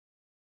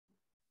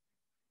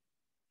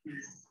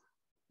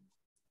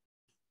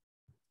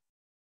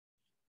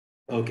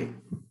Okay,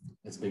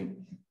 let's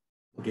begin.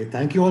 Okay,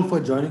 thank you all for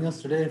joining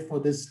us today for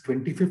this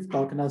 25th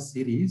talk in our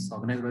series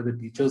organized by the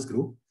Teachers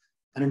Group.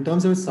 And in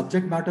terms of its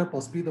subject matter,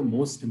 possibly the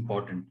most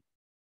important.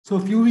 So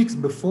a few weeks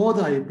before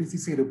the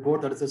IPCC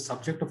report that is the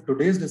subject of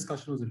today's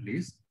discussion was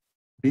released,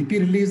 BP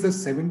released the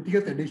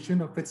 70th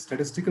edition of its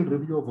Statistical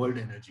Review of World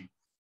Energy.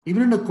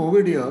 Even in the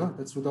COVID year,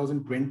 that's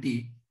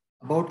 2020,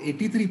 about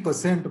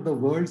 83% of the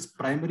world's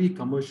primary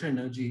commercial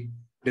energy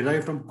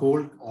derived from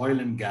coal, oil,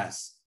 and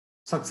gas.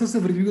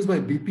 Successive reviews by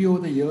BP over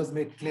the years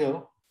made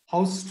clear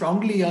how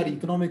strongly our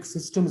economic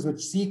systems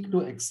which seek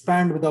to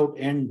expand without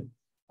end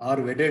are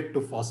wedded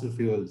to fossil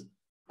fuels.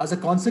 As a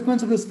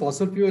consequence of this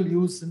fossil fuel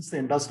use since the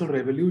Industrial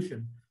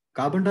Revolution,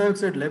 carbon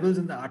dioxide levels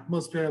in the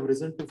atmosphere have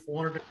risen to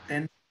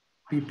 410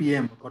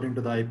 ppm, according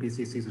to the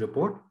IPCC's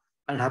report,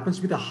 and it happens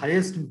to be the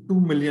highest in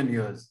 2 million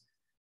years.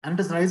 And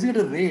it is rising at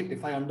a rate,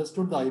 if I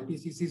understood the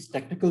IPCC's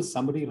technical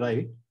summary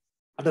right,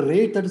 at a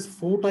rate that is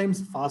 4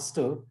 times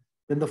faster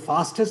than the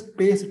fastest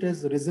pace it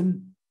has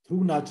risen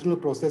through natural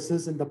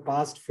processes in the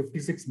past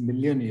 56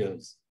 million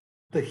years.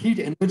 The heat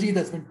energy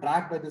that's been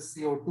trapped by the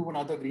CO2 and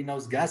other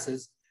greenhouse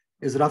gases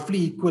is roughly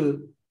equal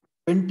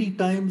 20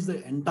 times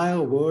the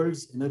entire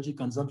world's energy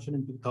consumption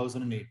in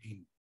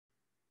 2018.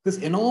 This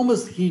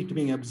enormous heat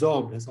being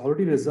absorbed has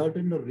already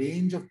resulted in a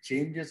range of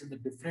changes in the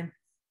different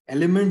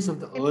elements of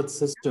the Earth's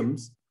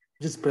systems,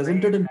 which is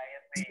presented in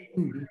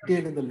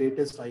detail in the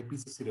latest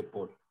IPCC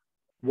report.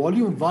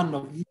 Volume 1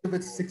 of each of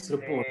its 6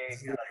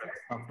 reports,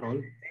 after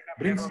all,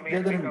 brings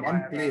together in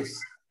one place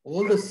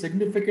all the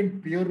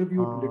significant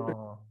peer-reviewed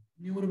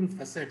innumerable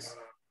facets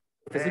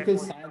of physical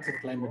science of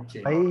climate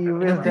change.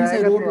 And a piece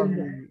I wrote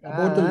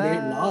about the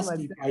last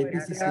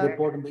IPCC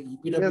report on the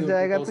EPW in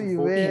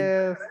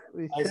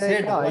 2014, I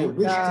said how I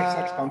wished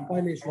that such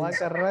compilations.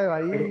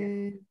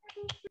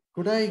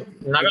 Could I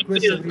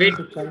request everyone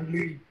to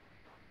kindly?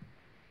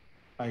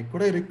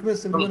 Could I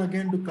request everyone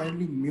again to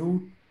kindly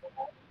mute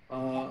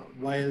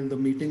while the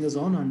meeting is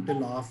on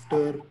until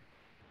after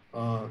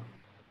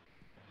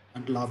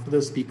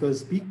the speakers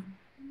speak?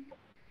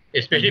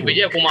 Especially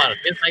Vijay Kumar,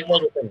 his mic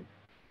was open.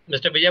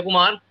 Mr. Vijay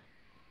Kumar?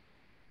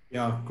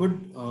 Yeah,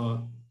 could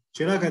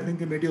Chirag, I think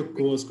you made your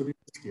course. Could you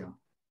just, yeah.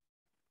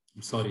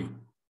 I'm sorry.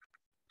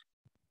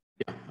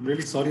 Yeah, I'm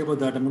really sorry about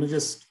that. I'm going to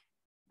just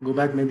go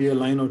back maybe a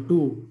line or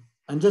two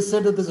and just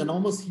said that this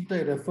enormous heat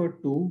I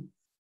referred to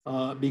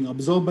being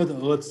absorbed by the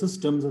Earth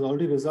systems has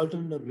already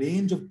resulted in a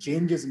range of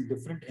changes in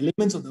different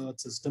elements of the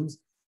Earth systems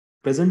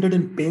presented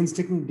in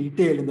painstaking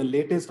detail in the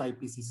latest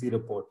IPCC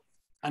report.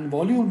 And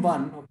volume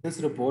 1 of this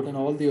report and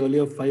all the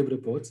earlier 5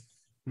 reports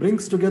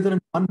brings together in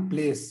one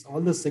place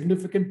all the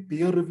significant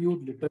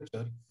peer-reviewed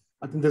literature.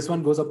 I think this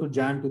one goes up to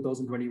Jan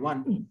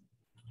 2021.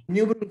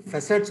 Innumerable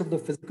facets of the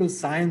physical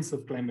science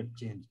of climate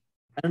change.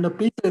 And in a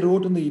piece I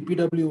wrote in the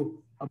EPW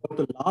about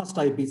the last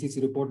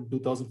IPCC report in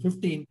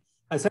 2015,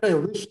 I said I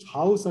wished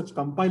how such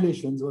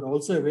compilations were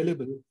also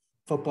available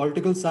for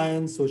political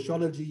science,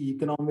 sociology,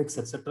 economics,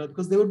 etc.,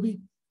 because they would be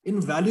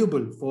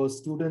invaluable for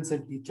students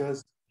and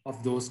teachers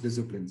of those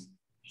disciplines.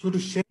 So to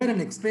share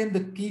and explain the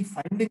key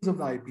findings of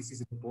the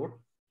IPCC report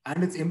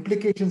and its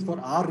implications for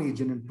our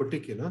region in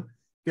particular,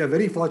 we are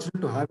very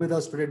fortunate to have with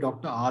us today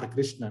Dr. R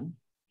Krishnan.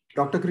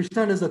 Dr.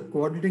 Krishnan is a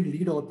coordinating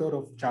lead author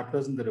of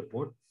chapters in the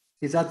report.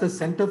 He's at the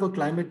Center for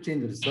Climate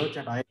Change Research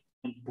at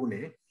IISN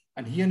Pune,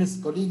 and he and his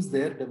colleagues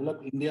there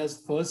developed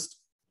India's first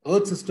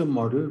Earth system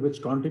model,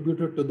 which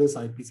contributed to this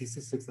IPCC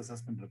 6th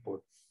assessment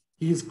report.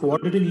 He is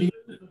coordinating lead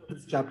of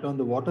this chapter on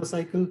the water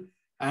cycle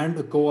and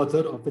a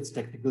co-author of its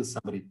technical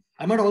summary.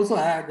 I might also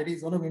add that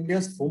he's one of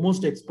India's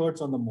foremost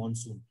experts on the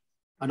monsoon,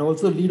 and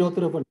also lead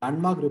author of a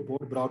landmark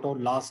report brought out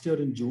last year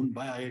in June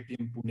by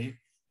IITM Pune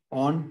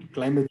on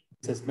climate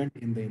assessment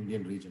in the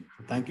Indian region.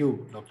 So thank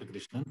you, Dr.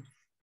 Krishnan.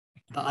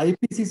 The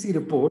IPCC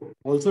report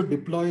also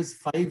deploys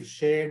 5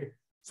 shared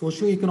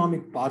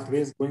socio-economic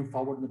pathways going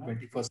forward in the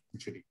 21st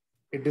century.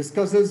 It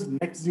discusses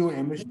net zero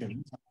emissions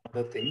and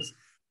other things,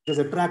 which has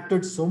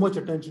attracted so much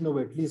attention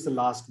over at least the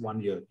last 1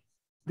 year.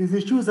 These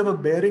issues have a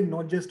bearing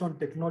not just on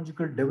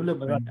technological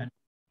development and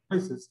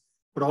choices,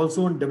 but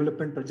also on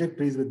development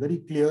trajectories with very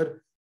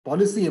clear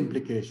policy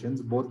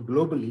implications, both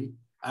globally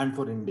and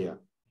for India.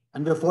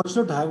 And we're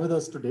fortunate to have with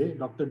us today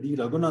Dr. D.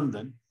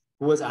 Raghunandan,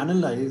 who has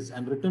analyzed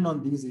and written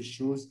on these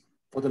issues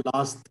for the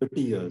last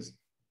 30 years.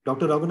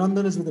 Dr.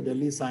 Raghunandan is with the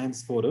Delhi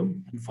Science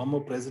Forum and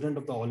former president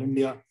of the All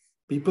India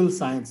People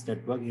Science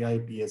Network,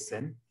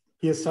 AIPSN.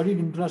 He has studied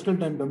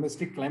international and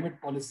domestic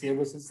climate policy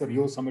ever since the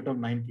Rio Summit of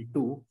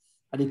 '92,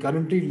 and he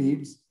currently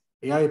leads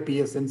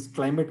AIPSN's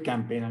climate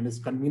campaign and is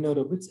convener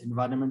of its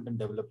Environment and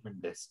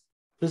Development Desk.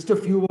 Just a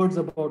few words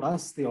about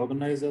us, the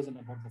organizers, and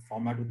about the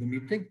format of the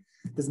meeting.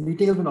 This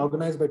meeting has been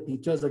organized by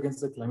Teachers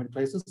Against the Climate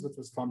Crisis, which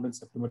was formed in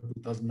September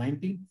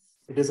 2019.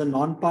 It is a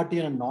non-party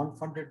and a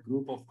non-funded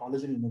group of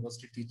college and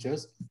university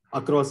teachers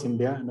across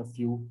India and a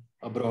few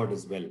abroad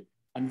as well.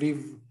 And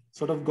we've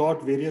sort of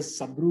got various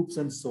subgroups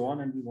and so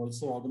on. And we've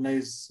also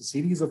organized a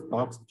series of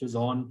talks, which is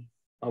on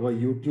our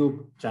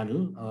YouTube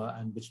channel,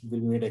 and which will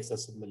be made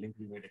accessible. The link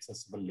will be made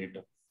accessible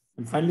later.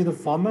 And finally, the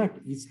format: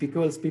 each speaker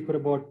will speak for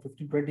about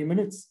 15-20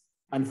 minutes,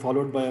 and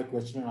followed by a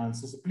question and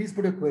answer. So please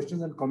put your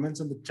questions and comments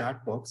in the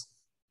chat box.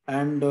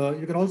 And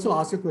you can also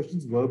ask your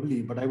questions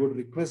verbally, but I would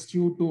request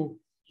you to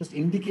just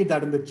indicate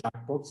that in the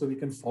chat box so we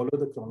can follow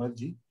the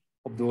chronology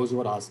of those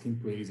who are asking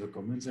queries or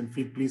comments. And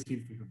please feel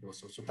free to do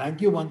so. So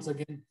thank you once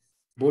again,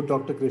 both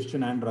Dr.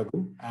 Krishnan and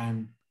Raghu,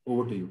 and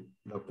over to you,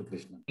 Dr.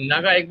 Krishnan.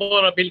 Naga एक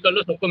बार appeal कर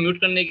लो सबको mute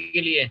करने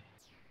के लिए.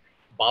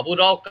 बाबू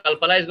राव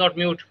कल्पना is not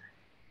mute,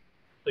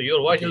 so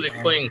your voice is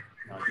echoing.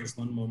 Just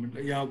one moment.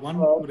 Yeah, one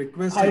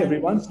request. Hi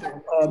everyone.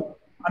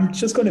 I'm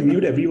just going to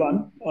mute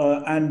everyone,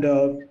 and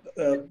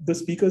the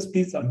speakers,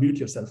 please unmute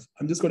yourself.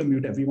 I'm just going to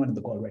mute everyone in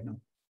the call right now.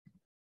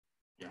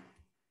 Yeah,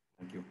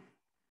 thank you.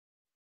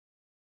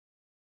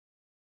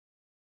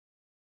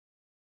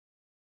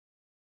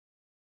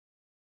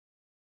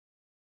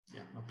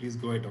 Yeah, now please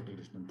go ahead, Dr.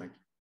 Krishnan. Thank you.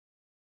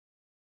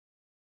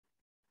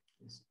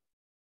 Yes.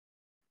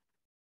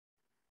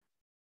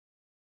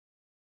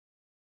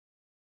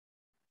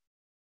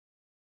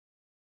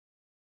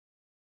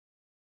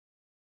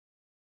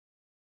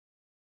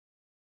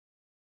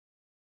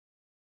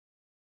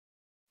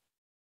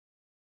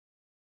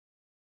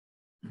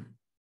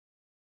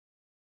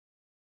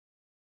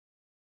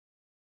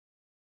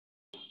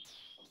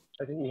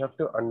 I think you have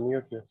to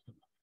unmute yourself.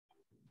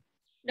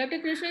 Dr.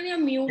 Krishnan, you're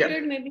muted, Yeah.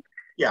 maybe.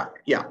 Yeah.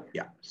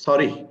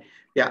 Sorry.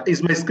 Yeah.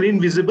 Is my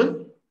screen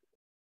visible?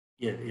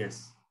 Yeah,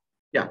 yes.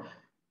 Yeah.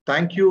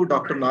 Thank you,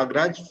 Dr.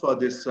 Nagraj, for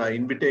this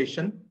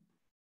invitation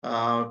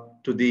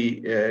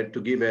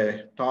to give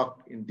a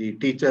talk in the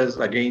Teachers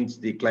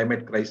Against the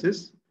Climate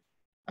Crisis.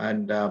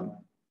 And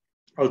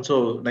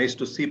also nice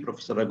to see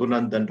Professor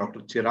Raghunandan and Dr.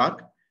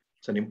 Chirag.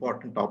 It's an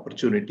important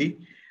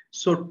opportunity.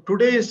 So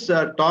today's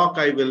talk,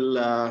 I will,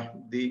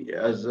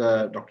 as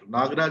Dr.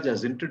 Nagraj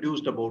has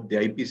introduced about the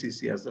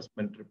IPCC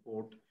assessment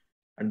report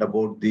and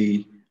about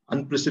the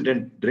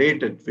unprecedented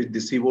rate at which the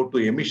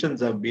CO2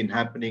 emissions have been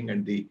happening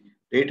and the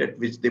rate at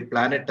which the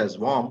planet has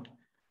warmed.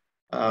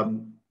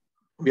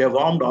 We have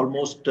warmed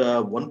almost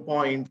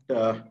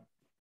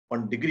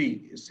 1.1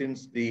 degree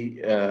since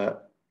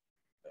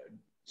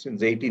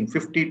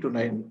 1850 to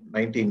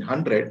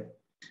 1900,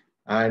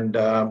 and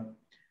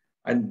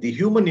the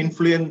human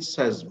influence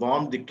has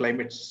warmed the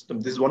climate system.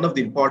 This is one of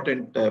the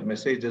important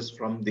messages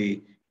from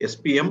the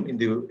SPM in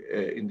the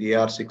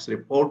AR6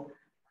 report.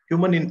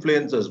 Human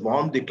influence has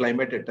warmed the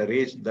climate at a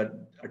rate that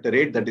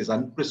is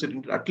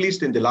unprecedented, at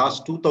least in the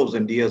last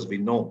 2,000 years, we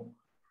know.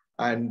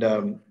 And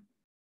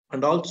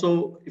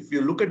also, if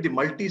you look at the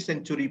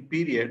multi-century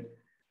period,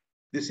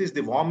 this is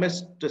the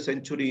warmest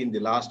century in the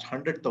last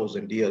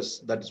 100,000 years.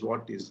 That is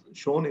what is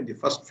shown in the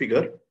first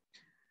figure.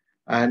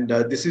 And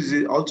this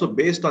is also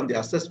based on the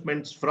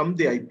assessments from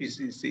the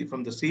IPCC,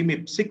 from the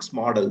CMIP-6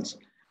 models.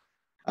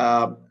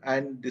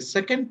 And the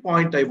second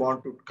point I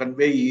want to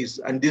convey is,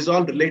 and this is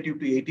all relative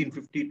to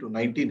 1850 to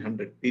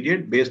 1900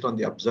 period based on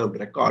the observed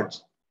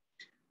records.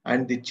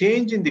 And the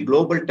change in the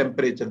global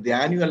temperature, the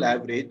annual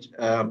average,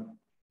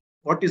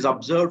 what is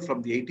observed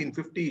from the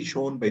 1850 is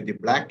shown by the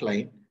black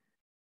line.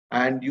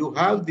 And you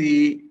have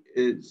the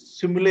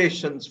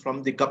simulations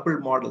from the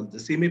coupled models, the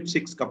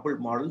CMIP-6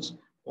 coupled models.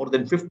 More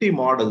than 50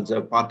 models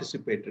have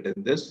participated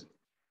in this.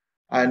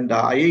 And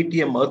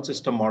IITM Earth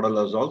System model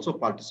has also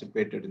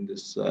participated in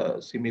this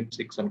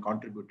CMIP-6 and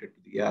contributed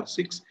to the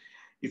AR6.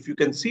 If you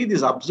can see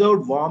this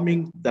observed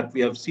warming that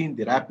we have seen,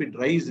 the rapid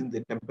rise in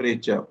the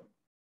temperature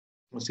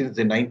since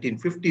the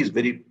 1950s,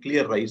 very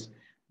clear rise,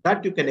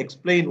 that you can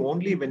explain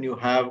only when you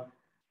have,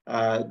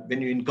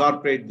 when you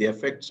incorporate the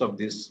effects of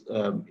this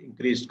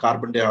increased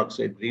carbon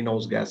dioxide,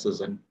 greenhouse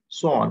gases, and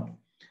so on.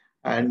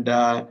 And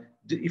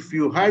if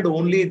you had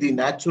only the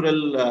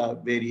natural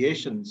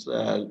variations,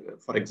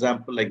 for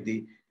example, like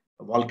the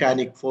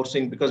volcanic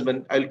forcing, because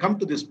when I'll come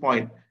to this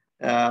point,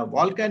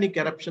 volcanic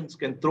eruptions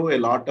can throw a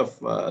lot of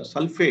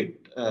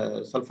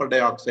sulfur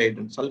dioxide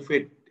and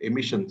sulfate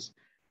emissions,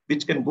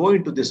 which can go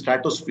into the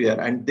stratosphere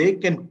and they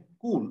can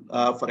cool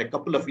for a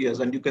couple of years.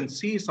 And you can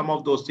see some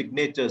of those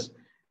signatures.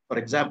 For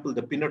example,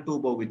 the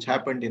Pinatubo, which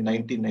happened in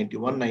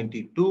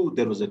 1991-92,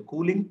 there was a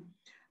cooling.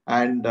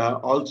 And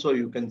also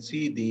you can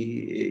see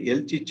the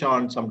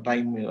Elchichan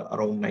sometime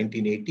around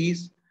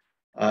 1980s,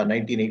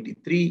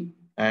 1983,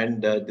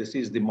 and this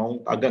is the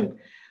Mount Agang.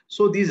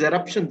 So these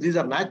eruptions, these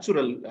are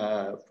natural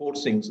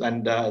forcings,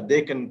 and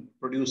they can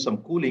produce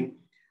some cooling.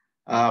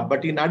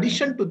 But in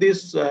addition to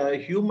this,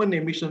 human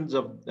emissions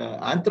of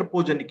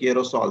anthropogenic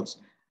aerosols,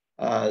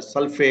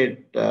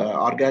 sulfate,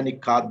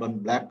 organic carbon,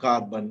 black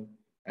carbon,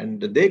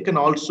 and they can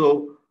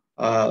also,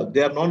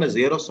 they are known as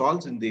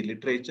aerosols in the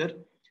literature.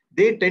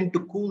 They tend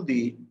to cool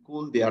the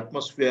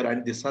atmosphere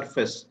and the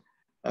surface,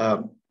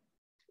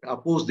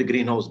 oppose the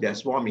greenhouse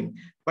gas warming.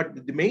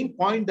 But the main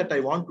point that I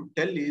want to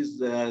tell is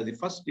the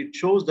first, it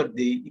shows that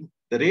the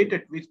rate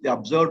at which the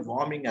observed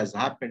warming has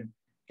happened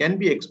can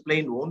be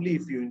explained only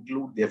if you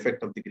include the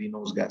effect of the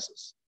greenhouse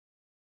gases.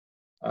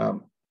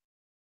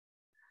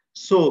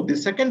 So the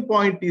second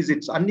point is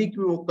it's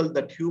unequivocal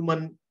that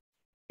human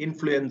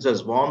influence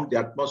has warmed the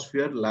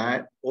atmosphere,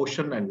 land,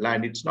 ocean, and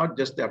land. It's not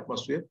just the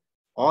atmosphere,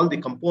 all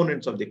the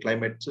components of the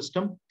climate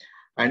system.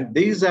 And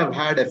these have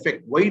had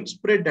effect,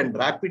 widespread and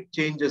rapid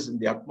changes in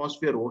the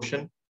atmosphere,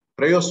 ocean,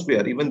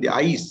 cryosphere, even the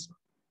ice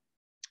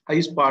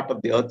part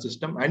of the Earth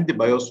system and the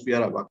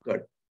biosphere have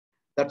occurred.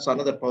 That's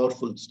another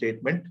powerful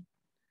statement.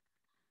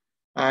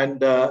 And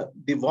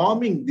the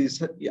warming,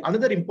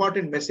 another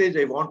important message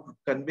I want to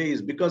convey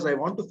is because I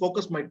want to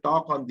focus my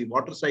talk on the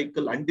water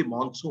cycle and the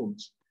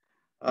monsoons,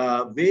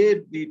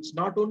 where it's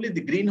not only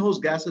the greenhouse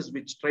gases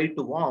which try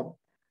to warm,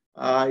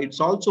 it's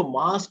also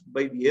masked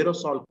by the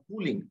aerosol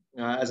cooling.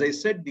 As I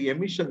said, the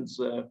emissions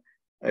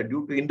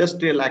due to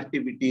industrial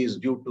activities,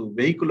 due to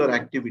vehicular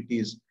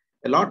activities,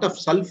 a lot of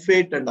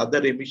sulfate and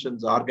other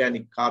emissions,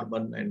 organic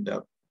carbon, and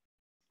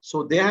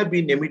so they have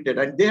been emitted,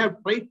 and they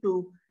have tried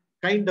to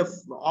kind of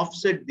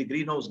offset the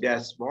greenhouse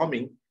gas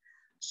warming.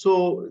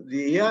 So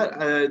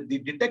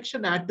the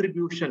detection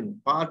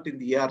attribution part in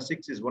the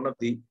AR6 is one of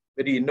the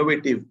very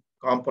innovative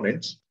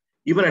components,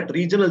 even at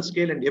regional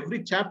scale, and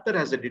every chapter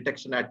has a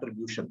detection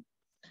attribution,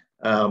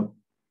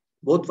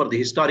 both for the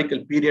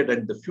historical period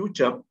and the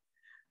future.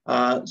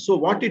 So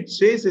what it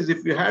says is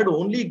if you had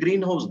only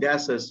greenhouse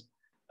gases,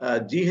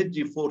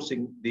 GHG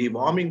forcing, the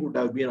warming would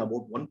have been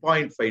about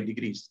 1.5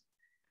 degrees.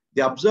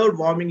 The observed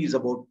warming is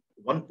about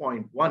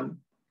 1.1.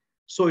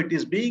 So it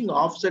is being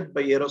offset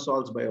by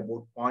aerosols by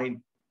about 0.4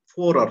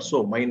 or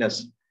so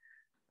minus.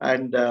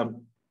 And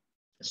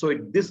so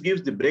this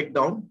gives the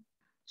breakdown.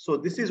 So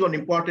this is one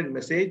important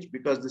message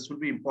because this will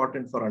be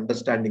important for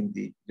understanding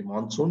the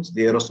monsoons,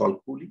 the aerosol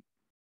cooling.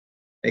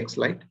 Next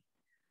slide.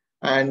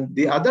 And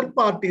the other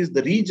part is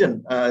the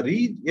region.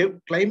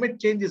 Climate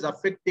change is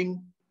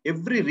affecting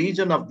every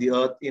region of the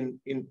Earth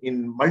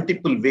in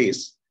multiple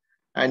ways.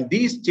 And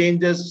these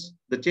changes,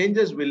 the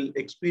changes we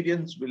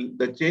experience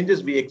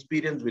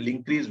will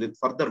increase with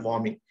further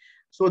warming.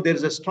 So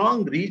there's a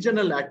strong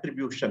regional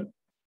attribution.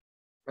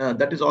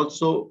 That is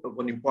also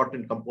one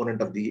important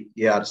component of the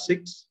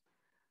AR6.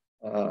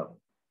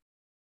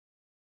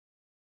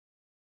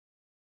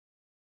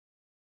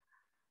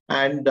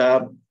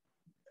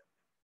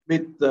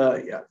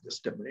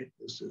 Just a minute,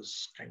 this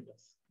is kind of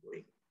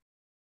going.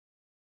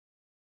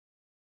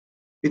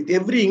 With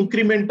every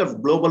increment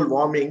of global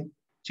warming,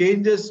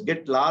 changes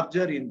get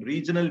larger in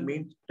regional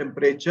mean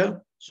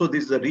temperature. So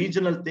this is a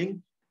regional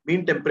thing,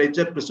 mean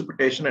temperature,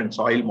 precipitation, and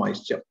soil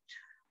moisture.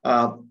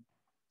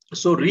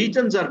 So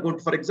regions are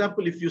good. For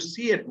example, if you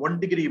see at 1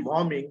 degree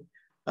warming,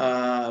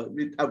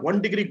 with a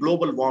 1 degree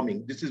global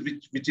warming, this is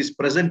which is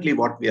presently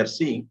what we are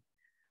seeing.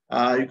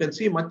 You can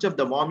see much of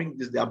the warming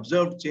is the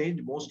observed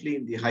change, mostly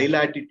in the high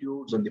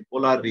latitudes and the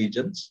polar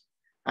regions.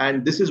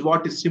 And this is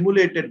what is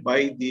simulated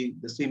by the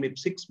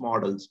CMIP6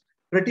 models.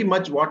 Pretty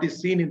much what is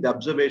seen in the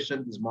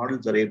observation, these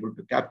models are able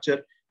to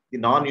capture the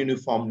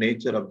non-uniform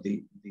nature of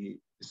the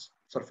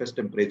surface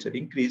temperature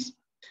increase.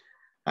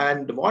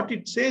 And what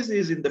it says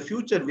is in the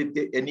future with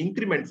an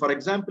increment, for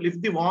example,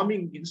 if the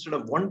warming instead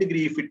of 1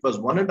 degree, if it was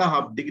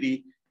 1.5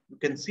 degree, you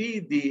can see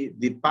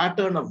the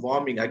pattern of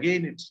warming.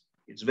 Again,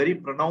 it's very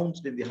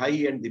pronounced in the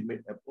high and the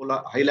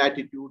high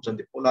latitudes and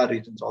the polar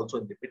regions, also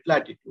in the mid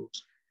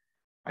latitudes.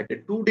 At a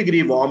 2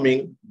 degree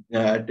warming,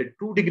 at a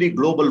 2 degree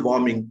global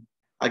warming,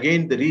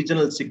 again, the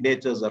regional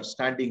signatures are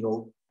standing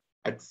out.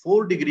 At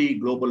 4 degree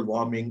global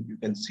warming, you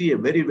can see a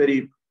very,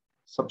 very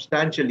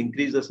substantial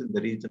increases in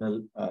the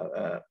regional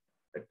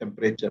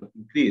temperature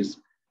increase,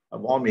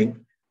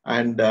 warming.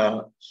 And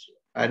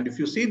if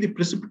you see the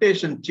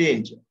precipitation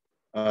change,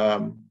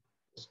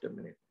 just a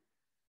minute.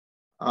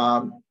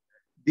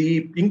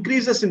 The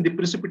increases in the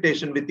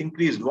precipitation with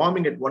increased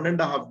warming at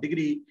 1.5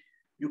 degree,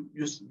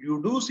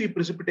 you do see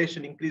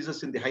precipitation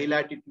increases in the high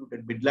latitude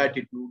and mid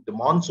latitude. The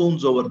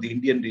monsoons over the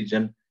Indian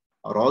region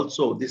are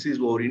also, this is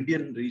over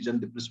Indian region,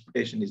 the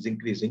precipitation is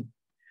increasing.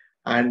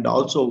 And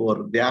also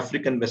over the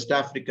African, West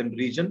African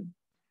region,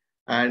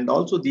 and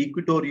also the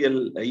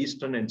equatorial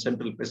Eastern and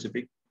Central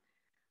Pacific.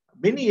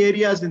 Many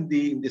areas in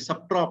the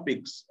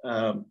subtropics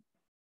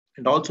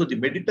and also the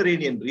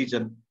Mediterranean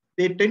region,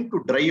 they tend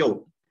to dry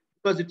out.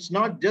 Because it's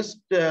not just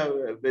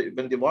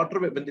when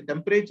the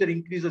temperature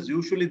increases,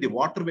 usually the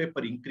water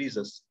vapor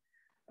increases.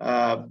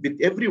 With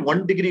every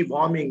 1 degree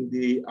warming,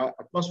 the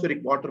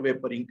atmospheric water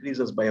vapor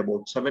increases by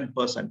about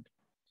 7%.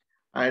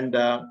 And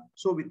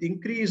so with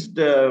increased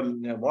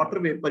water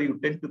vapor, you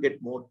tend to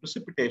get more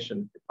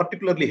precipitation,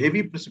 particularly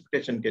heavy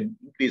precipitation can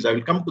increase. I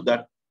will come to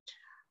that.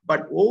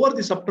 But over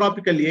the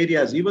subtropical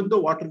areas, even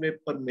though water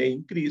vapor may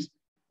increase,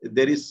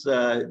 there is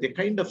the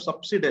kind of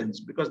subsidence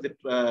because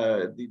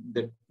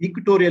the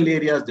equatorial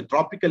areas, the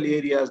tropical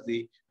areas,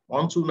 the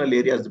monsoonal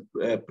areas,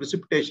 the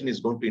precipitation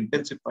is going to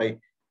intensify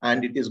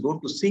and it is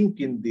going to sink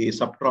in the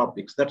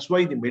subtropics. That's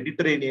why the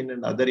Mediterranean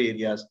and other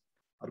areas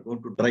are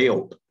going to dry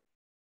out.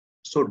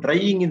 So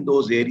drying in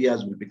those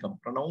areas will become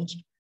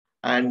pronounced.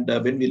 And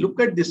when we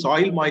look at the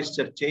soil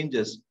moisture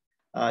changes,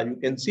 you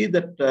can see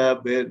that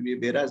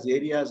whereas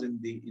areas in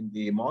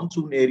the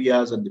monsoon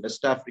areas and the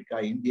West Africa,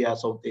 India,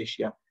 South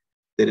Asia,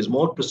 there is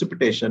more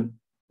precipitation.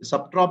 The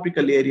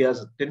subtropical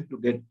areas tend to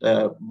get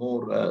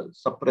more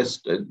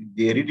suppressed.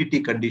 The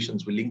aridity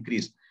conditions will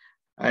increase.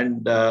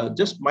 And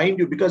just mind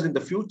you, because in the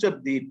future,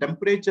 the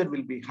temperature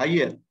will be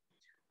higher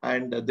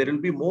and there will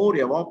be more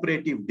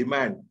evaporative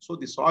demand. So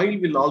the soil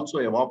will also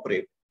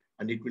evaporate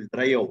and it will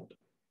dry out.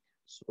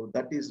 So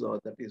that is one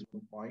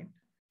point.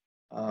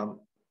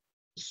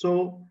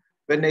 So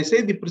when I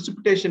say the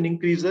precipitation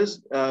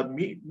increases,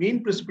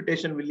 mean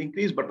precipitation will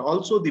increase, but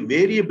also the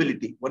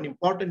variability. One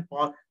important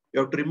part, you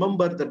have to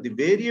remember that the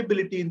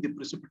variability in the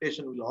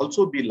precipitation will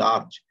also be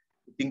large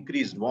with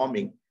increased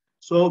warming.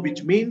 So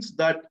which means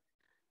that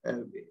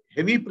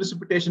heavy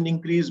precipitation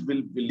increase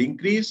will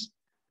increase,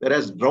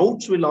 whereas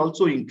droughts will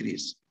also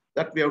increase.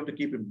 That we have to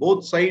keep in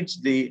both sides,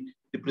 the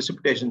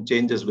precipitation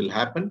changes will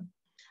happen.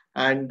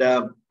 And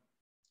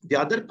the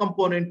other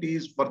component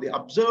is for the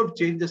observed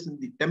changes in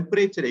the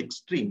temperature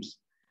extremes.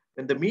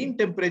 When the mean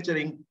temperature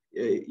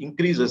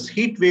increases,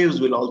 heat waves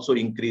will also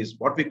increase,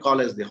 what we call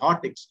as the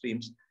hot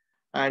extremes.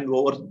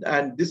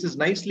 And this is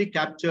nicely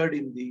captured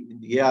in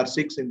the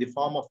AR6 in the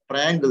form of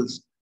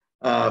triangles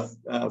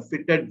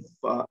fitted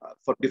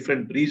for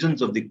different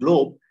regions of the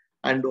globe.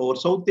 And over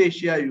South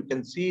Asia, you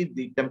can see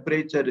the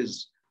temperature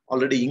is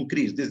already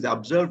increased. This is the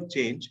observed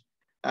change.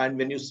 And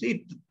when you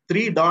see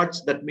 3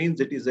 dots, that means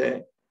it is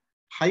a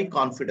high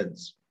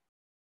confidence.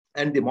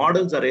 And the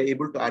models are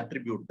able to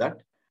attribute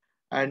that.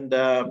 And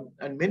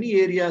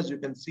many areas you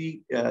can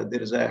see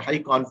there is a high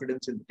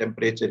confidence in the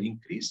temperature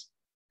increase.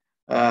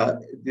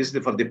 This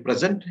is for the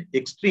present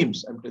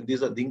extremes. And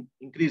these are the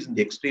increase in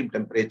the extreme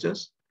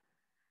temperatures.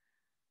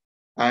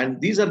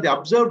 And these are the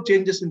observed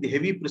changes in the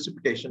heavy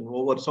precipitation.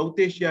 Over South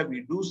Asia,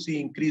 we do see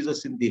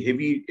increases in the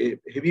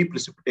heavy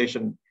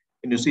precipitation.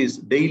 And you see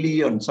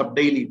daily and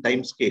sub-daily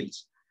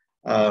timescales.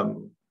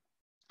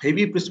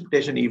 Heavy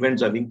precipitation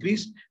events have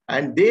increased,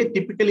 and they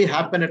typically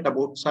happen at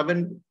about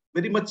 7,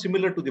 very much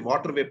similar to the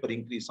water vapor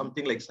increase,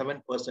 something like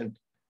 7%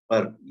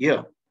 per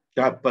year,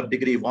 per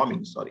degree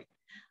warming, sorry.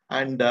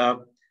 And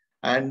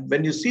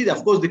when you see,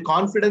 of course, the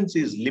confidence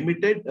is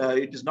limited.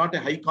 It is not a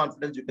high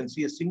confidence. You can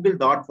see a single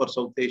dot for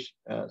South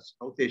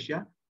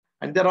Asia.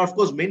 And there are, of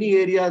course, many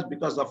areas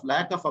because of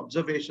lack of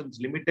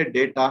observations, limited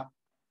data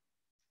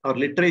or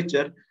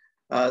literature,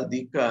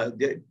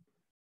 the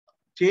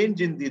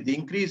change in the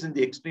increase in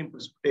the extreme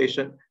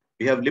precipitation,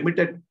 we have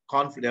limited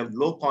confidence,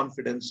 low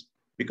confidence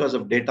because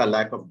of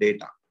lack of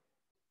data.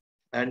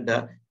 And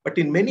but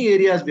in many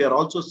areas, we are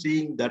also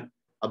seeing that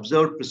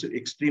observed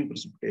extreme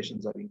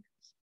precipitations are increasing.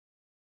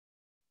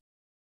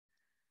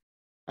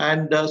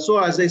 And so,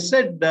 as I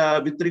said,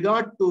 with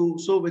regard to,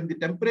 so when the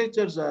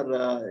temperatures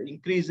are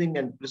increasing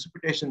and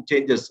precipitation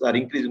changes are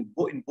increasing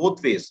in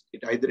both ways,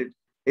 either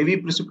heavy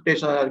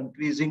precipitation are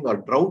increasing or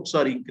droughts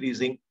are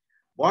increasing,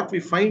 what we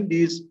find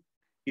is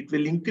it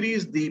will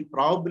increase the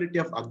probability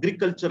of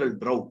agricultural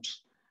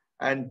droughts.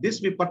 And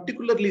this we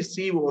particularly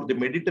see over the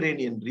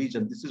Mediterranean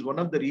region. This is one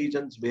of the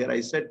regions where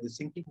I said the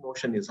sinking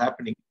motion is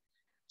happening.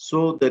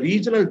 So the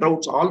regional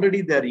droughts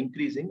already they are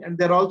increasing, and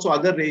there are also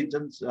other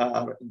regions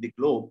in the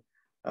globe,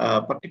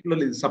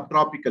 particularly the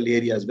subtropical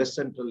areas, West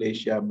Central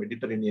Asia,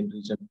 Mediterranean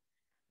region,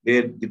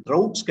 where the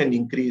droughts can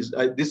increase.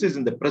 This is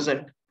in the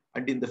present,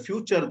 and in the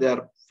future they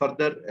are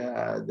further,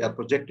 they are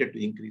projected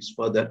to increase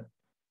further.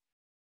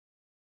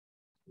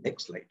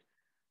 Next slide.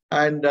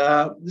 And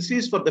this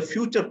is for the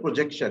future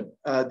projection.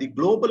 The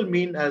global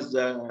mean, as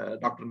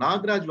Dr.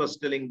 Nagaraj was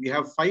telling, we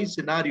have 5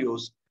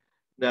 scenarios,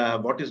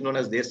 what is known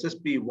as the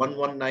SSP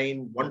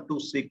 119,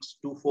 126,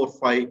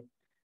 245,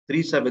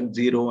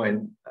 370,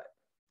 and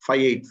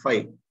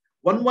 585.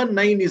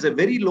 119 is a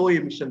very low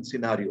emission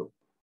scenario.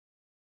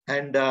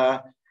 And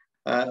the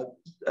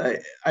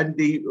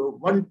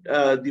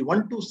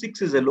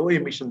 126 is a low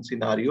emission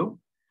scenario.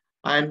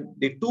 And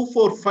the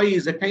 245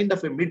 is a kind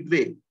of a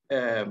midway.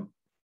 And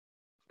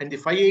the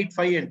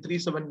 585 and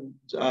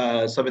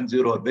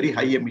 3770 are very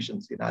high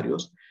emission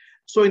scenarios.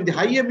 So in the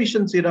high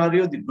emission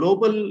scenario, the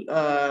global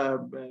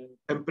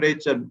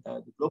temperature,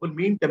 the global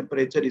mean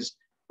temperature is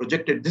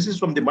projected. This is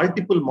from the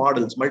multiple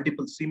models,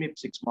 multiple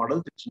CMIP6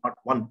 models. It's not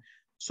one.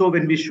 So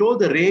when we show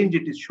the range,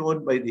 it is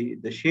shown by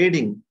the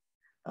shading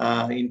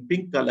in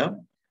pink color.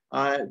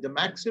 The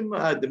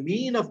maximum, the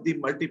mean of the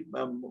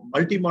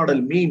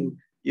multi-model mean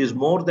is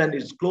more than,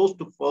 is close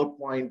to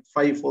 4.5,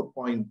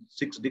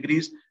 4.6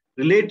 degrees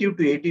relative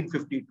to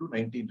 1850 to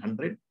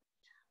 1900.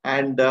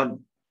 And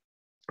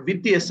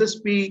with the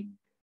SSP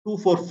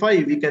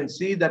 245, we can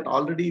see that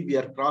already we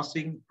are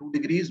crossing 2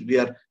 degrees. We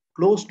are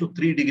close to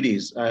 3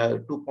 degrees,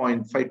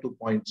 2.5,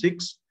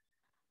 2.6.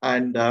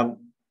 And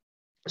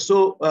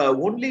so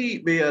only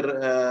where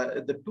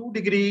the 2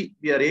 degree,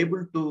 we are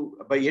able to,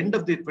 by end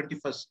of the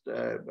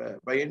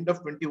by end of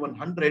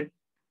 2100,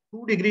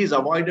 2 degrees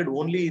avoided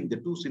only in the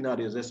 2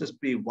 scenarios,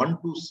 SSP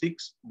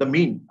 126, the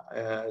mean,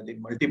 the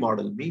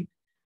multi-model mean,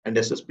 and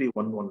SSP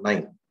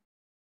 119.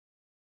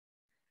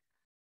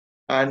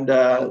 And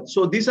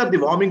so these are the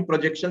warming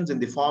projections in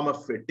the form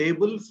of a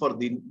table for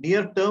the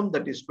near term,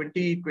 that is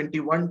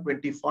 2021,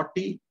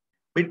 2040,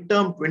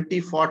 midterm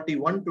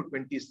 2041 to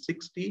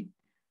 2060,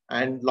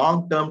 and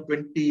long-term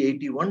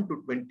 2081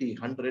 to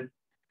 2100.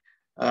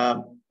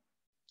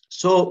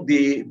 So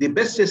the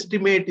best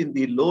estimate in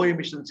the low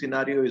emission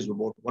scenario is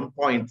about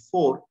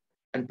 1.4,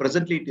 and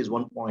presently it is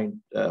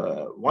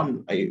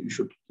 1.1. You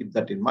should keep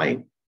that in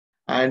mind.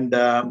 And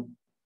the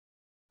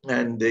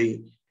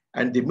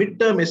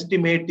midterm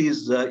estimate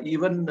is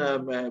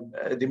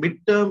the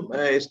midterm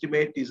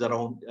estimate is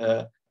around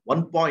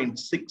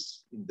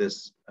 1.6 in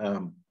this,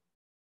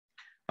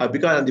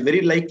 because the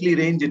very likely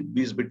range it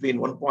is between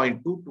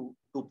 1.2 to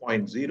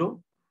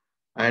 2.0,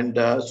 and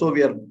so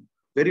we are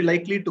very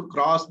likely to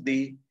cross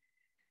the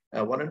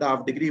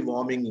 1.5 degree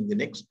warming in the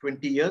next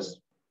 20 years.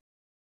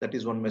 That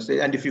is one message.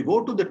 And if you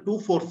go to the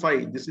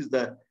 245, this is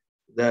the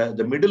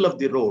middle of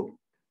the road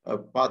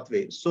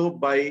pathway. So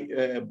by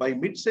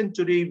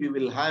mid-century we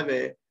will have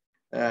a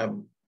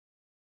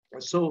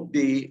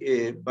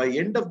by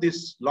end of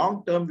this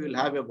long term we will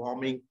have a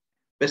warming.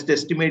 Best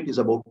estimate is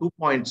about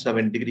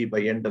 2.7 degree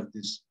by end of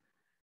this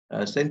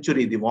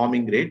century, the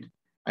warming rate,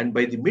 and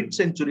by the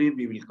mid-century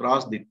we will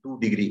cross the 2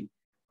 degree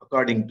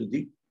according to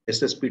the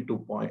SSP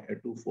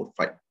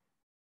 2.245.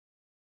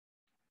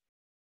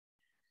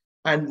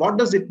 And what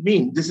does it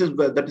mean?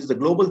 That is the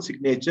global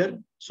signature.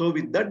 So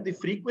with that, the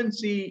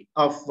frequency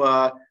of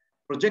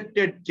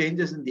projected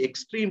changes in the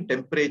extreme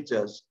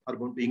temperatures are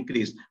going to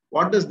increase.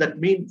 What does that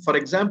mean? For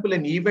example,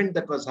 an event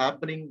that was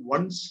happening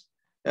once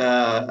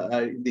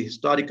in the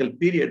historical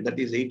period, that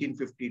is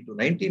 1850 to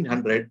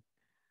 1900,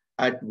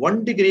 at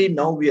 1 degree,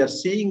 now we are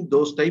seeing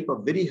those type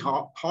of very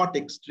hot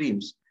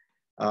extremes.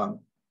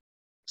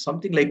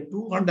 Something like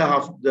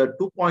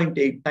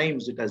 2.8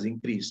 times it has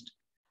increased.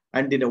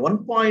 And in a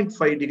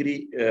 1.5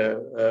 degree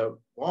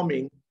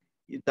warming,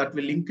 that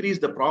will increase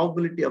the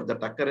probability of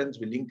that occurrence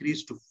will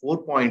increase to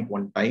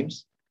 4.1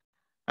 times.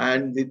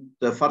 And with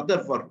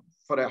further for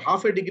a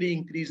half a degree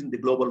increase in the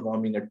global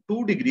warming at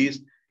 2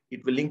 degrees,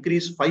 it will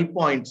increase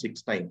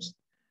 5.6 times.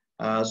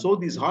 So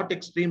these hot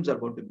extremes are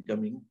going to be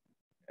becoming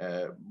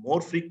more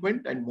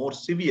frequent and more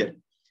severe.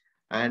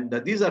 And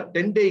these are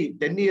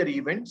 10-year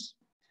events.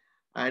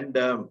 And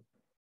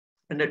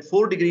at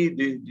 4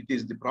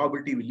 degrees, the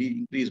probability will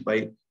increase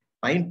by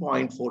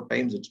 9.4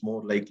 times. It's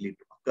more likely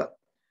to occur.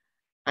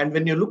 And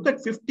when you look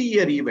at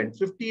 50-year events,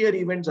 50-year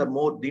events are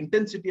more, the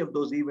intensity of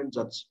those events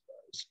are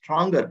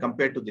stronger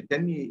compared to the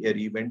 10-year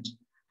events.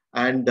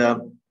 And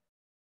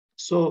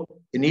so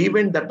an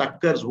event that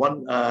occurs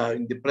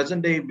in the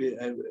present day,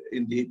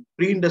 in the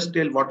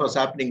pre-industrial, what was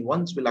happening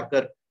once will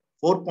occur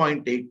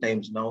 4.8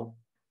 times now.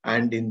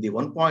 And in the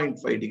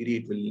 1.5 degree,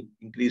 it will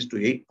increase to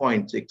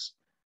 8.6.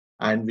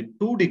 And with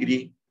 2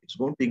 degree, it's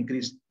going to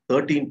increase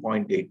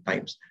 13.8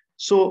 times.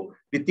 So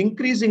with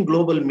increasing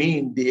global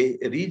mean, the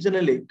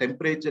regional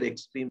temperature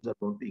extremes are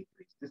going to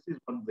increase. This is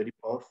one very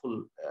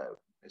powerful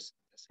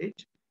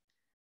message.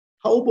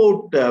 How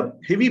about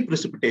heavy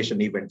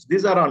precipitation events?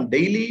 These are on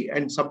daily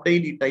and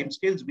sub-daily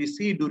timescales. We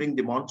see during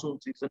the monsoon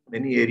season,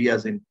 many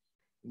areas in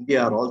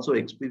India are also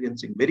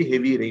experiencing very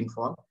heavy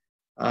rainfall.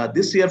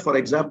 This year, for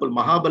example,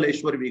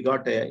 Mahabaleshwar, we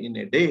got in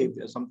a day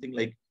something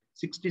like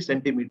 60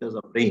 centimeters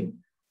of rain.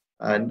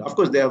 And of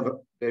course,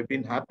 they've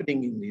been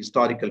happening in the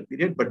historical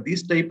period, but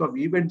these type of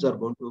events are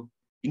going to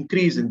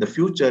increase in the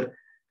future.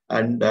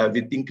 And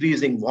with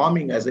increasing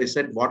warming, as I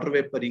said, water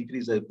vapor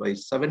increases by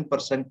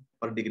 7%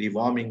 per degree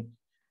warming.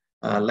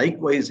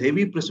 Likewise,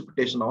 heavy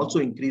precipitation also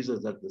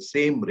increases at the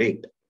same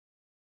rate.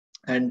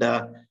 And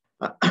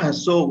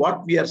so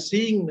what we are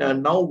seeing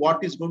now,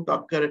 what is going to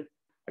occur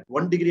at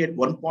 1 degree at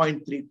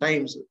 1.3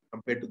 times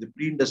compared to the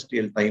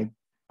pre-industrial time.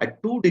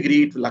 At 2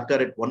 degree, it will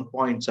occur at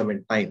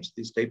 1.7 times,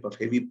 this type of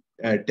heavy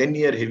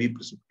 10-year heavy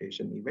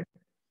precipitation event.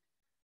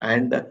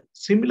 And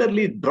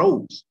similarly,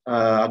 droughts,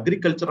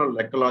 agricultural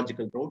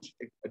ecological droughts,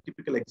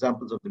 typical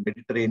examples of the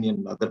Mediterranean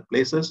and other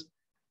places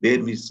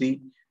where we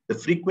see the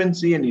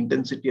frequency and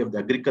intensity of the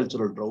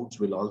agricultural droughts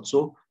will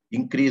also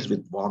increase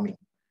with warming.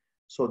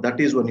 So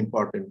that is one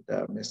important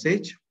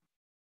message.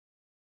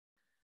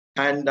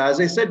 And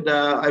as I said,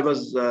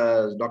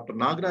 Dr.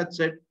 Nagaraj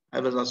said, I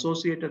was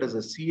associated as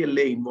a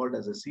CLA, involved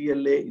as a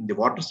CLA in the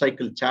water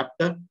cycle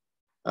chapter.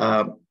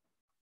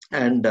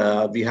 And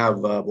we have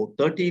about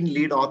 13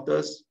 lead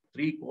authors,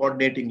 3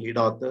 coordinating lead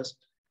authors.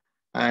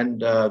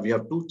 And we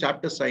have 2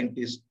 chapter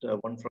scientists,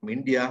 one from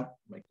India,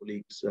 my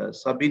colleagues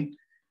Sabin,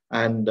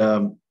 and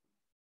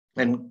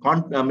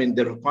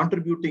they're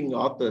contributing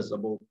authors,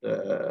 about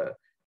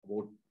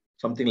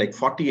something like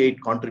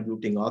 48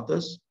 contributing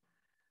authors.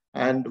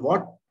 And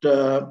what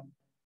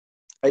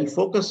I'll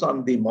focus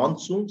on the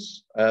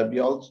monsoons. We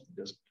also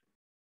just,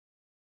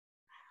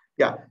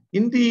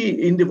 in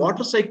the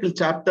water cycle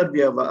chapter, we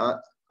have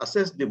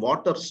assessed the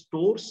water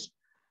stores.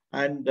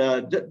 And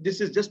this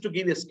is just to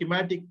give a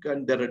schematic,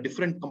 and there are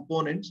different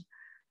components.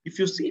 If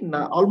you see,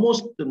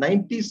 almost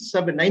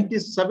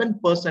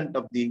 97%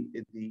 of the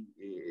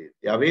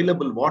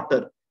available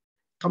water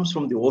comes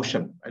from the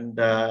ocean, and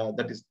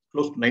that is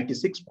close to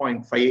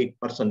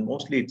 96.58%.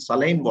 Mostly it's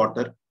saline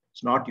water,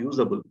 it's not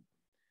usable.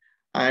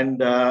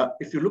 And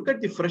if you look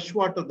at the fresh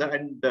water,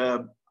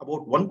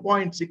 about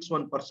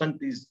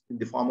 1.61% is in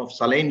the form of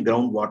saline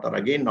groundwater,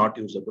 again not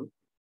usable.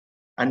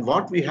 And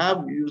what we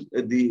have used,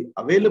 the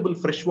available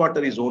fresh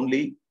water is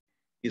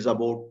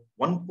about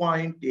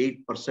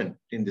 1.8%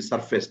 in the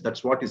surface.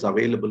 That's what is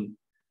available.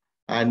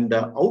 And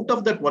out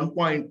of that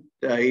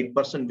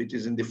 1.8%, which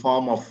is in the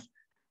form of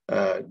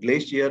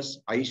glaciers,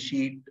 ice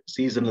sheet,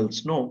 seasonal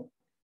snow,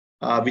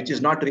 which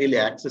is not really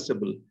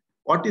accessible.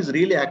 What is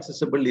really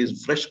accessible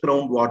is fresh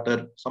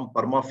groundwater, some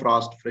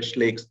permafrost, fresh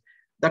lakes,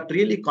 that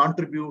really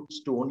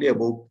contributes to only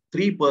about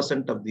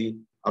 3% of the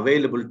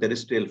available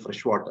terrestrial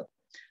freshwater.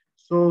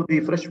 So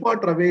the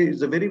freshwater away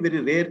is a very, very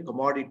rare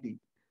commodity.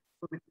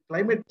 So with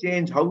climate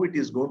change, how it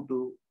is going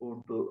to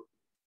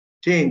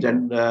change,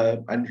 and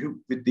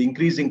with the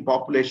increasing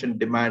population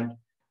demand,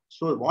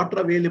 so water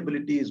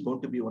availability is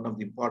going to be one of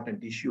the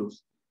important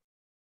issues,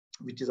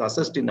 which is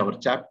assessed in our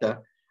chapter.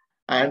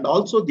 And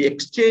also the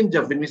exchange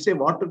of, when we say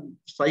water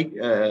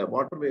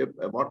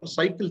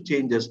cycle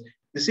changes,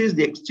 this is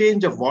the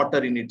exchange of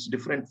water in its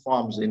different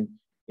forms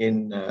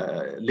in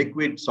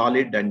liquid,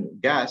 solid, and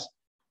gas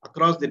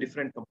across the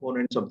different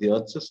components of the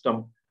Earth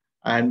system.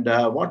 And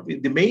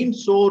the main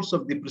source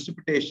of the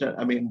precipitation,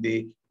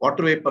 the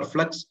water vapor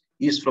flux,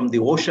 is from the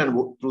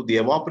ocean through the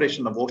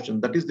evaporation of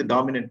ocean. That is the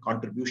dominant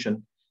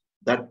contribution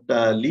that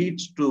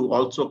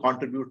also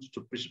contributes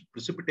to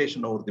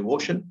precipitation over the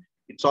ocean.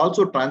 It's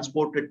also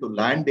transported to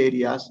land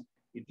areas.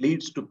 It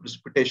leads to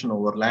precipitation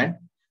over land.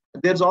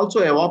 There's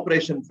also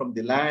evaporation from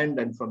the land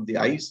and from the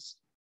ice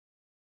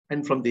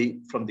and from the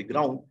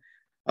ground.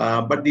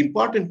 But the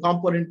important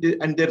component,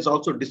 and there's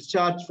also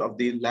discharge of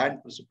the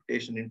land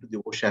precipitation into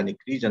the oceanic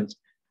regions.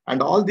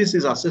 And all this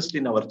is assessed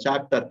in our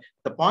chapter.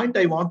 The point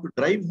I want to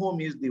drive home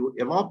is the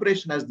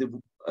evaporation as the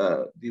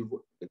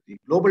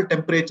global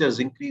temperatures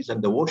increase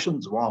and the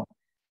oceans warm.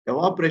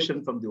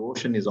 Evaporation from the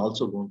ocean is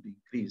also going to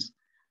increase.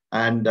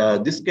 And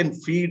this can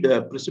feed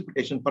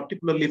precipitation,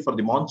 particularly for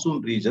the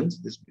monsoon regions.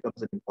 This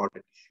becomes an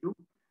important issue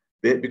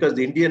because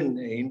the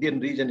Indian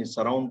region is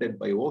surrounded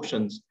by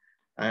oceans,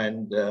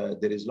 and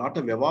there is a lot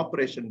of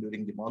evaporation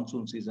during the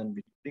monsoon season,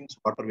 which brings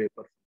water vapor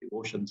from the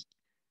oceans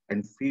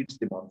and feeds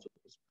the monsoon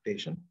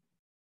precipitation.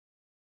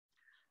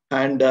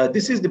 And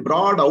this is the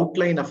broad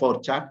outline of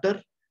our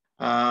chapter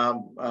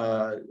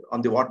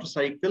on the water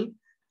cycle.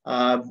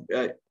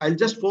 I'll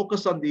just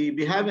focus on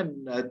we have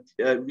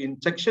in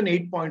section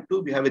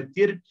 8.2, we have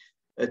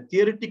a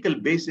theoretical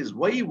basis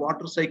why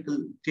water cycle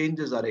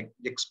changes are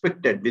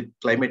expected with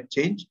climate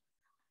change.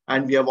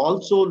 And we have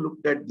also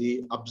looked at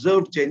the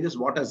observed changes,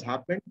 what has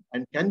happened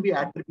and can be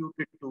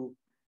attributed to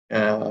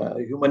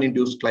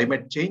human-induced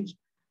climate change,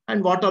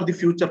 and what are the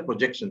future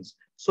projections.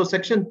 So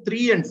section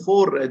 3 and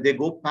 4, they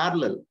go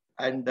parallel.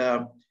 And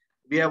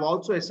we have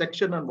also a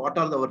section on what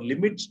are our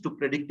limits to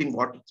predicting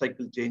water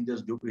cycle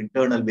changes due to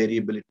internal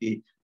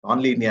variability,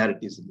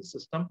 non-linearities in the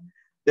system.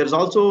 There's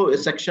also a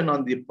section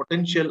on the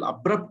potential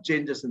abrupt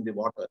changes in the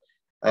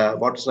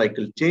water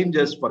cycle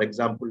changes, for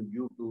example,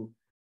 due to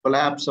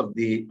collapse of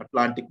the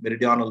Atlantic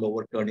meridional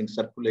overturning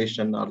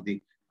circulation or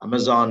the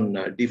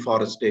Amazon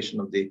deforestation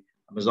of the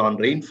Amazon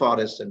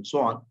rainforest and so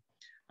on.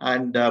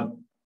 And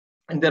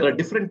there are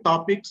different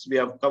topics. We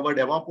have covered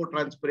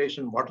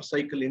evapotranspiration, water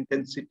cycle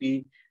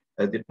intensity,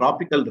 the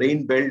tropical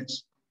rain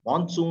belts,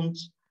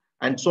 monsoons,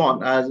 and so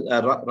on, as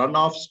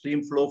runoff,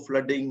 stream flow,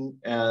 flooding,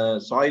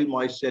 soil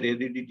moisture,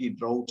 aridity,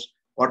 droughts,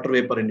 water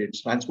vapor and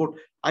its transport.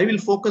 I will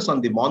focus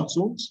on the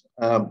monsoons.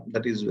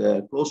 That is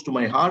close to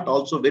my heart,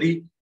 also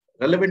very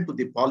relevant to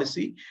the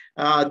policy.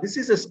 This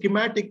is a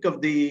schematic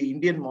of the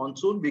Indian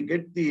monsoon. We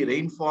get the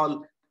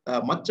rainfall,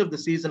 much of the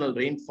seasonal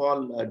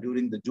rainfall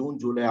during the June,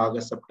 July,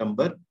 August,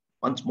 September,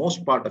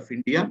 most part of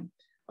India.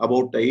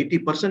 About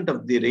 80%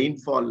 of the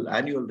rainfall,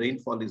 annual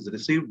rainfall, is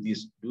received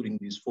during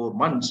these 4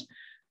 months.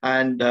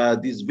 And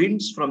these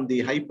winds from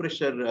the high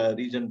pressure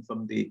region,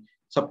 from the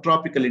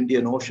subtropical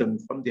Indian Ocean,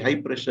 from the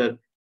high pressure,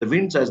 the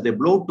winds as they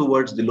blow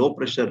towards the low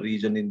pressure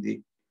region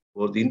the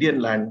Indian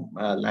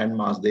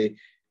landmass,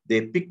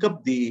 they pick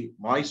up the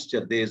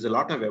moisture. There is a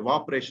lot of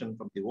evaporation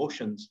from the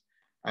oceans,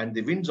 and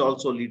the winds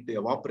also lead to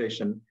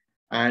evaporation.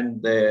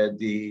 And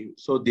the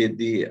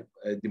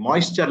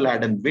moisture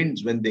laden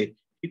winds, when they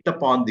hit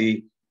upon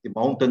the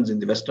mountains in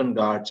the Western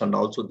Ghats and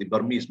also the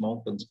Burmese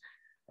mountains,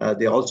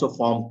 they also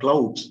form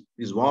clouds.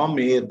 This warm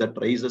air that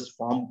rises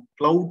form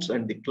clouds,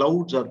 and the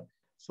clouds are,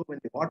 so when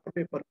the water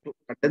vapor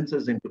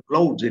condenses into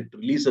clouds, it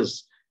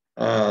releases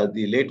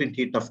the latent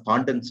heat of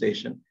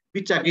condensation,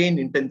 which again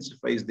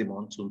intensifies the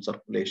monsoon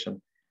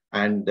circulation.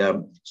 And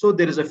so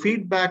there is a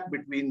feedback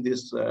between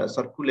this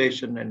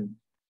circulation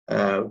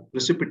and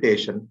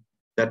precipitation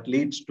that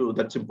leads to,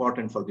 that's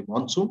important for the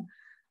monsoon.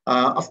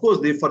 Of course,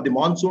 for the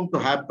monsoon to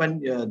happen,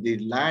 the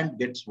land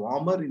gets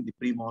warmer in the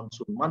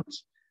pre-monsoon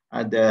months,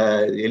 and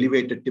the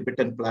elevated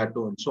Tibetan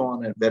plateau and so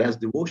on. And whereas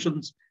the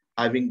oceans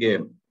having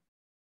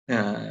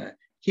a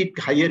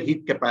higher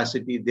heat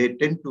capacity, they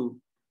tend to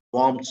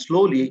warm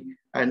slowly.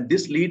 And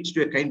this leads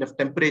to a kind of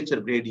temperature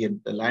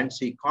gradient, the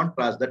land-sea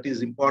contrast that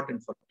is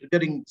important for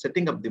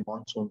setting up the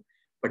monsoon.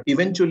 But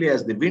eventually,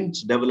 as the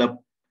winds develop,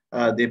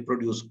 they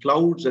produce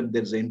clouds, and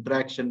there's an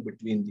interaction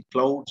between the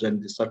clouds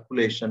and the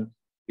circulation,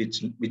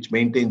 which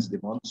maintains the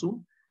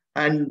monsoon.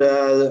 And,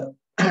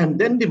 and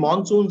then the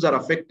monsoons are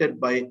affected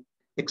by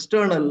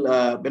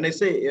external, when I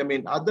say, I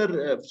mean,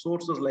 other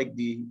sources like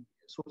the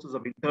sources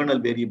of internal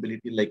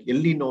variability like El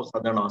Nino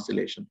Southern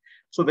Oscillation.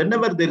 So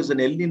whenever there is an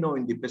El Nino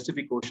in the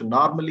Pacific Ocean,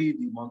 normally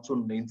the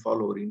monsoon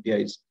rainfall over India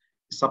is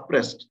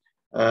suppressed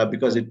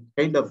because it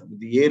kind of,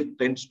 the air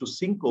tends to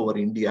sink over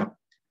India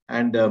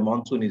and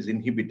monsoon is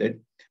inhibited.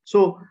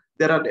 So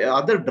there are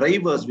other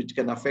drivers which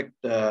can affect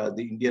the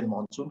Indian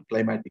monsoon,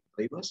 climatic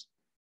drivers.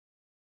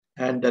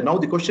 And now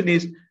the question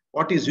is,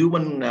 what is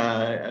human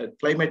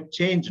climate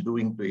change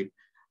doing to it?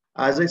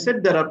 As I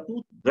said, there are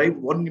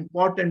one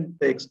important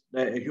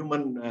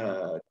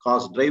human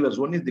caused drivers.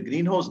 One is the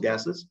greenhouse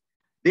gases.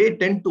 They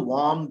tend to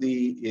warm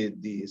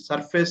the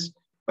surface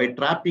by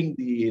trapping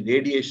the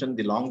radiation,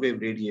 the long wave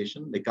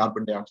radiation, like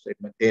carbon dioxide,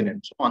 methane,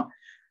 and so on.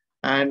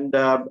 And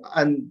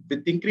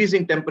with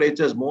increasing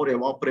temperatures, more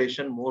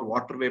evaporation, more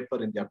water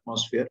vapor in the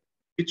atmosphere,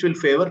 which will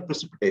favor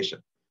precipitation.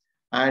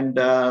 And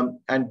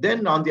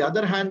then on the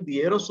other hand,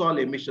 the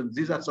aerosol emissions,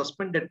 these are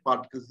suspended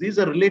particles. These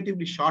are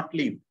relatively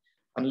short-lived,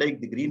 unlike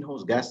the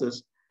greenhouse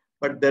gases,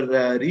 but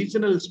their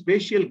regional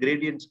spatial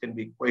gradients can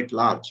be quite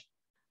large.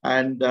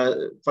 And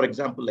for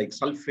example, like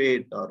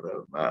sulfate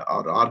or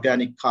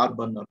organic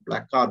carbon or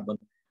black carbon,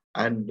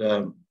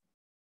 and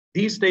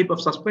these type of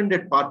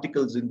suspended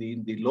particles in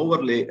the lower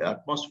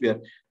atmosphere,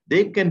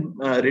 they can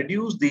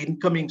reduce the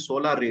incoming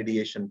solar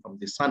radiation from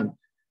the sun,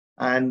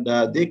 and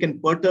they can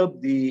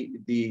perturb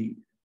the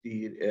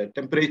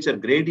temperature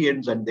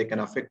gradients, and they can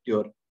affect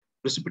your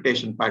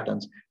precipitation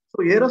patterns.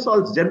 So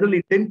aerosols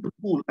generally tend to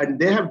cool, and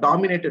they have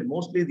dominated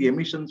mostly the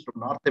emissions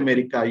from North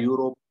America,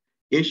 Europe,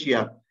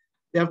 Asia.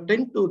 They have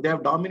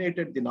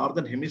dominated the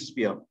northern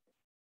hemisphere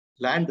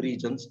land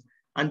regions,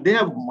 and they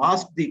have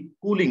masked the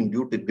cooling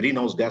due to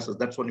greenhouse gases.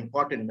 That's one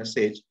important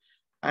message.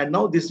 And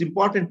now this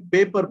important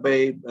paper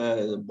by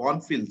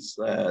Bonfils,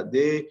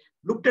 they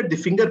looked at the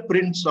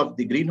fingerprints of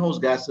the greenhouse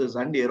gases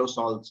and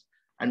aerosols,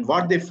 and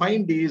what they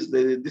find is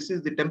this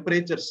is the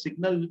temperature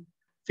signal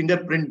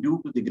fingerprint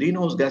due to the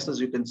greenhouse gases.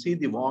 You can see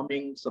the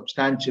warming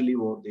substantially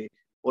over the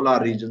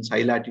polar regions,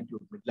 high latitude,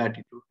 mid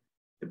latitude,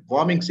 the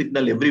warming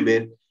signal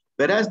everywhere.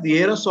 Whereas the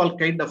aerosol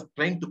kind of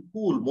trying to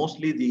cool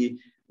mostly the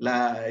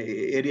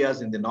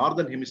areas in the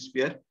northern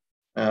hemisphere,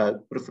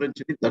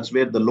 preferentially, that's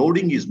where the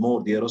loading is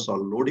more, the aerosol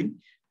loading.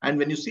 And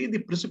when you see the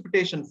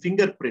precipitation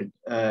fingerprint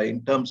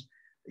in terms,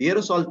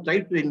 aerosol try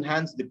to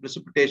enhance the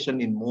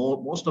precipitation in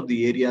most of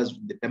the areas,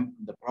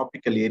 the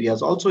tropical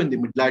areas, also in the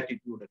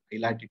mid-latitude and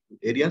high-latitude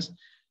areas.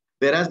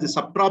 Whereas the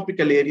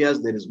subtropical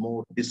areas, there is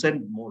more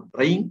descent, more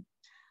drying.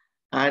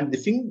 And the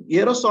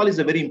aerosol is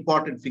a very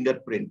important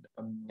fingerprint.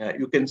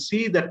 You can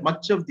see that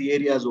much of the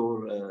areas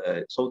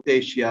over South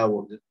Asia,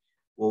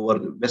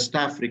 over West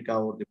Africa,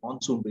 or the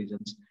monsoon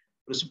regions,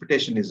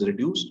 precipitation is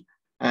reduced.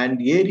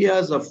 And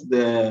areas of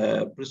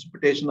the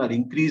precipitation are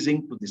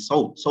increasing to the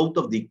south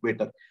of the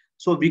equator.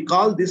 So we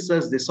call this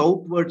as the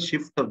southward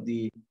shift of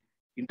the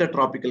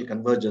intertropical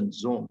convergence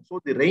zone. So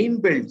the rain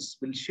belts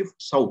will shift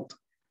south.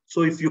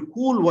 So if you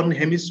cool one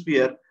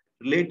hemisphere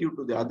relative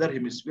to the other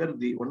hemisphere,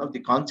 one of the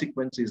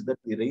consequences is that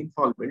the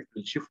rainfall belt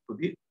will shift to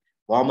the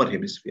warmer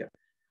hemisphere.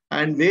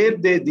 And where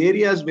the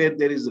areas where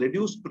there is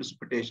reduced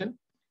precipitation,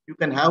 you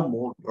can have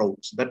more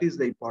droughts. That is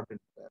the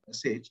important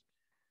message.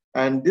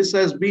 And this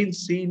has been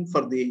seen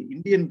for the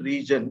Indian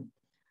region.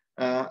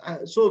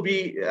 So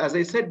as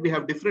I said, we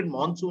have different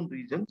monsoon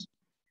regions.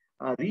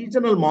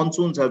 Regional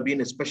monsoons have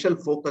been a special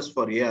focus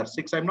for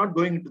AR6. I'm not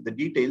going into the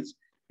details.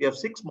 We have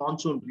 6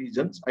 monsoon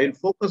regions. I will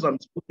focus on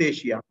South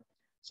Asia,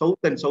 South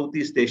and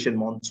Southeast Asian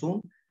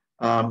monsoon.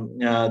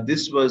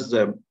 This was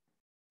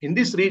in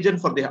this region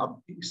for the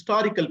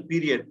historical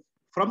period.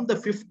 From the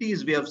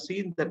 50s, we have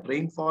seen that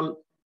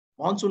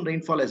monsoon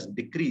rainfall has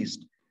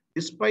decreased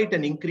despite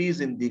an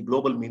increase in the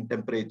global mean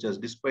temperatures,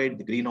 despite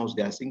the greenhouse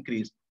gas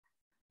increase.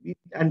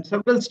 And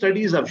several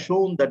studies have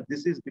shown that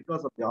this is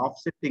because of the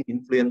offsetting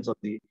influence of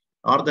the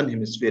northern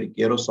hemispheric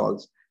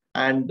aerosols.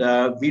 And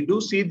we do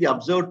see the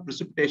observed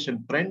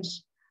precipitation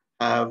trends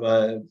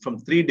from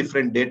 3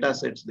 different data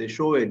sets. They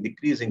show a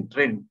decreasing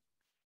trend.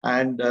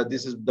 And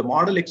this is the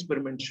model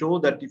experiments show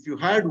that if you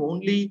had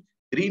only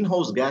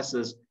greenhouse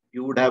gases,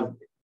 you would have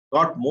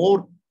got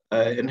more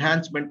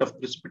enhancement of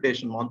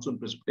precipitation, monsoon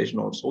precipitation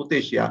over South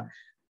Asia,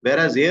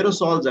 whereas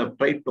aerosols have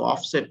tried to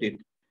offset it.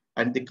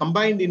 And the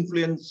combined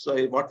influence,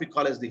 what we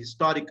call as the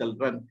historical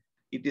run,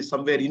 it is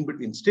somewhere in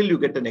between. Still, you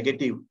get a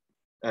negative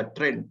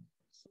trend.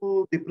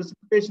 So the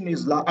precipitation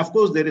is, of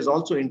course, there is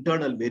also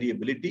internal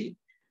variability.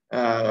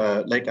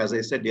 Like as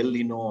I said, El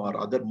Nino or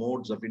other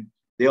modes of it,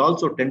 they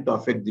also tend to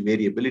affect the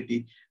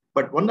variability.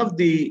 But one of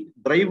the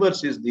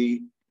drivers is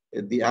the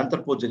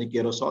anthropogenic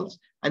aerosols,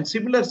 and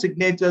similar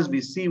signatures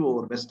we see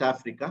over West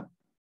Africa.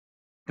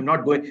 I'm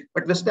not going,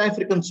 but West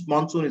African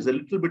monsoon is a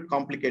little bit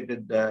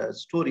complicated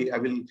story.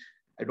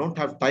 I don't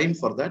have time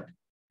for that.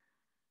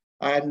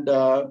 And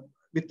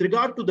with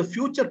regard to the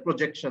future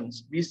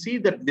projections, we see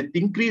that with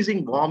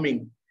increasing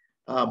warming,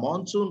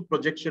 monsoon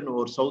projection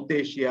over South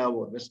Asia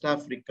or West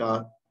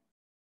Africa,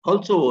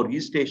 also over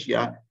East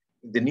Asia,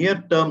 in the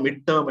near term,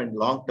 mid-term, and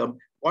long term,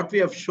 what we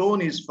have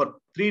shown is for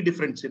 3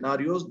 different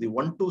scenarios, the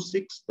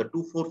 126, the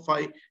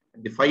 245,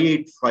 and the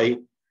 585,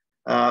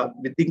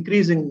 with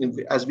increasing,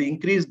 as we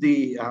increase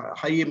the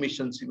high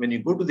emissions, when you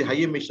go to the high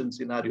emission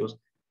scenarios,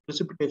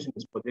 precipitation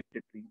is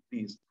projected to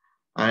increase.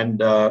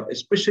 And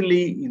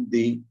especially in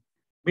the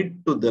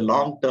mid to the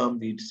long term,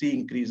 we see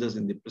increases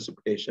in the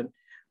precipitation.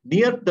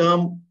 Near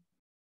term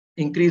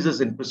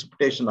increases in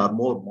precipitation are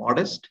more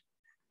modest.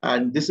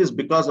 And this is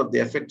because of the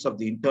effects of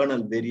the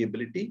internal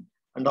variability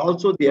and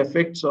also the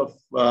effects of,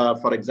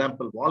 for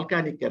example,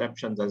 volcanic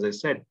eruptions, as I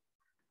said.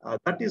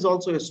 That is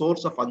also a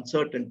source of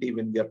uncertainty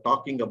when we are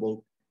talking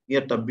about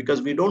near term,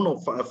 because we don't know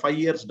 5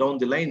 years down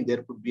the line,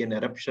 there could be an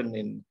eruption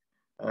in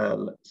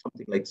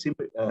something like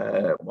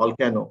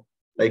volcano,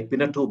 like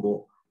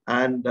Pinatubo,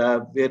 and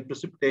where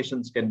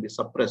precipitations can be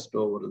suppressed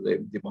over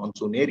the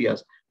monsoon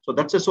areas. So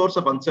that's a source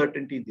of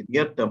uncertainty in the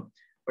near term.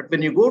 But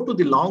when you go to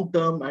the long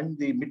term and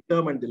the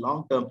mid-term and the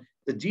long term,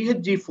 the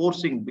GHG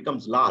forcing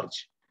becomes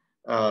large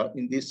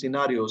in these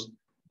scenarios.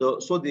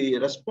 So the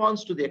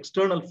response to the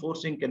external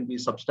forcing can be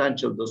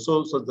substantial.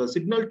 So the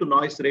signal to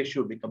noise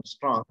ratio becomes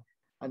strong,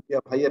 and we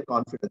have higher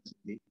confidence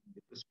in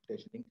the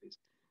precipitation increase.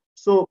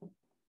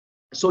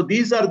 So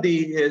these are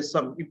the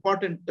some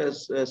important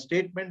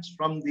statements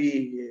from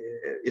the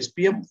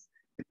SPM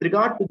with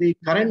regard to the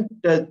current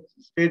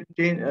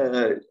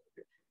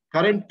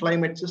current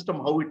climate system,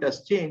 how it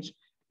has changed.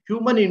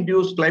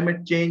 Human-induced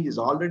climate change is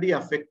already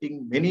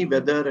affecting many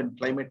weather and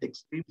climate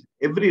extremes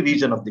in every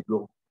region of the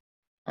globe.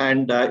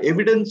 And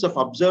evidence of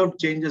observed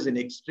changes in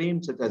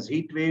extremes such as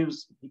heat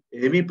waves,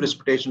 heavy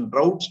precipitation,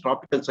 droughts,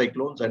 tropical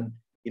cyclones, and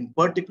in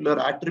particular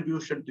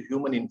attribution to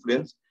human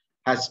influence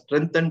has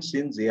strengthened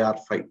since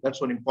AR5.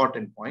 That's one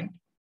important point.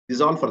 This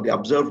is all for the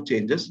observed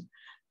changes.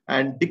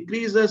 And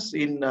decreases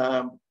in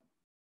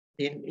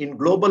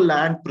global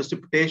land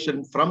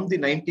precipitation from the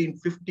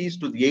 1950s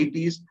to the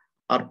 80s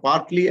are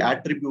partly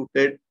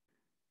attributed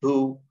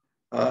to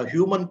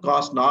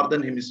human-caused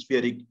northern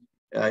hemispheric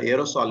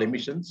aerosol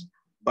emissions,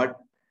 but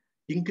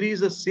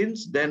increases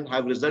since then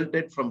have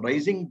resulted from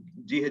rising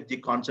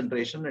GHG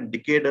concentration and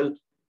decadal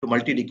to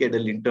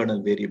multi-decadal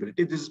internal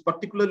variability. This is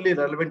particularly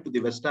relevant to the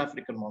West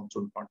African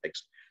monsoon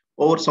context.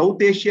 Over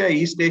South Asia,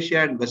 East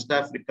Asia, and West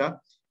Africa,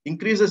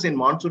 increases in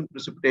monsoon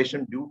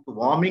precipitation due to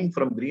warming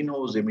from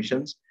greenhouse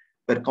emissions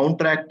were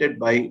counteracted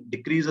by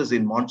decreases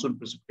in monsoon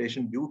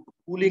precipitation due to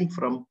cooling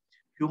from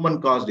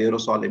human-caused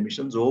aerosol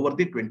emissions over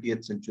the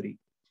 20th century.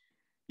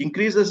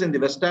 Increases in the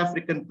West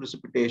African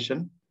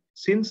precipitation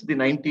since the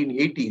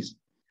 1980s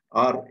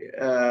are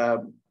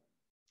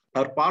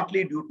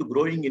partly due to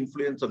growing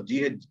influence of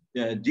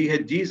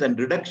GHGs and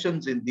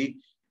reductions in the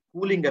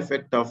cooling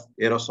effect of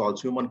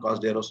aerosols,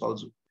 human-caused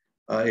aerosols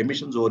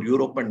emissions over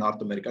Europe and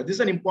North America. This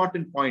is an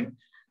important point.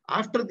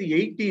 After the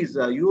 80s,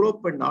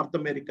 Europe and North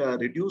America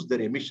reduced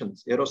their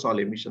emissions, aerosol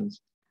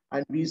emissions.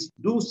 And we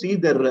do see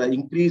their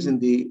increase in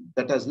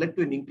that has led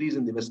to an increase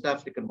in the West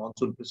African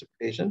monsoon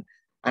precipitation.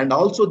 And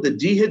also the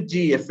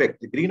GHG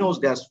effect, the greenhouse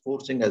gas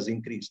forcing has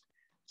increased.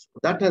 So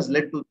that has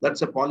led to,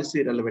 that's a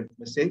policy relevant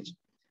message.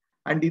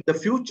 And in the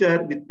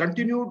future, with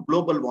continued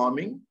global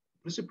warming,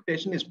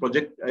 precipitation is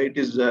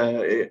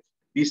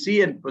we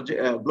see a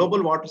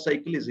global water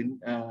cycle is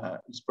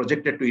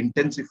projected to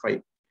intensify.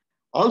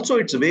 Also,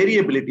 its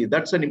variability,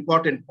 that's an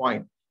important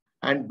point.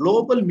 And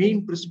global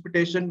mean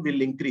precipitation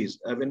will increase.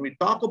 When we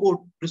talk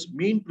about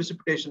mean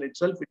precipitation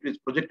itself, it is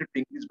projected to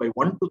increase by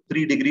 1 to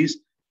 3 degrees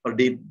per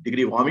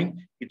degree warming.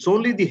 It's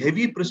only the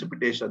heavy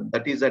precipitation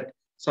that is at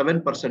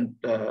 7%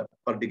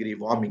 per degree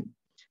warming.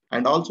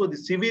 And also the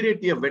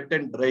severity of wet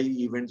and dry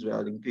events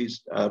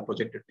are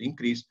projected to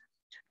increase.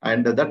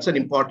 And that's an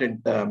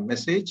important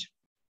message.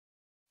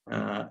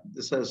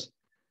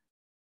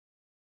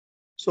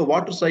 So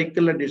water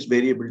cycle and its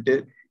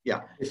variability.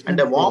 Yeah. And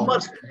a warmer.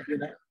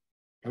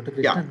 Dr.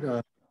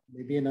 Krishnan,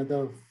 maybe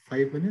another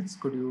 5 minutes.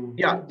 Could you?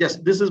 Yeah,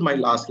 just this is my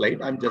last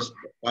slide. I'm just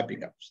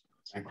wrapping up.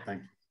 Thank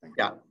you.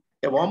 Yeah.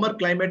 A warmer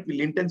climate will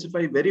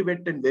intensify very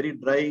wet and very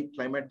dry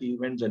climate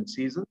events and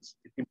seasons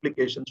with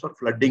implications for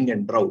flooding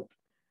and drought.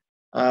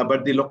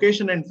 But the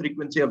location and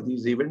frequency of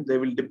these events, they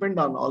will depend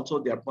on also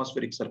the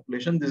atmospheric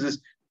circulation. This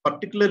is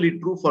particularly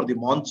true for the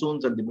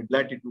monsoons and the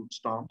mid-latitude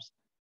storms.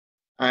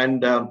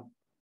 And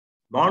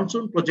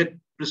monsoon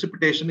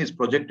precipitation is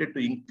projected to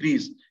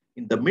increase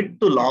in the mid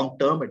to long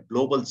term at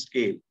global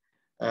scale.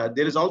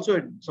 There is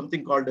also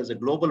something called as a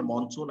global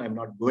monsoon. I'm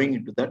not going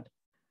into that.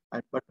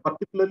 But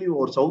particularly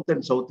over South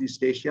and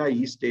Southeast Asia,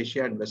 East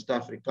Asia, and West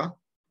Africa,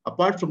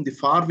 apart from the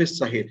far West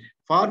Sahel.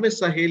 Far West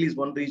Sahel is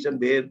one region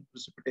where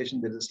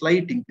precipitation, there is a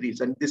slight increase,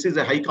 and this is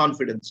a high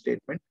confidence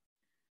statement.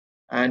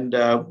 And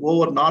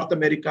over North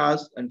America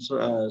and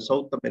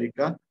South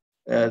America,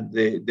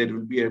 there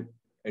will be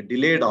a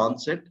delayed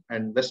onset,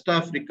 and West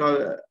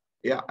Africa,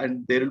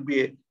 and there will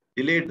be a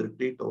delayed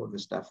retreat over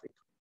West Africa.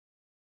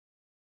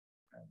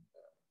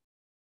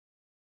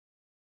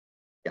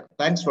 Yeah,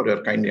 thanks for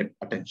your kind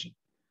attention.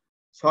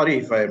 Sorry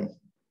if I've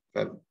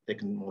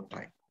taken more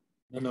time.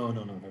 No.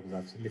 That was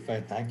absolutely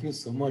fine. Thank you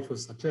so much for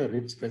such a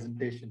rich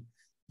presentation,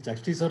 which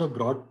actually sort of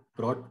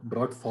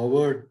brought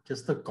forward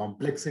just the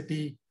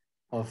complexity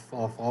of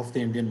the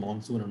Indian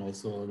monsoon and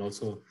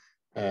also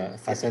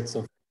facets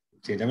of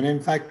change. I mean, in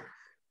fact,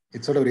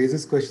 it sort of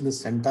raises question the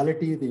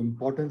centrality, the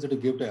importance that you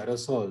give to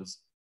aerosols,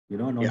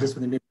 not just for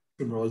the Indian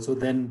monsoon, but also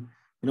then,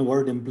 what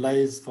it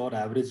implies for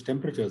average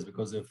temperatures,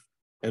 because if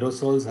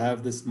aerosols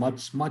have this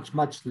much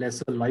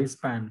lesser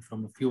lifespan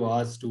from a few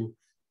hours to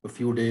a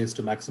few days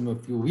to maximum a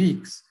few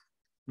weeks,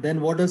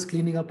 then what does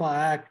cleaning up our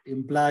act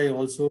imply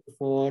also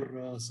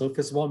for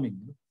surface warming?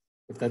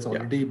 If that's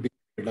already been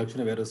a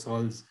reduction of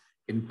aerosols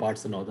in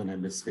parts of the northern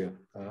hemisphere.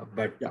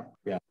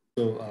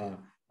 So,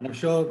 and I'm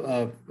sure,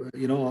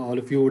 all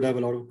of you would have a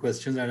lot of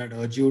questions, and I'd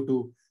urge you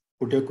to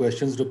put your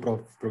questions to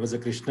Professor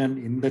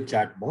Krishnan in the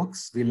chat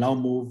box. We'll now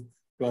move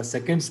to our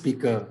second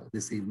speaker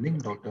this evening,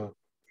 Dr.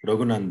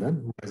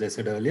 Raghunandan, who, as I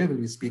said earlier, will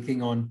be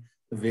speaking on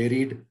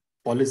varied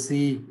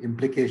policy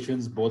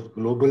implications, both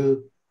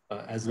global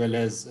as well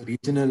as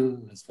regional,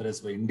 as far as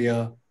for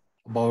India,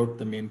 about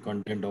the main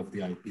content of the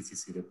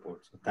IPCC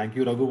report. So thank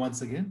you, Raghu,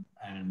 once again.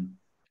 And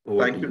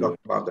thank you, Dr.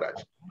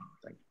 Bhagraj.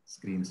 Thank you.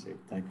 Screen save.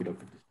 Thank you,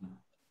 Dr. Krishnan.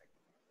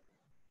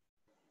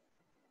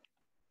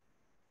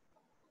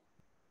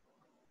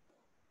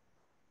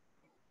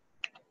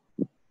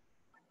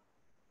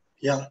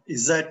 Yeah,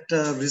 is that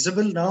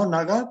visible now,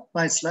 Naga,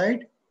 my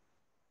slide?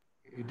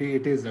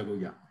 It is, Raghu,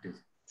 yeah, it is.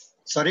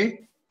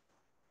 Sorry?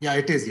 Yeah,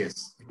 it is,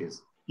 yes, it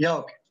is. Yeah,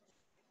 okay.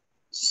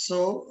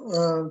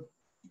 So,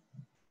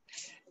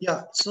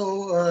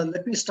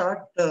 let me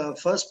start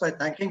first by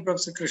thanking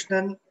Professor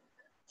Krishnan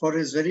for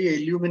his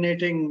very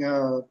illuminating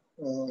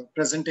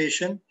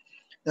presentation.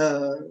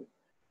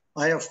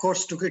 I, of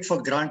course, took it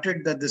for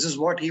granted that this is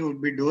what he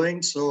would be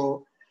doing.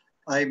 So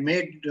I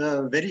made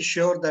very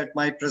sure that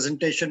my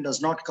presentation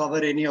does not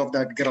cover any of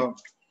that ground.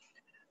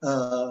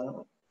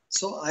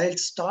 So I'll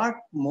start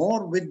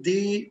more with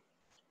the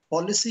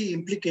policy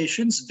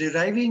implications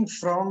deriving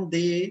from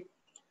the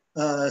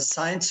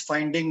science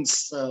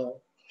findings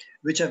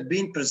which have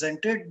been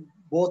presented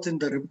both in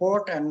the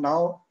report and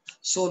now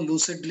so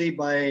lucidly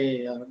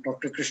by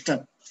Dr.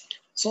 Krishnan.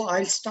 So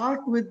I'll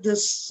start with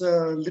this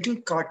little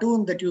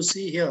cartoon that you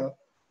see here,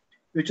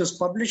 which was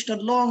published a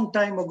long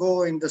time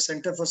ago in the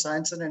Center for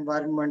Science and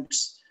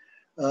Environment's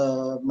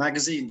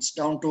magazines,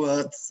 Down to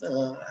Earth,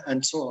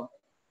 and so on.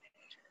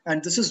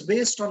 And this is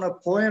based on a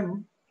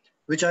poem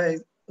which I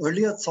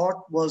earlier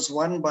thought was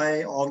one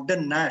by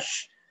Ogden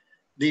Nash,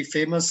 the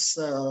famous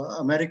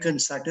American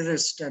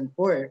satirist and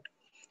poet,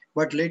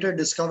 but later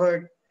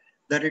discovered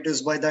that it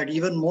is by that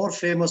even more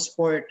famous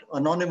poet,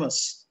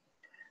 Anonymous.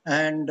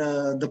 And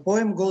the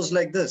poem goes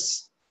like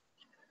this.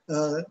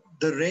 The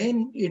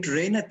rain, it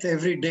raineth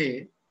every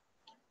day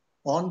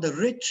on the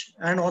rich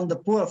and on the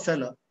poor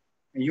fella.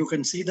 You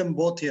can see them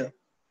both here.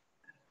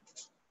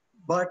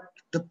 But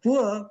the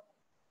poor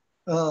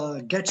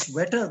gets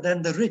wetter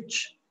than the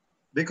rich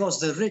because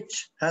the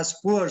rich has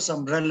poor's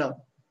umbrella.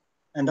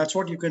 And that's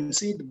what you can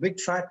see, the big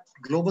fat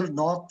global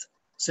north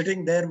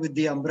sitting there with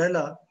the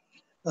umbrella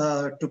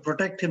to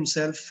protect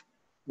himself,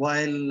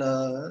 while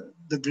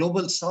the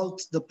global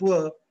south, the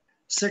poor,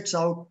 sits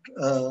out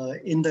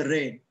in the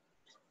rain.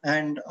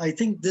 And I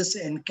think this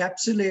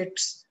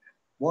encapsulates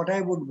what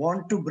I would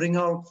want to bring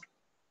out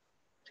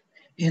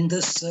in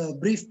this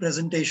brief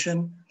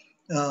presentation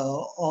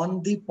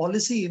on the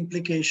policy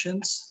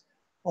implications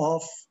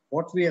of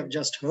what we have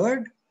just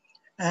heard,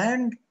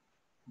 and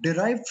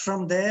derived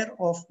from there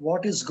of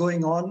what is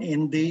going on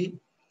in the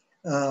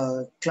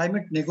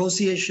climate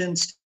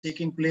negotiations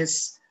taking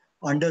place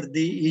under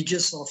the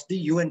aegis of the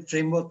UN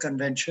Framework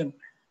Convention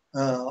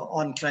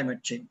on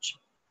Climate Change.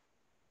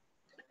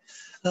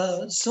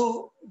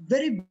 So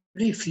very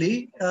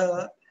briefly,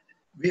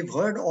 we've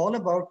heard all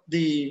about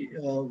the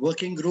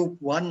Working Group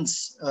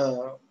 1's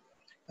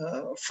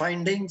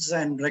findings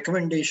and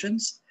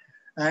recommendations.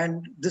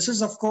 And this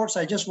is, of course,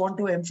 I just want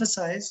to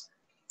emphasize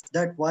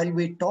that while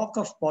we talk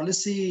of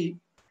policy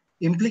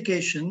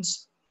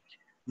implications,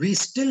 we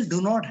still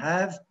do not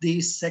have the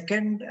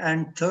second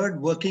and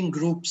third working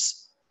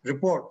groups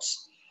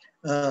reports.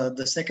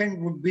 The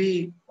second would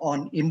be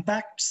on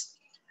impacts,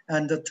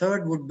 and the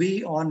third would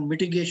be on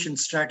mitigation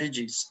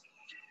strategies,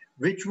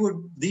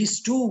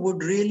 these two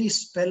would really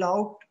spell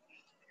out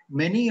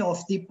many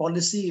of the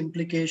policy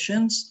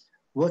implications.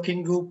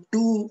 Working Group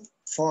 2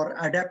 for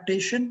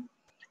adaptation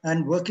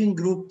and Working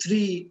Group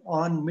 3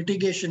 on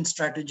mitigation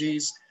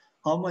strategies,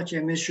 how much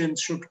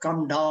emissions should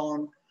come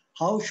down,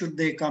 how should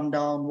they come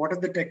down, what are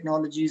the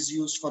technologies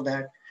used for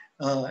that,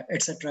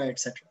 etc.,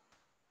 etc.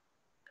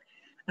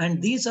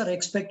 And these are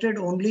expected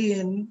only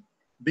in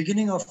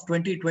beginning of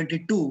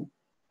 2022,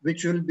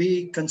 which will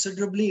be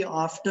considerably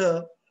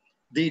after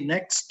the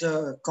next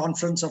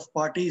conference of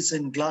parties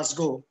in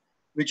Glasgow,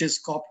 which is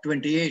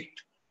COP28,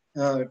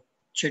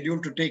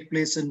 scheduled to take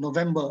place in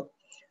November,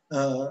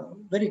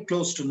 very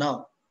close to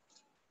now.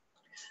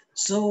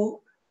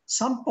 So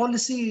some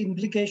policy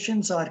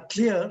implications are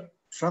clear,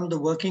 from the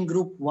Working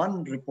Group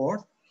 1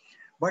 report,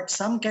 but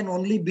some can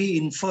only be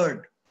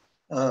inferred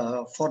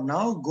for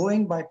now,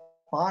 going by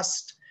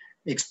past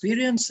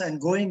experience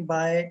and going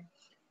by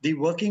the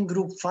Working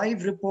Group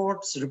 5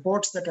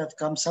 reports that have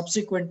come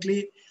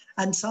subsequently,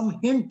 and some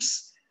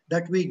hints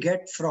that we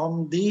get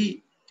from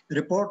the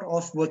report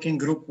of Working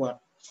Group 1.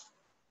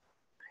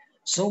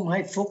 So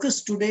my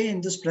focus today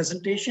in this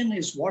presentation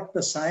is what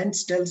the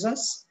science tells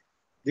us,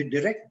 the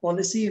direct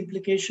policy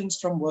implications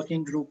from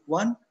Working Group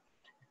 1.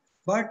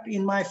 But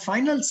in my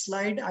final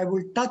slide, I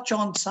will touch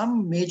on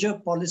some major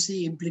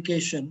policy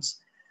implications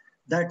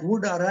that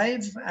would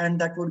arrive and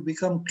that would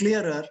become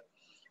clearer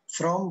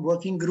from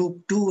Working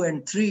Group 2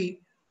 and 3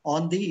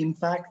 on the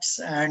impacts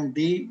and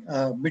the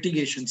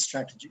mitigation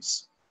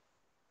strategies.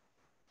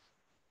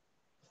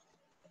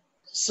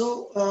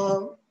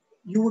 So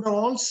you would have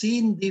all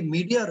seen the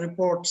media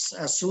reports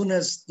as soon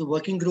as the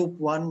Working Group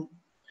 1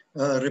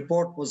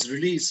 report was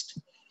released.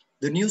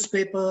 The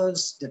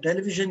newspapers, the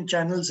television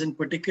channels in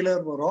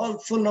particular were all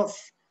full of,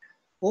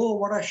 oh,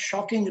 what a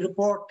shocking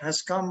report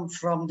has come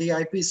from the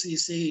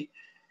IPCC.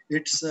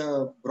 It's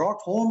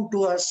brought home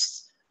to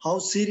us how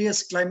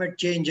serious climate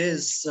change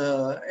is,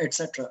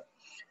 etc.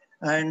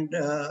 And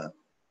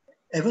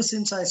ever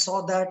since I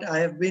saw that, I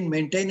have been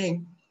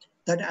maintaining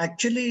that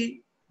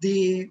actually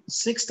the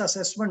 6th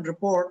assessment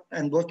report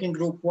and Working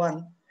Group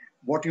 1,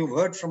 what you've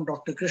heard from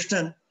Dr.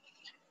 Krishnan,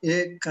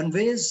 it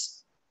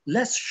conveys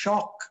less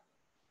shock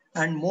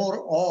and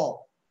more awe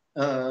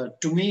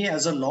to me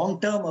as a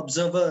long-term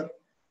observer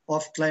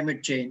of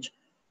climate change.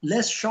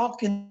 Less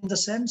shock in the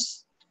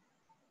sense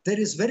there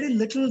is very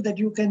little that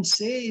you can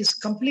say is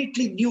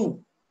completely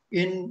new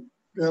in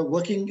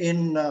working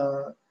in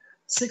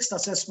 6th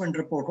assessment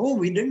report. Oh,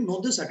 we didn't know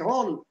this at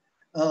all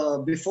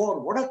before.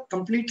 What a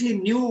completely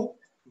new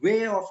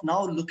way of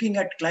now looking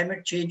at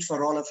climate change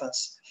for all of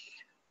us.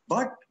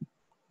 But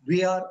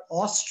we are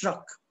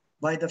awestruck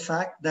by the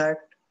fact that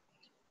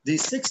the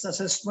 6th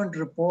assessment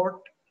report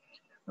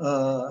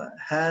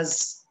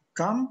has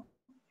come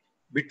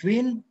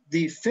between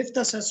the 5th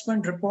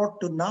assessment report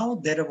to now.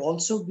 There have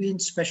also been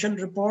special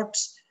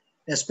reports,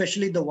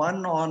 especially the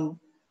one on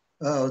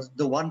the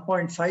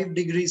 1.5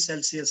 degrees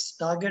Celsius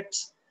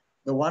targets,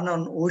 the one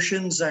on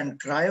oceans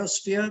and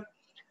cryosphere.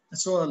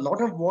 So a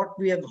lot of what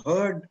we have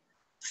heard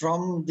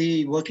from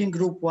the Working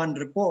Group 1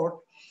 report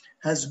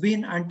has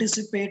been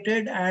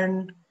anticipated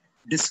and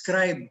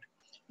described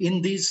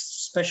in these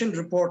special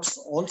reports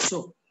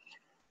also.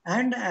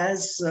 And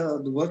as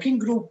the Working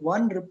Group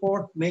 1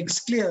 report makes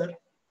clear,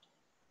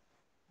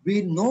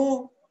 we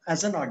know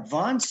as an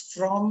advance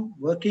from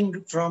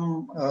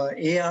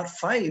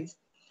AR5,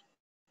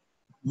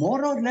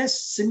 more or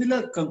less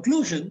similar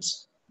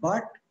conclusions,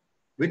 but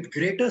with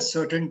greater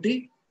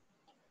certainty,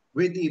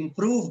 with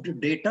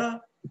improved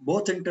data,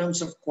 both in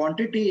terms of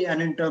quantity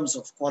and in terms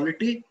of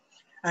quality,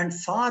 and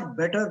far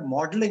better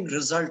modeling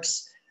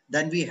results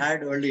than we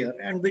had earlier,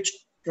 and which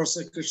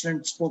Professor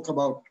Krishnan spoke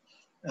about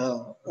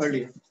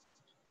earlier.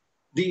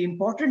 The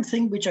important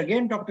thing, which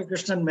again Dr.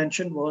 Krishnan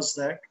mentioned, was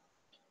that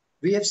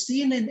we have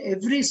seen in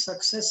every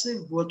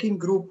successive Working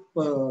Group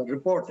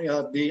report,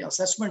 the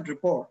assessment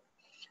report,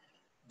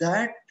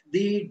 that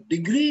the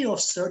degree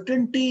of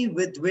certainty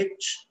with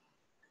which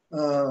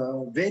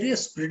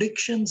various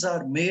predictions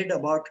are made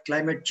about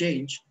climate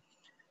change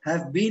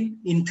have been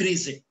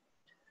increasing.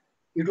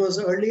 It was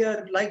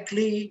earlier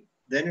likely,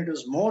 then it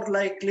was more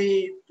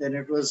likely, then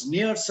it was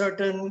near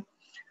certain.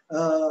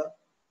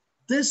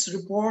 This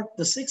report,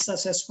 the 6th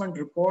assessment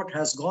report,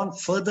 has gone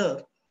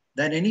further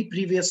than any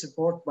previous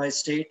report by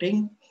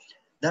stating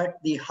that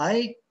the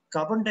high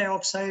carbon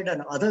dioxide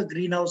and other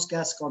greenhouse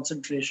gas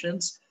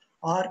concentrations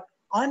are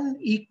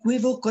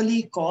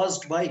unequivocally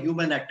caused by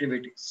human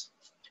activities.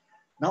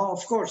 Now,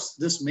 of course,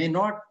 this may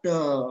not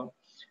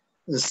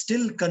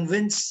still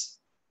convince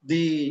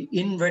the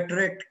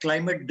inveterate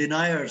climate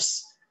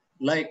deniers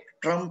like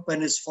Trump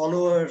and his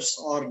followers,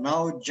 or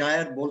now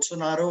Jair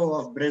Bolsonaro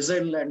of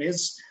Brazil and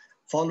his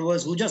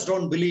followers, who just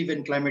don't believe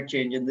in climate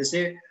change. And they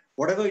say,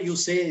 whatever you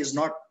say is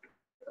not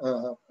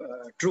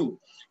true.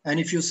 And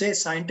if you say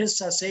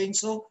scientists are saying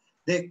so,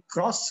 they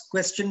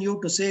cross-question you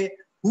to say,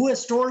 who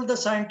has told the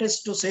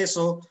scientists to say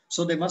so?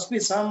 So there must be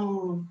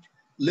some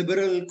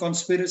liberal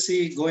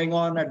conspiracy going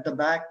on at the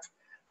back,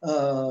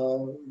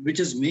 which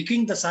is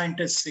making the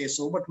scientists say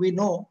so. But we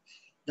know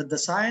that the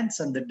science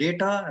and the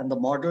data and the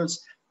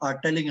models are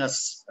telling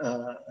us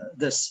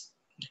this.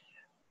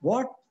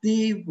 What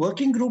the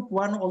Working Group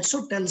 1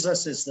 also tells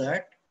us is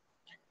that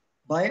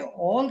by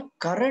all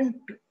current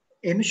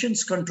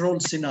emissions control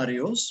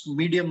scenarios,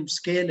 medium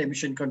scale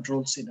emission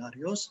control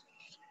scenarios,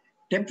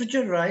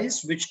 temperature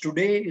rise, which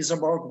today is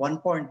about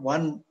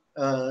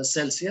 1.1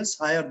 Celsius,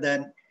 higher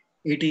than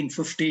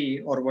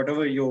 1850 or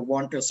whatever you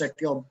want to set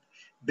your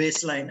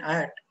baseline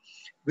at,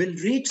 will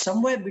reach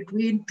somewhere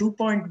between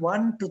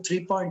 2.1 to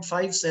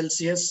 3.5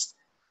 Celsius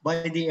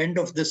by the end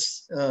of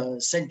this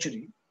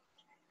century,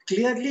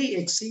 clearly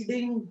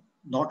exceeding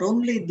not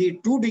only the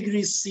 2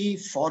 degrees C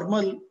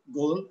formal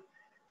goal,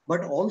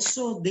 but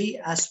also the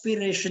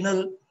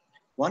aspirational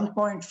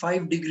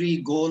 1.5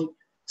 degree goal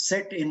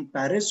set in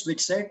Paris,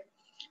 which said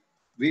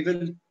we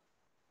will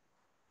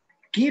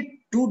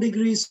keep 2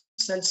 degrees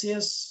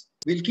Celsius,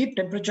 we'll keep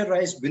temperature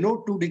rise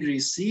below 2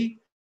 degrees C,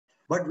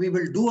 but we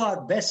will do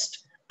our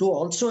best to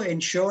also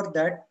ensure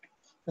that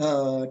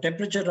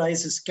temperature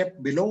rise is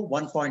kept below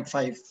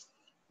 1.5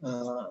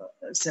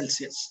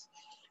 Celsius.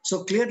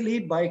 So clearly,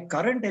 by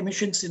current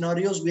emission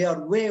scenarios, we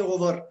are way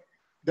over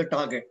the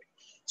target.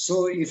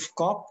 So if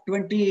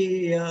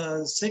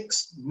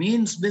COP26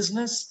 means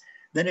business,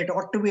 then it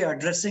ought to be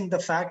addressing the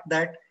fact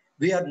that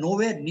we are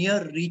nowhere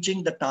near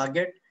reaching the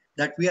target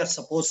that we are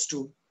supposed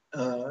to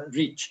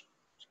reach.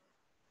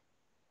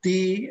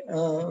 The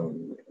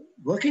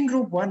Working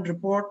Group 1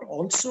 report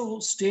also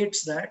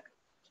states that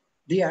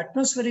the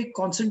atmospheric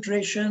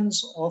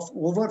concentrations of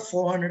over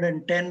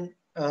 410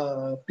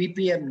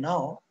 ppm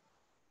now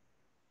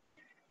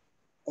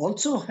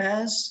also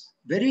has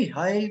very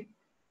high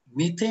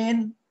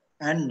methane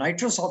and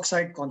nitrous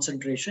oxide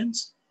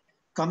concentrations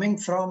coming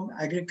from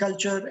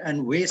agriculture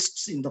and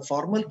wastes in the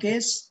formal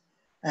case,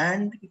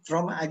 and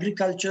from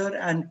agriculture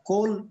and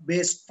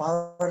coal-based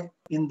power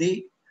in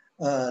the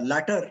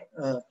latter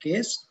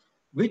case,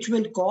 which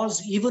will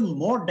cause even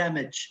more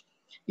damage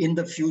in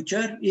the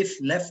future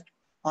if left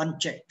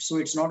unchecked. So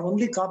it's not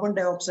only carbon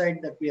dioxide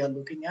that we are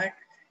looking at,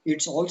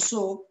 it's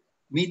also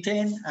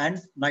methane and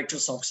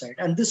nitrous oxide.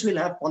 And this will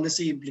have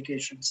policy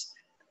implications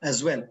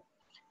as well.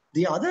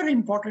 The other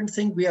important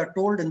thing we are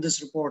told in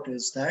this report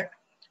is that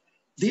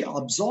the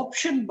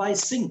absorption by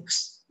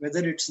sinks,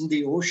 whether it's in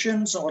the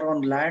oceans or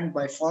on land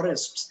by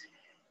forests,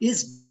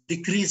 is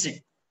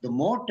decreasing. The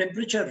more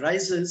temperature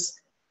rises,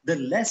 the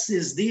less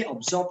is the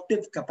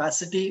absorptive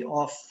capacity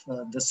of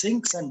the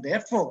sinks, and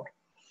therefore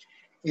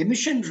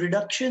emission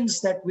reductions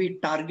that we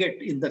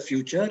target in the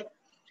future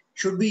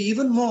should be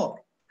even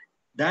more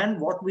than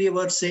what we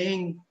were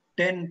saying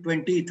 10,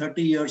 20,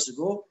 30 years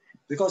ago,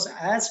 because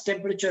as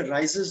temperature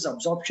rises,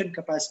 absorption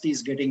capacity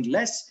is getting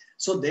less.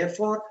 So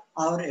therefore,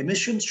 our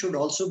emissions should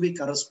also be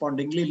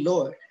correspondingly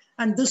lower.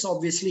 And this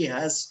obviously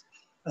has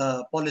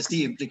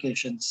policy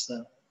implications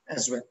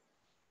as well.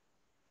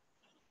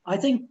 I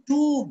think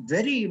two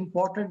very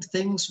important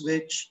things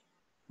which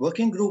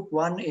Working Group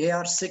 1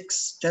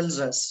 AR6 tells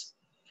us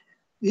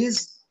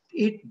is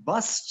it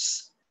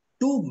busts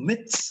two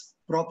myths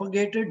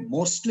propagated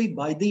mostly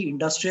by the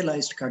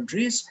industrialized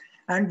countries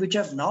and which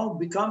have now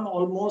become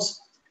almost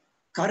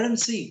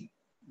currency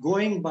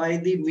going by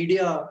the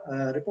media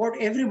report.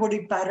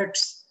 Everybody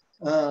parrots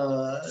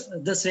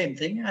the same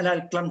thing, and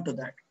I'll come to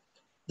that.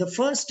 The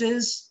first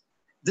is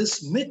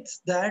this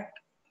myth that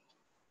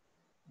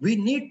we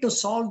need to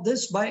solve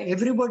this by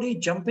everybody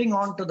jumping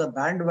onto the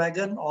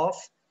bandwagon of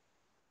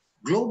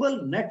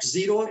global net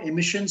zero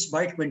emissions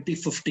by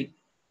 2050.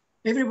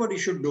 Everybody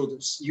should do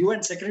this.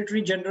 UN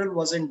Secretary General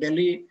was in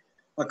Delhi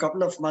a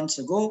couple of months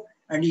ago,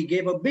 and he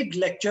gave a big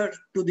lecture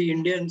to the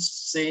Indians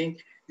saying,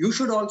 you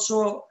should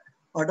also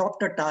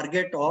adopt a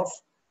target of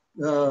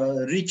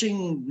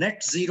reaching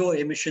net zero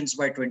emissions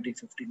by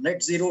 2050.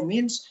 Net zero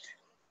means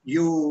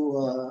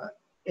you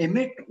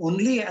emit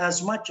only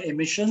as much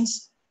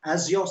emissions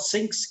as your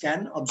sinks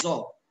can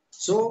absorb.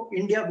 So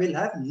India will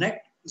have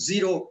net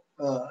zero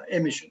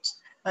emissions.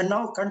 And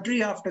now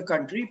country after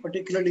country,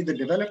 particularly the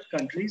developed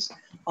countries,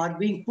 are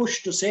being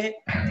pushed to say,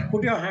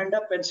 put your hand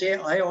up and say,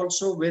 I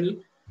also will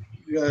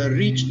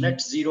reach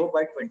net zero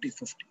by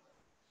 2050.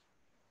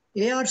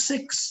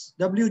 AR6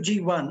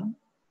 WG1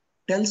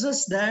 tells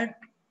us that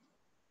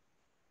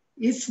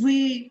if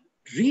we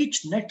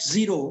reach net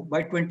zero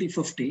by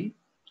 2050,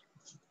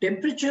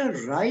 temperature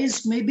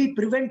rise may be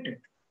prevented,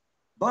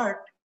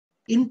 but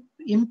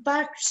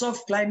impacts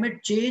of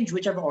climate change,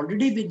 which have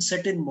already been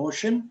set in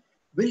motion,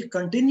 will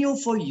continue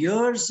for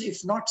years,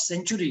 if not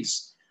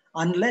centuries,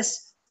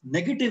 unless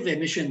negative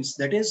emissions,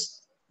 that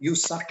is, you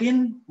suck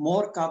in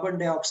more carbon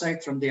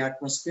dioxide from the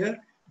atmosphere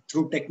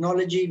through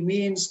technology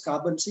means,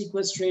 carbon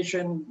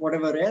sequestration,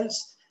 whatever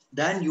else,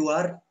 than you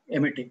are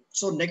emitting.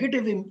 So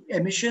negative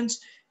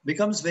emissions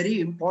becomes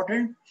very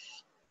important,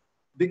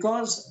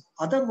 because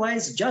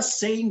otherwise just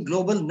saying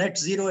global net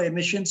zero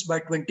emissions by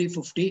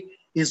 2050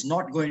 is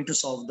not going to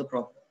solve the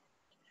problem.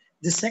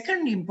 The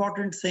second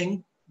important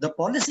thing, the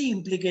policy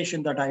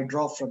implication that I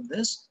draw from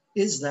this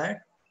is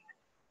that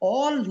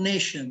all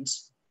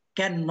nations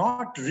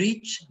cannot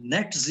reach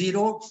net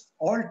zero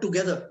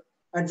altogether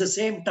at the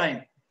same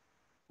time,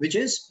 which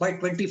is by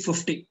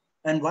 2050.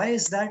 And why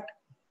is that?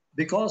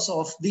 Because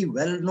of the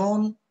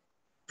well-known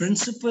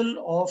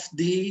principle of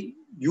the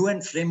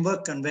UN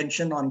Framework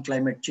Convention on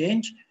Climate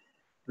Change,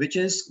 which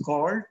is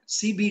called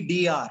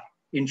CBDR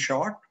in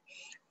short,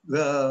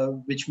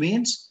 which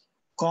means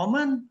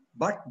common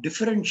but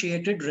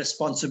differentiated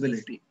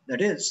responsibility.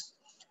 That is,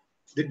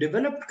 the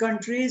developed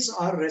countries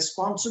are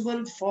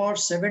responsible for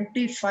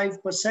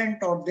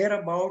 75% or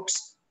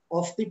thereabouts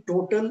of the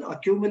total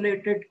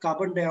accumulated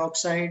carbon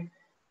dioxide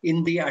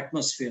in the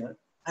atmosphere.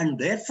 And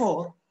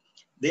therefore,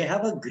 they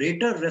have a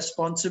greater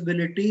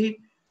responsibility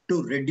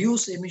to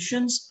reduce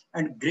emissions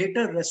and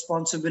greater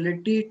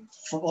responsibility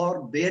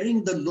for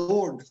bearing the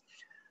load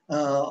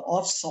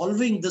of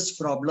solving this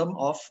problem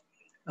of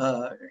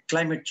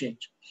climate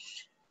change.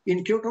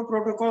 In Kyoto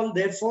Protocol,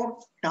 therefore,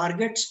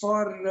 targets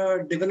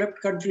for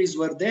developed countries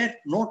were there,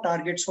 no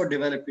targets for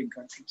developing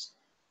countries.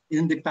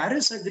 In the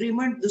Paris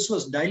Agreement, this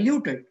was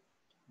diluted,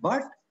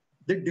 but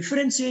the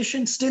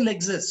differentiation still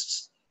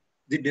exists.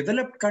 The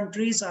developed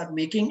countries are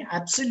making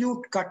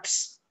absolute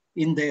cuts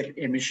in their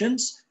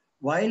emissions,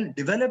 while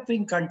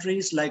developing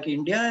countries like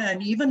India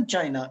and even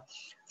China,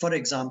 for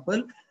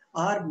example,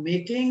 are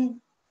making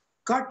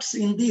cuts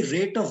in the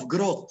rate of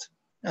growth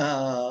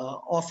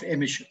of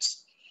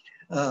emissions.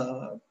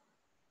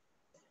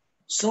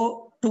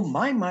 So to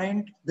my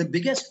mind, the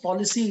biggest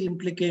policy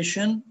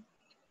implication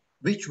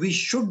which we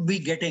should be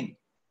getting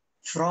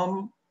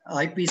from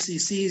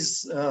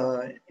IPCC's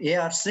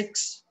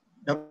AR6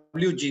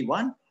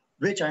 WG1,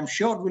 which I'm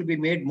sure will be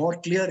made more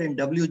clear in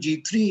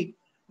WG3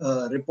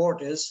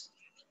 report, is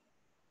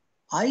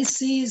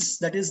ICs,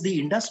 that is the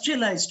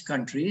industrialized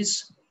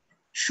countries,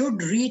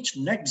 should reach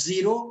net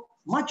zero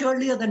much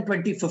earlier than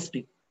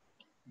 2050,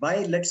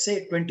 by let's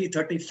say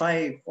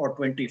 2035 or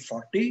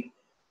 2040,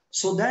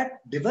 so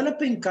that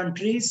developing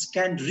countries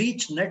can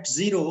reach net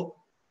zero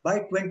by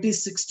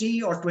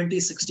 2060 or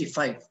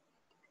 2065.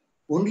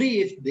 Only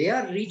if they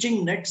are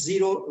reaching net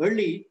zero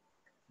early,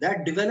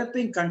 that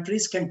developing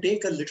countries can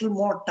take a little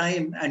more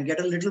time and get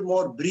a little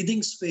more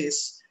breathing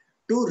space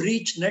to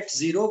reach net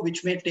zero,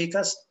 which may take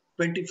us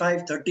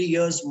 25, 30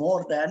 years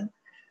more than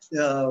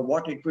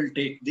what it will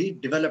take the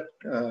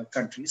developed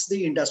countries,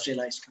 the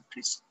industrialized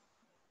countries.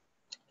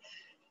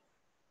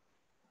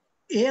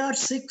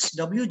 AR6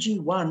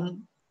 WG1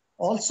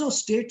 also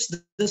states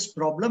this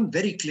problem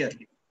very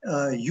clearly,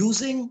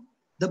 using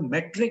the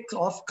metric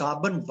of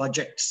carbon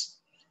budgets.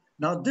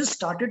 Now, this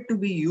started to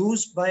be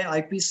used by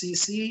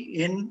IPCC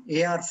in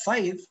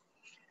AR5,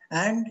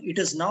 and it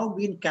has now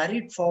been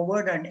carried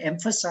forward and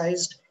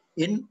emphasized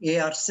in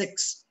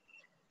AR6.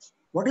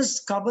 What is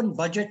carbon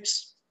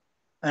budgets?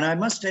 And I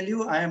must tell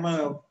you, I am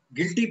a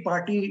guilty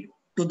party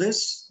to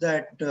this,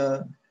 that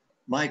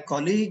my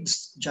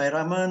colleagues,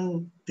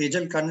 Jairaman,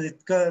 Tejal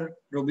Kanritkar,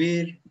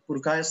 Robir,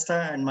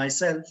 Purkayastha, and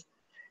myself,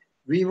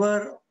 we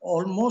were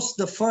almost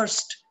the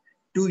first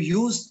to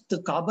use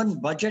the carbon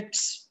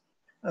budgets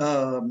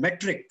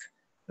metric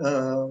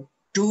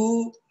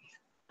to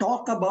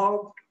talk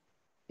about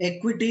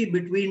equity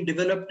between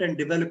developed and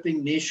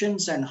developing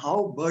nations and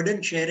how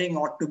burden sharing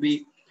ought to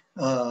be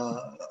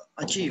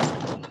achieved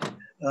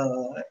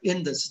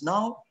in this.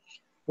 Now,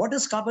 what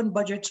does carbon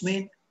budgets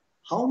mean?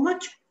 How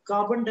much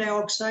carbon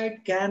dioxide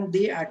can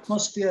the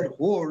atmosphere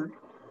hold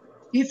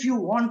if you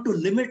want to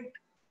limit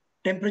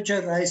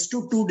temperature rise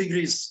to 2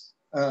 degrees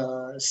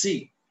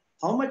C?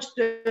 How much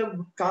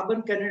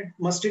carbon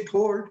must it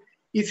hold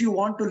if you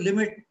want to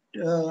limit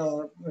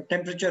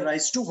temperature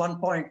rise to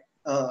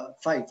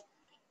 1.5?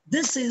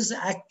 This is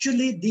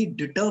actually the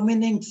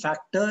determining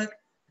factor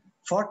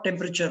for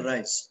temperature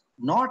rise,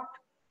 not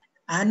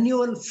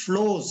annual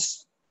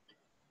flows.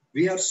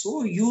 We are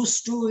so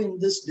used to, in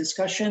this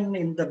discussion,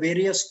 in the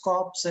various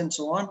COPs and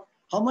so on,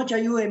 how much are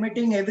you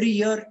emitting every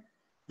year?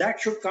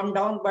 That should come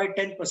down by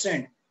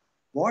 10%.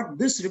 What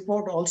this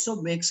report also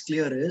makes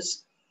clear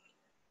is,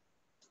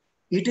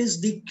 it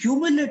is the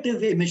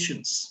cumulative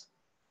emissions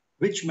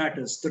which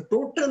matters. The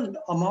total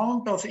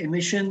amount of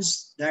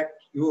emissions that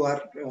you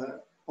are,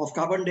 of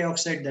carbon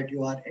dioxide that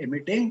you are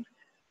emitting,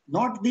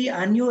 not the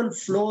annual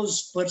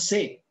flows per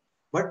se,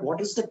 but what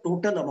is the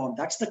total amount?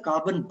 That's the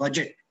carbon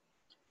budget.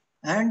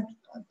 And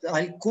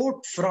I'll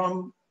quote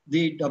from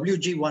the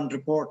WG1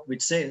 report,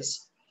 which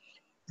says,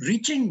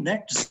 reaching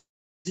net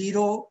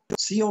zero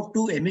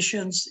CO2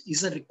 emissions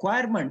is a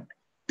requirement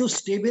to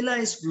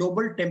stabilize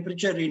global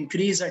temperature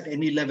increase at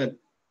any level.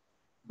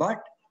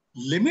 But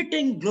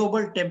limiting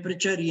global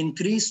temperature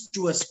increase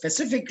to a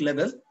specific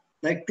level,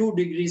 like 2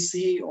 degrees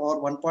C or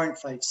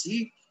 1.5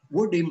 C,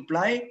 would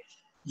imply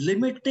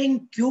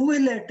limiting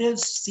cumulative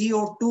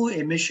CO2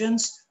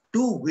 emissions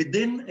to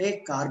within a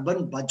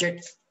carbon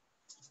budget.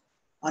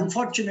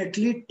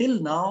 Unfortunately, till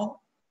now,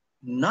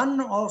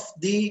 none of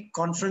the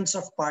Conference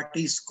of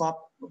Parties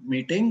COP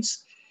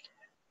meetings,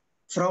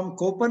 from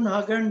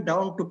Copenhagen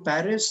down to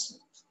Paris,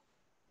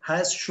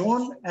 has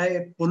shown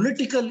a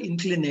political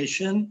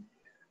inclination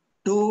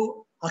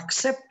to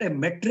accept a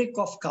metric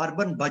of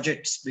carbon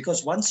budgets,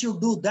 because once you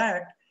do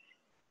that,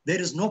 there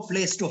is no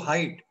place to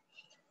hide.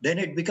 Then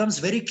it becomes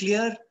very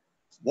clear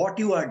what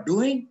you are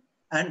doing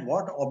and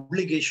what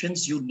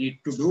obligations you need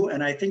to do.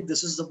 And I think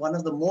this is one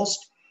of the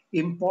most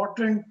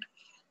important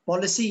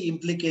policy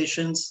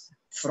implications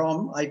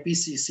from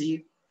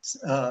IPCC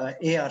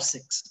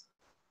AR6.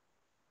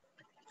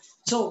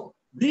 So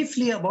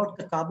briefly about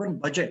the carbon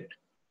budget.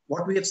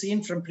 What we have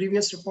seen from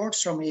previous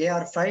reports from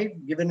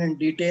AR5, given in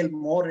detail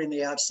more in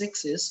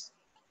AR6, is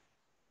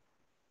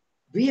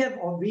we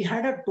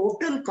had a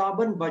total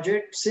carbon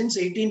budget since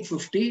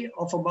 1850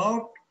 of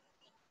about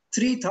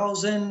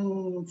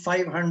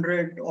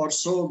 3,500 or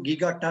so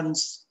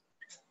gigatons,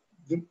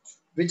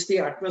 which the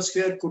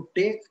atmosphere could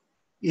take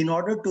in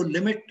order to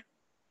limit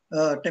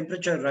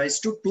temperature rise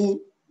to 2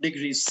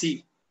 degrees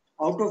C,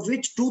 out of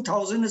which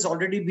 2,000 has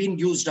already been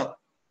used up.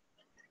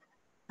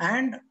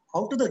 And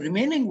out of the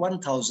remaining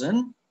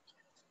 1,000,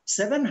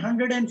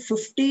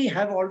 750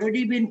 have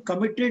already been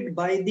committed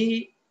by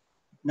the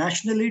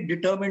nationally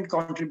determined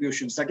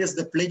contributions. That is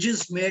the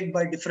pledges made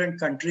by different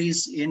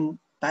countries in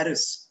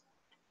Paris.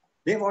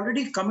 They've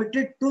already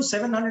committed to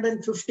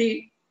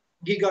 750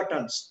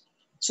 gigatons.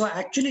 So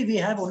actually we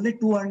have only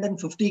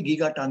 250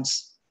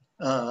 gigatons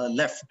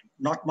left,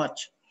 not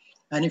much.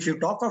 And if you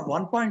talk of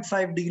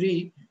 1.5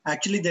 degree,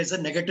 actually there's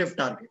a negative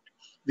target.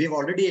 We've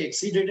already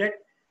exceeded it.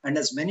 And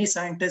as many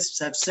scientists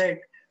have said,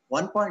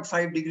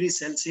 1.5 degrees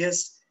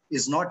Celsius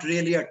is not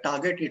really a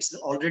target. It's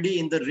already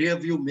in the rear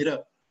view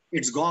mirror.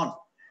 It's gone.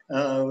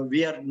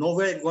 We are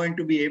nowhere going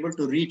to be able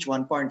to reach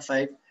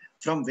 1.5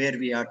 from where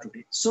we are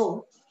today.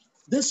 So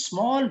this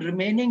small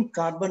remaining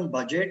carbon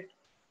budget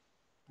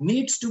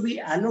needs to be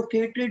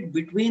allocated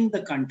between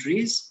the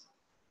countries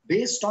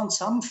based on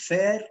some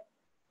fair,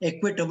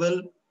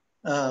 equitable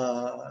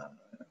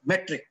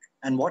metric.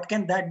 And what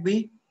can that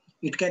be?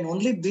 It can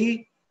only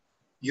be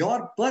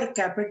your per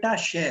capita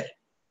share.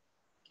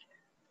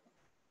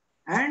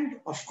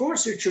 And of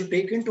course, it should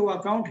take into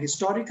account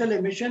historical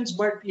emissions,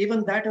 but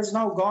even that has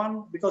now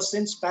gone because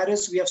since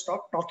Paris, we have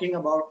stopped talking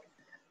about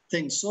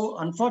things. So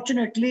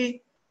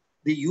unfortunately,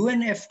 the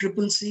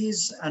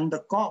UNFCCCs and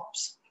the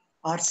COPs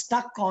are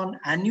stuck on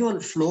annual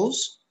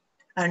flows,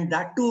 and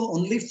that too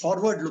only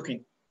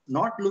forward-looking,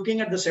 not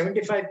looking at the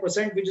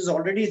 75% which is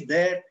already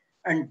there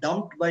and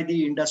dumped by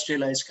the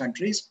industrialized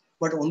countries,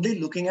 but only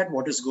looking at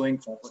what is going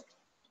forward.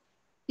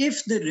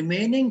 If the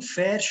remaining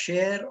fair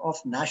share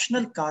of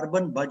national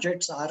carbon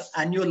budgets are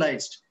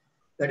annualized,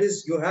 that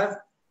is, you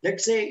have,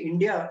 let's say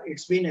India,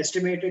 it's been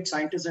estimated,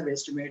 scientists have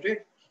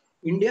estimated,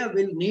 India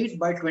will need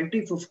by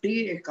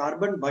 2050 a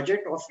carbon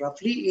budget of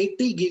roughly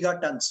 80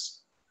 gigatons.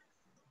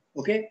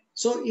 Okay,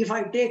 so if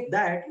I take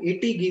that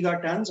 80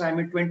 gigatons, I'm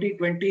in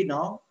 2020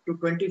 now to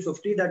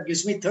 2050, that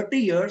gives me 30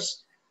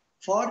 years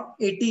for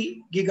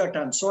 80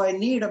 gigatons. So I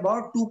need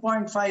about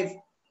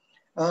 2.5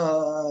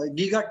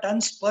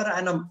 gigatons per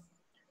annum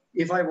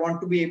if I want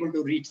to be able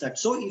to reach that.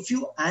 So if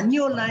you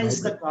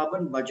annualize the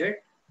carbon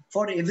budget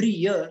for every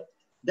year,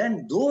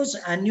 then those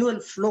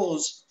annual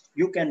flows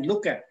you can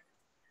look at.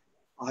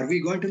 Are we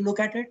going to look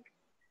at it?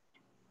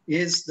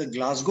 Is the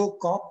Glasgow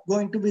COP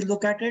going to be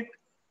look at it?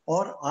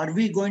 Or are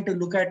we going to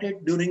look at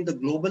it during the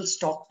global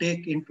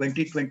stocktake in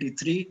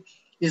 2023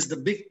 is the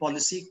big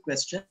policy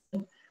question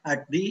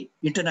at the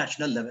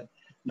international level.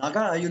 Naga,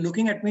 are you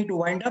looking at me to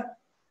wind up?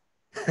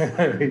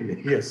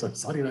 Yes, I'm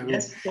sorry.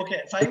 Yes,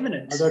 okay, 5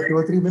 minutes. Another 2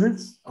 or 3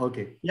 minutes?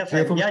 Okay. Yeah,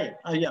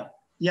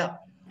 yeah.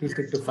 To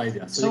stick to 5,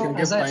 yeah. So you can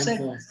give as I time said,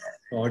 for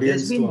the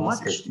audience there's been to ask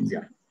much, questions.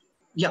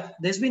 Yeah,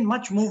 there's been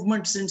much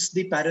movement since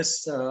the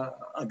Paris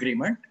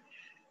Agreement.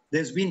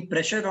 There's been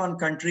pressure on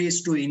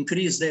countries to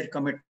increase their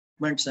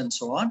commitments and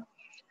so on.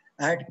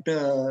 At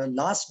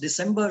last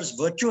December's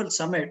virtual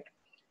summit,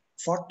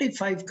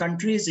 45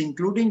 countries,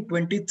 including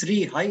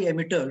 23 high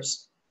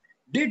emitters,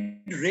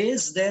 did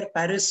raise their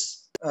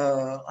Paris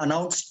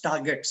announced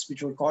targets,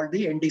 which were called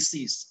the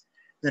NDCs,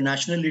 the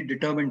nationally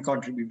determined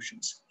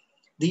contributions.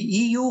 The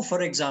EU,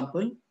 for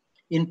example,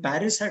 in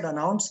Paris had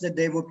announced that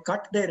they would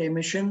cut their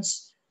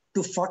emissions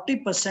to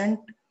 40%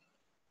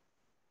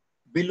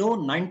 below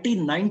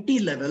 1990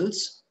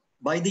 levels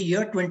by the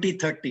year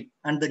 2030.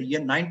 And the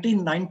year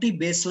 1990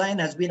 baseline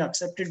has been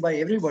accepted by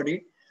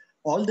everybody,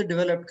 all the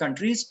developed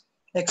countries,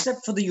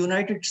 except for the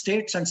United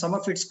States and some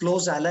of its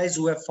close allies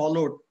who have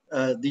followed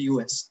the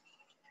US.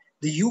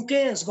 The UK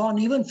has gone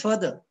even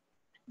further.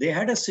 They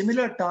had a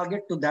similar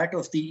target to that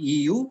of the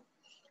EU,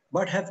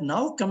 but have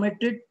now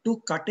committed to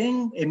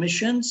cutting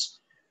emissions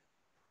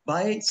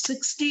by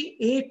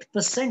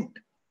 68%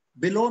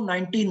 below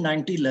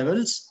 1990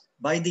 levels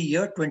by the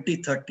year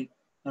 2030.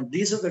 And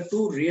these are the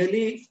two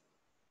really,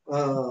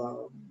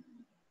 the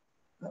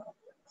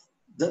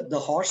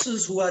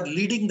horses who are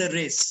leading the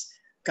race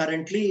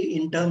currently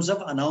in terms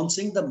of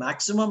announcing the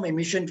maximum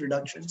emission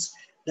reductions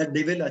that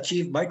they will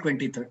achieve by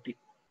 2030.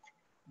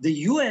 The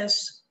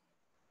US,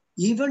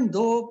 even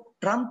though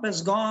Trump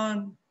has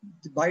gone,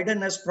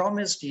 Biden has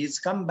promised, he's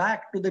come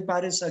back to the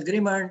Paris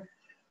Agreement,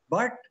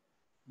 but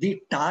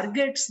the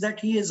targets that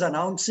he is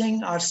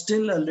announcing are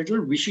still a little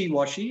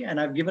wishy-washy, and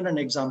I've given an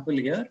example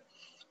here.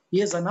 He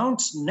has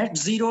announced net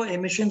zero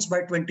emissions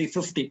by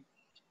 2050,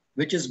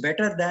 which is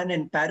better than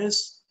in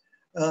Paris.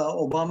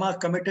 Obama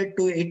committed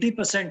to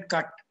 80%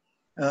 cut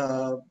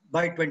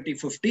by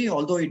 2050,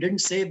 although he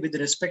didn't say with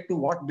respect to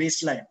what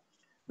baseline,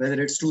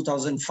 whether it's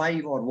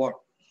 2005 or what.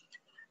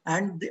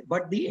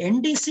 But the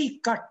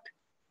NDC cut,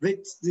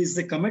 which is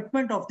the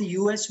commitment of the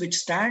US, which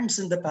stands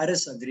in the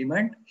Paris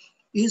Agreement,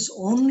 is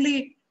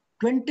only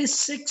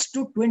 26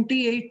 to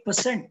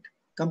 28%.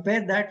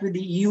 Compare that with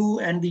the EU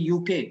and the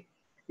UK.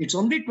 It's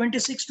only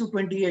 26 to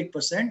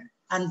 28%,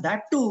 and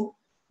that too,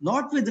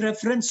 not with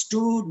reference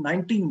to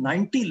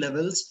 1990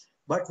 levels,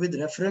 but with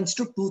reference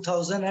to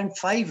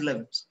 2005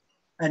 levels.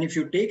 And if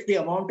you take the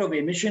amount of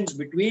emissions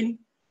between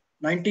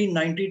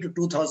 1990 to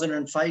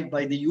 2005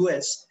 by the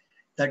US,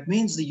 that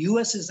means the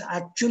US is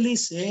actually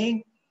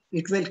saying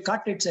it will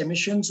cut its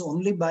emissions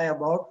only by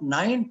about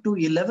 9 to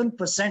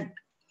 11%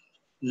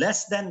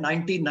 less than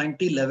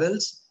 1990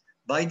 levels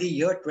by the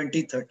year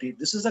 2030.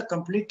 This is a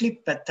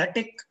completely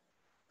pathetic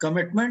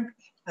commitment,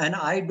 and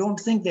I don't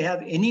think they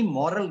have any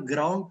moral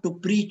ground to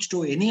preach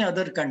to any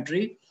other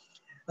country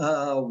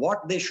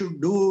what they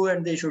should do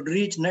and they should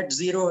reach net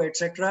zero,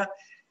 etc.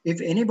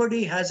 If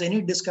anybody has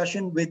any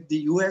discussion with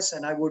the US,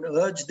 and I would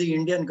urge the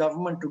Indian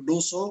government to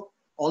do so,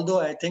 although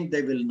I think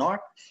they will not,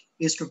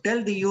 is to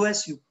tell the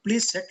US, you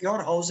please set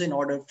your house in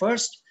order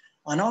first,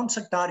 announce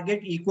a target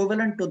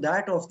equivalent to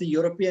that of the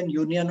European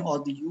Union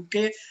or the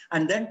UK,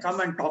 and then come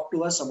and talk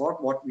to us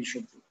about what we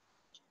should do.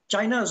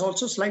 China has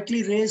also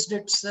slightly raised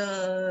its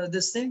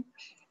this thing,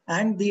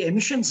 and the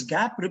emissions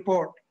gap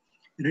report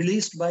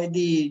released by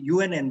the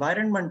UN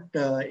Environment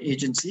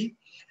Agency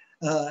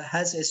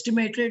has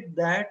estimated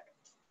that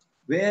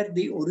where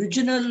the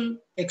original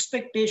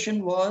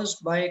expectation was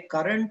by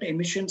current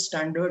emission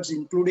standards,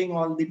 including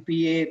all the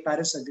PA,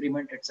 Paris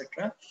Agreement,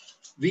 etc.,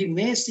 we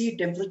may see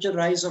temperature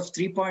rise of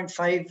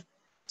 3.5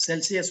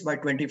 Celsius by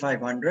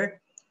 2500.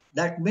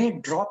 That may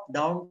drop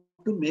down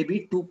to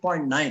maybe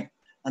 2.9.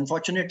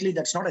 Unfortunately,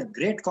 that's not a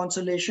great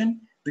consolation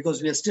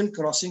because we are still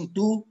crossing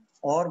 2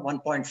 or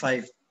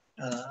 1.5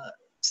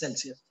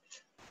 Celsius.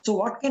 So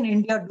what can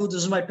India do?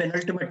 This is my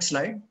penultimate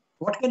slide.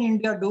 What can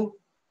India do?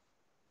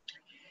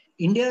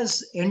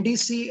 India's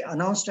NDC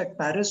announced at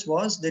Paris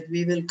was that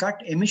we will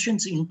cut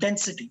emissions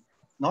intensity,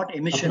 not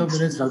emissions. Couple of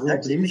minutes, Raghu,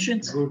 That's please.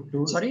 emissions.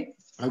 Raghu, Sorry?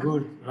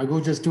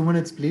 Raghu, just 2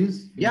 minutes,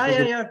 please.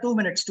 Yeah, 2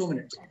 minutes, 2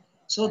 minutes.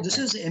 So this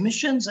is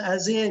emissions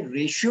as a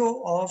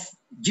ratio of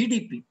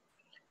GDP.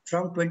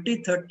 From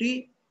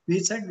 2030, we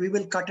said we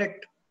will cut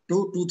it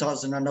to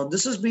 2000. And now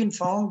this has been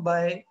found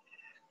by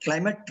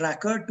Climate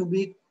Tracker to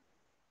be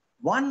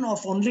one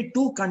of only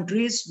 2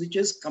 countries which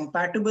is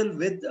compatible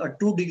with a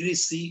 2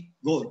 degrees C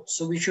goal.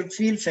 So we should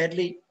feel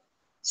fairly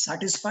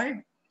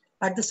satisfied.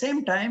 At the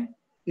same time,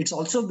 it's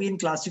also been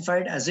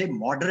classified as a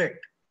moderate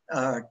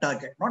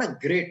target, not a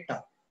great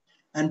target.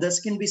 And this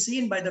can be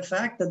seen by the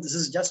fact that this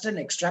is just an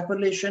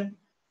extrapolation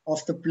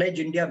of the pledge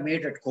India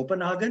made at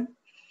Copenhagen,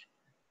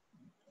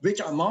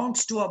 which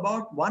amounts to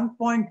about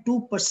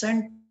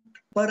 1.2%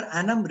 per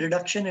annum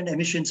reduction in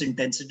emissions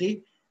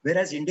intensity,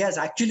 whereas India has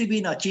actually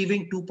been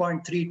achieving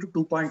 2.3 to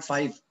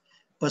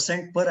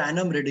 2.5% per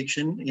annum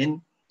reduction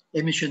in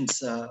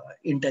emissions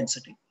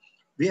intensity.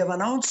 We have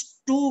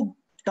announced 2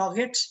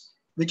 targets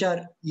which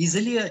are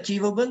easily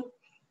achievable.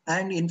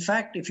 And in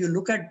fact, if you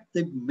look at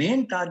the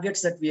main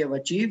targets that we have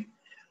achieved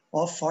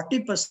of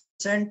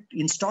 40%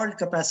 installed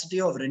capacity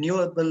of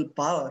renewable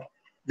power,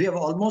 we are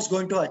almost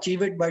going to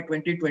achieve it by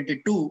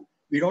 2022.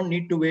 We don't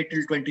need to wait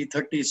till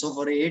 2030. So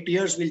for 8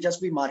 years, we'll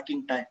just be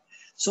marking time.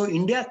 So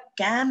India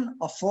can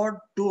afford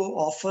to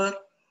offer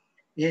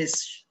a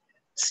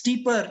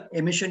steeper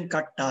emission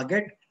cut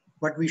target,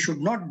 but we should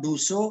not do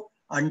so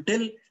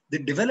until the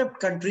developed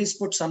countries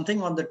put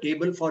something on the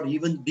table for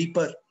even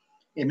deeper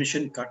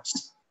emission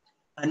cuts.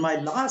 And my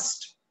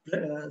last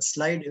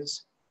slide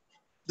is,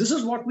 this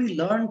is what we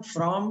learned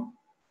from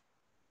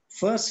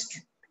first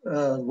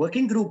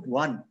working group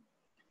 1,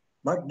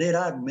 but there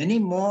are many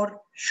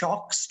more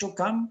shocks to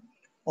come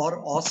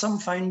or awesome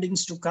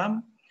findings to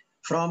come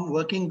from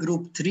working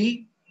group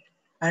 3.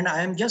 And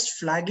I am just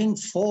flagging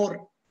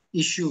 4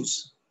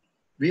 issues.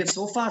 We have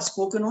so far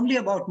spoken only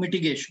about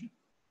mitigation,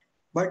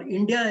 but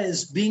India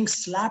is being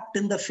slapped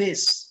in the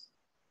face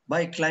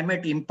by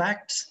climate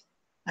impacts,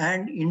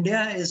 and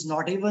India is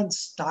not even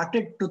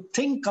started to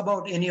think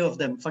about any of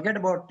them. Forget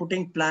about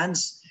putting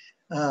plans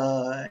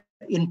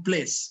in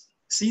place.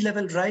 Sea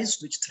level rise,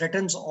 which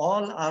threatens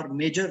all our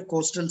major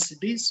coastal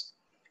cities,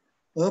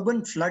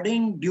 urban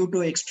flooding due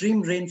to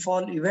extreme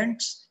rainfall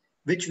events,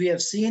 which we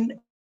have seen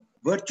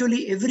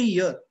virtually every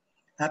year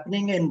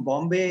happening in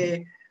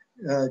Bombay,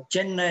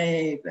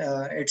 Chennai,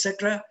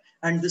 etc.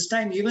 And this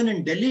time, even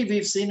in Delhi,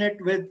 we've seen it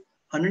with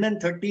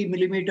 130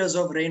 millimeters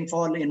of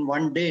rainfall in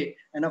one day.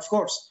 And of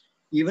course,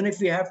 even if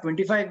we have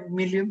 25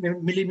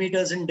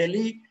 millimeters in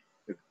Delhi,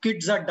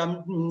 kids are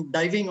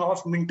diving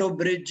off Minto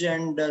Bridge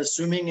and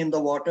swimming in the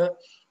water.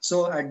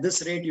 So at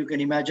this rate, you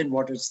can imagine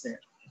what is there.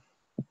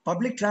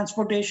 Public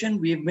transportation,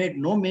 we've made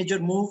no major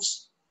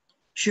moves.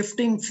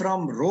 Shifting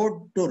from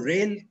road to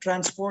rail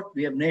transport,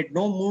 we have made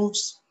no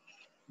moves.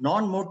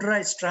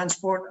 Non-motorized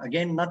transport,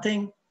 again,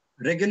 nothing.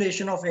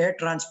 Regulation of air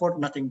transport,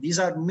 nothing. These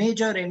are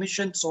major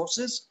emission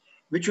sources,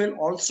 which will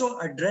also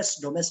address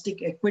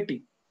domestic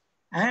equity.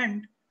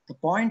 And the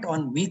point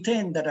on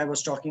methane that I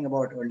was talking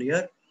about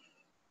earlier,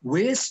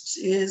 waste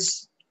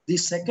is the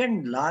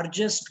second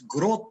largest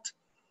growth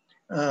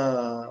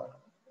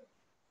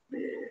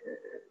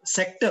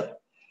sector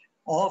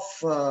of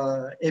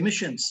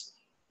emissions.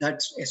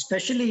 That's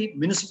especially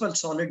municipal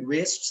solid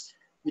wastes,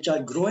 which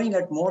are growing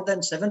at more than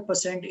 7%,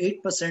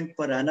 8%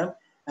 per annum.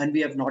 And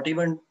we have not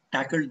even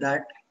tackled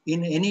that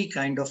in any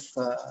kind of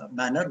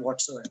manner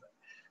whatsoever.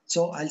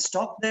 So I'll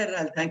stop there.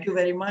 I'll thank you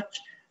very much.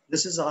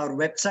 This is our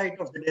website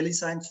of the Delhi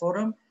Science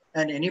Forum.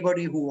 And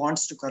anybody who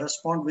wants to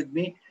correspond with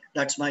me,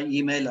 that's my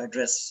email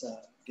address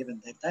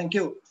given there. Thank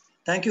you.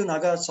 Thank you,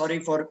 Naga. Sorry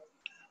for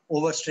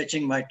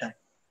overstretching my time.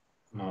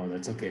 No,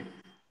 that's okay.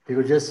 We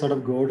could just sort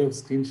of go out of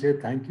screen share.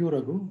 Thank you,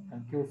 Raghu.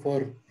 Thank you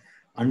for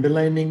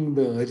underlining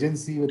the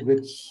urgency with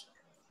which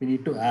we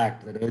need to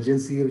act. That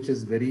urgency, which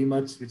is very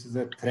much, which is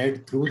a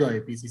thread through the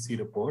IPCC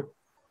report.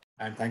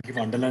 And thank you for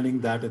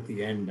underlining that at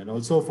the end. And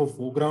also for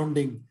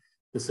foregrounding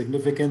the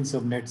significance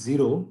of net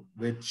zero,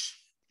 which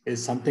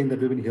is something that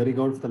we've been hearing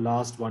about for the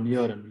last 1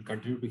 year and will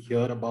continue to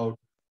hear about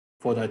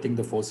for, I think,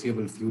 the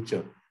foreseeable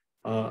future.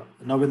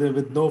 Now,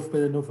 with no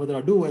further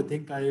ado, I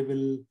think I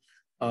will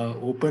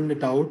open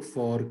it out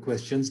for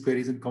questions,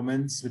 queries, and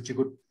comments, which you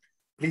could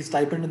please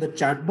type in the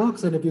chat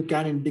box. And if you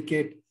can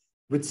indicate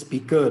which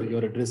speaker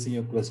you're addressing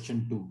your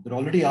question to. There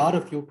already are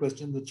a few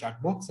questions in the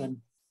chat box, and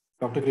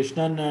Dr.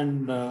 Krishnan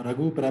and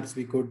Raghu, perhaps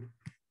we could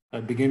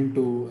begin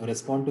to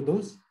respond to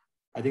those.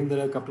 I think there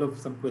are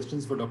some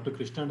questions for Dr.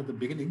 Krishnan at the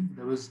beginning.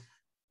 There was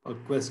a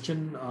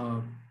question.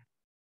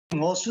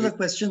 Most of the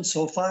questions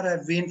so far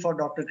have been for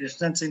Dr.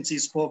 Krishnan since he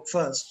spoke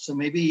first. So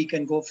maybe he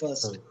can go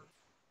first.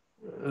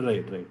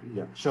 Right.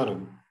 Yeah, sure.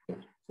 Yeah.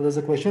 So there's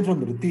a question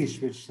from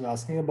Ritesh, which is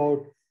asking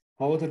about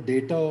how the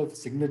data of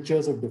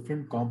signatures of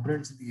different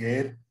components in the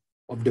air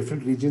of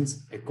different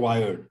regions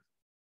acquired.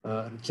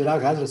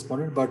 Chirag has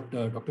responded, but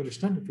Dr.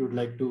 Krishnan, if you would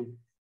like to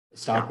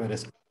start by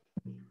responding.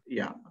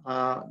 Yeah,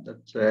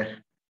 that's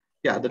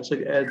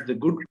the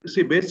good.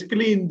 See,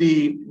 basically in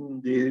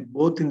the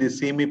both in the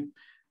CMIP,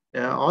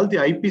 all the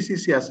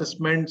IPCC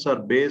assessments are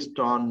based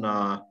on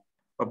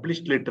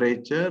published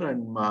literature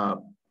and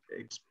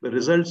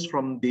results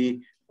from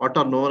what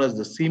are known as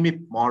the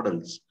CMIP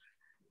models.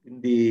 In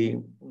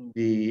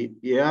the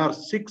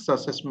AR6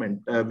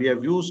 assessment, we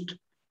have used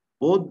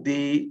both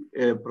the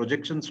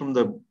projections from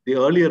the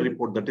earlier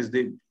report, that is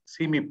the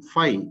CMIP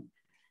 5,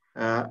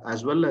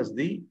 as well as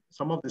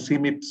some of the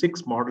CMIP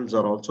 6 models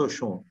are also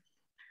shown.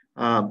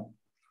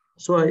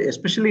 So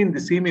especially in the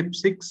CMIP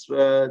 6,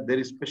 there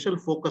is special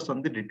focus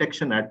on the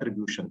detection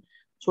attribution.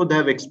 So they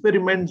have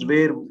experiments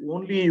where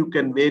only you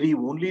can vary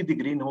only the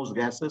greenhouse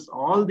gases.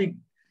 All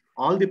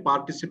the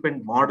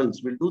participant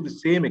models will do the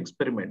same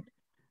experiment.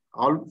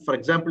 For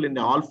example, in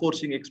the all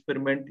forcing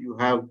experiment, you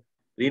have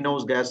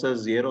greenhouse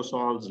gases,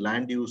 aerosols,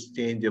 land use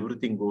change,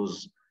 everything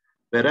goes.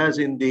 Whereas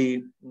in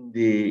the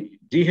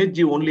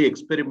GHG only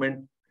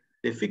experiment,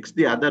 they fix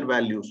the other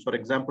values. For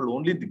example,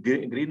 only the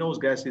greenhouse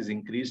gas is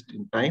increased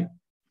in time,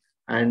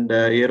 and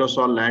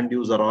aerosol, land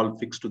use are all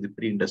fixed to the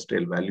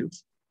pre-industrial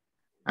values.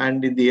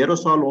 And in the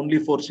aerosol only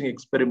forcing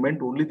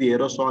experiment, only the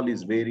aerosol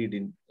is varied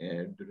during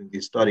the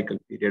historical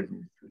period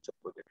in future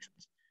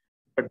projections.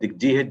 But the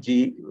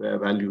GHG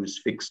value is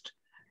fixed.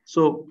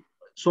 So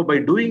by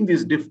doing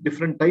these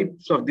different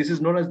types of, this is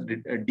known as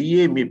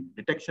DA MIP,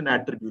 detection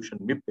attribution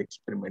MIP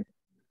experiment,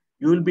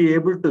 you will be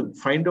able to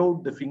find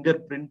out the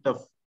fingerprint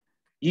of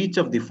each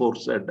of the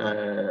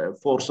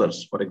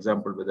forcers. For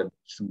example, whether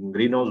it's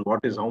greenhouse,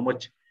 how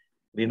much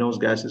greenhouse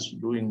gas is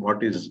doing,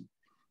 what is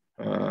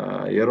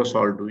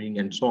aerosol doing,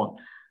 and so on.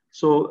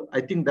 So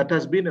I think that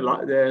has been a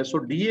lot. So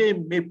DA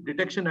MIP,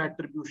 detection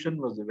attribution,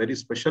 was a very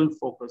special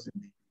focus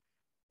in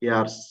the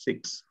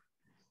AR6,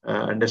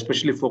 and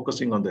especially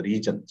focusing on the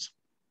regions.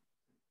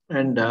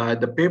 And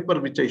the paper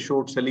which I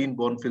showed, Celine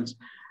Bonfils,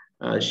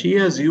 she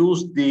has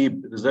used the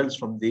results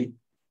from the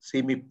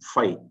CMIP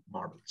 5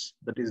 models,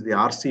 that is the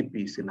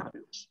RCP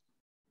scenarios.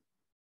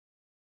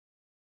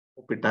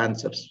 Hope it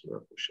answers your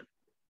question.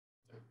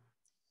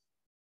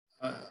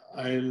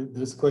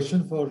 There's a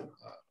question for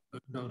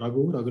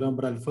Raghuram,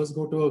 but I'll first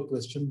go to a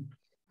question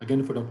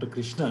again for Dr.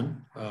 Krishnan,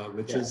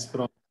 which is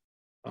from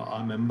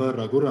our member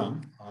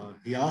Raghuram.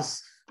 He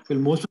asks, will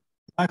most of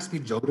the impacts be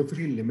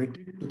geographically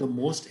limited to the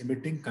most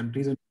emitting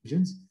countries and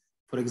regions?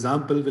 For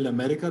example, will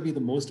America be the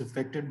most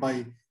affected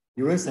by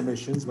US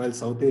emissions, while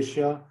South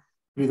Asia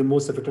will be the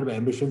most affected by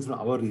emissions from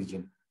our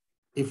region?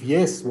 If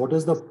yes, what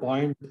is the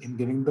point in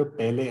giving the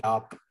Pele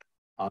Aap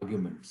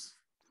arguments?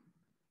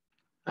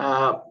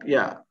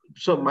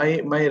 So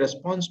my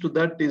response to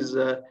that is,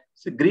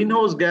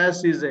 greenhouse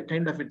gas is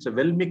it's a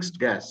well-mixed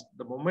gas.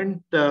 The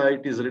moment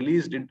it is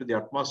released into the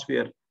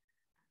atmosphere,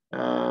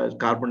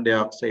 carbon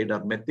dioxide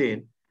or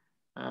methane,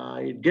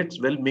 it gets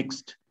well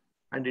mixed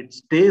and it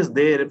stays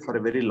there for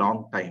a very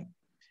long time.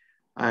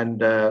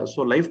 And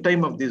so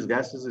lifetime of these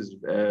gases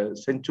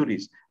is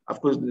centuries. Of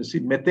course,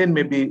 methane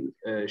may be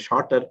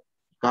shorter.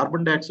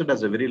 Carbon dioxide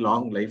has a very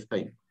long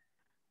lifetime.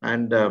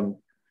 And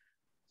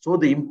so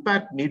the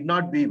impact need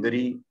not be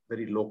very,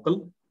 very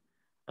local.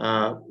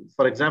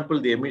 For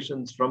example, the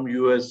emissions from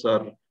US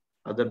or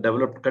other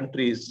developed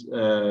countries.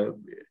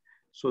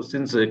 So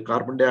since a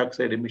carbon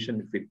dioxide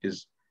emission, if it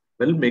is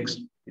well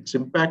mixed, its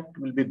impact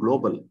will be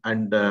global,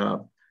 and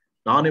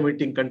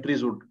non-emitting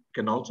countries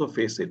can also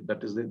face it.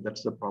 That's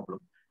the problem.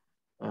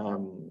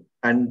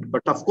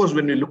 But of course,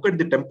 when we look at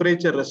the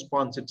temperature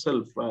response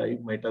itself, you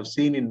might have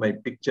seen in my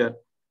picture,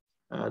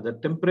 the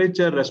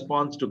temperature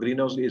response to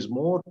greenhouse is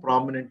more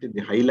prominent in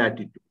the high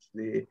latitudes.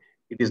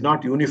 It is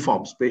not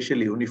uniform,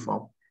 spatially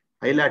uniform.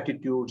 High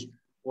latitudes,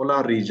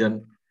 polar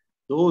region,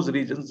 those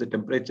regions, the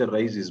temperature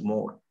rise is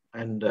more.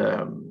 And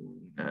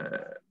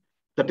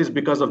That is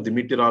because of the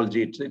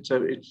meteorology.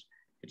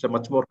 It's a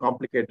much more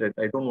complicated.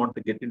 I don't want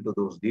to get into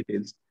those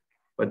details,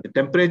 but the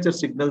temperature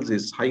signals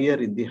is higher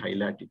in the high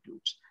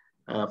latitudes.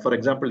 For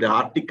example, the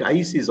Arctic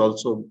ice is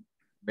also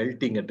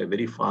melting at a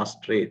very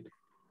fast rate.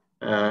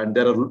 And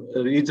there are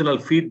regional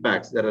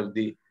feedbacks. There are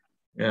the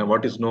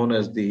what is known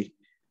as the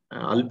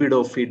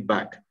albedo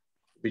feedback,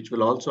 which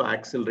will also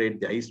accelerate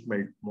the ice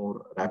melt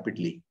more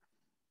rapidly.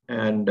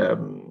 And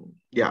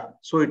yeah,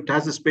 so it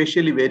has a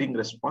spatially varying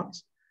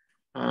response.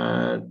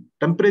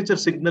 Temperature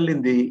signal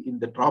in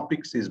the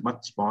tropics is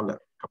much smaller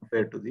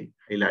compared to the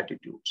high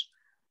latitudes.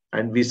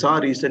 And we saw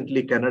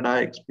recently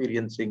Canada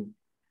experiencing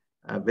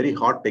very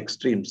hot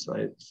extremes.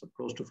 It's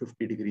close to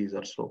 50 degrees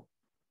or so.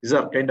 These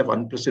are kind of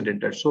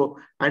unprecedented. So,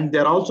 and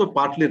they're also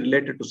partly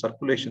related to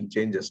circulation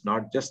changes,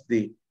 not just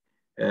the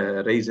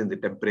rise in the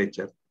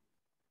temperature.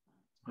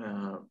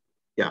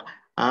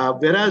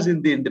 Whereas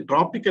in the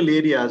tropical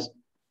areas,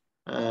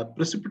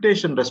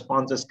 precipitation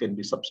responses can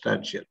be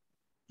substantial.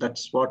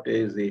 That's what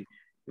is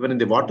even in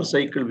the water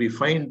cycle, we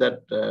find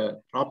that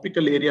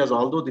tropical areas,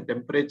 although the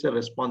temperature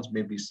response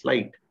may be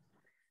slight,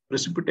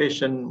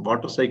 precipitation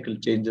water cycle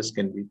changes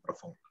can be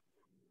profound.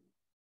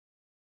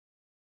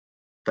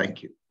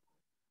 Thank you.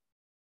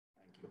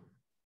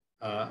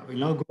 We'll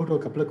now go to a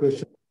couple of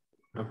questions,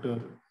 Dr.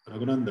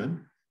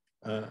 Raghunandan.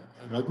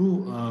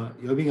 Raghu,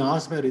 you're being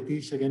asked by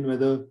Ritesh again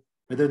whether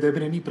there have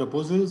been any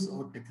proposals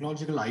or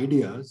technological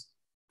ideas,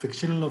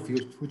 fictional or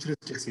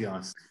futuristic, he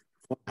asks,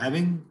 for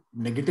having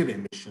negative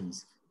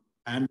emissions.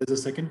 And there's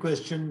a second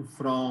question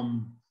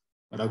from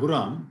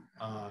Raghuram.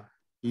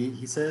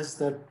 He says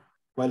that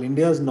while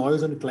India's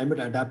noise on climate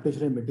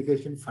adaptation and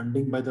mitigation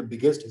funding by the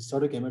biggest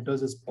historic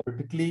emitters is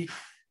politically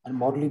and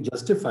morally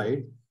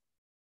justified,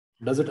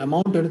 does it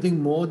amount to anything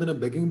more than a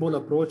begging bowl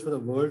approach for the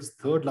world's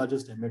third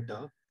largest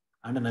emitter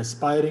and an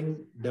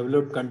aspiring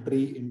developed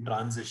country in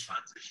transition?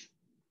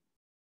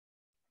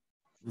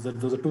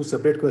 Those are two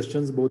separate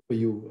questions, both for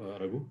you,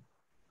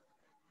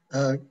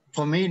 Raghu.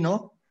 For me,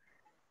 no.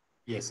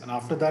 Yes, and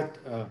after that,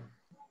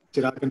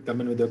 Chirag can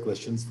come in with your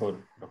questions for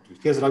Dr.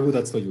 Yes, Raghu,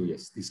 that's for you.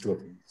 Yes, these two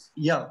of you.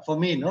 Yeah, for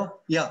me, no.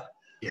 Yeah.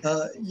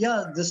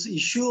 Yes. This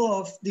issue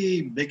of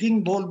the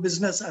begging bowl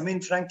business, I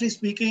mean, frankly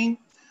speaking,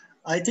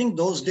 I think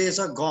those days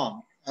are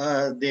gone.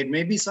 There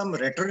may be some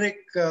rhetoric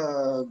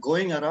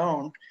going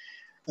around.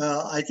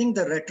 I think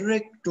the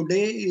rhetoric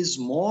today is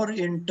more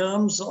in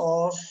terms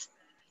of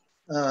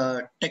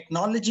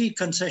technology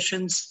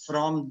concessions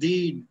from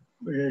the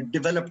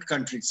developed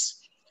countries.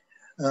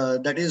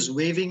 That is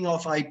waiving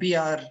of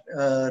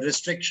IPR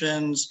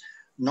restrictions,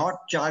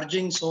 not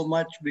charging so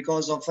much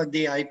because of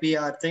the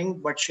IPR thing,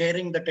 but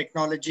sharing the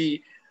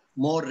technology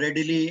more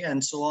readily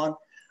and so on.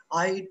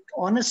 I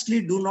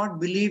honestly do not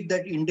believe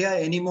that India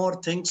anymore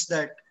thinks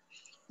that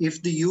if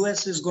the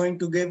US is going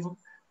to give,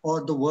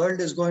 or the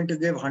world is going to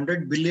give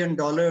 $100 billion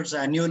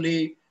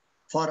annually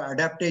for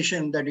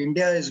adaptation, that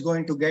India is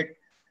going to get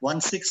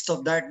 1/6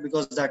 of that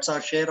because that's our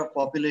share of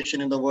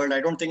population in the world. I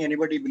don't think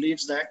anybody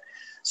believes that.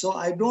 So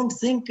I don't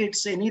think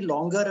it's any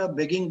longer a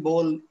begging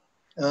bowl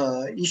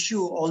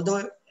issue,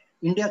 although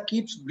India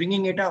keeps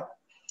bringing it up.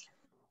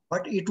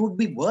 But it would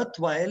be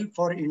worthwhile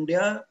for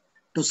India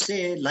to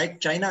say, like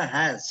China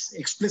has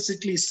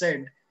explicitly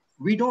said,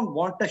 we don't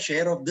want a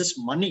share of this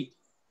money,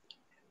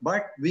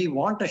 but we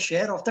want a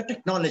share of the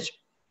technology.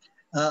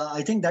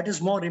 I think that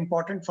is more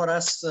important for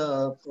us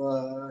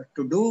to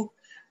do,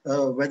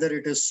 whether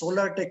it is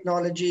solar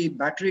technology,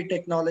 battery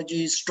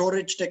technology,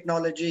 storage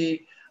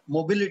technology,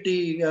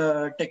 mobility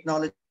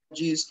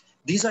technologies.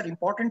 These are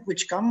important,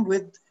 which come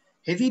with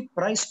heavy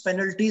price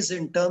penalties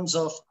in terms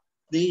of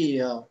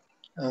the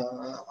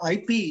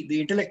IP, the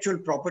intellectual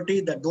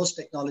property that those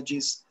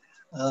technologies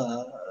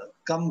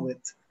come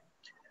with.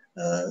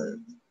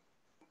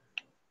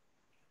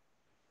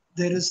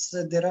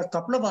 There are a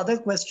couple of other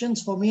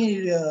questions for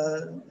me.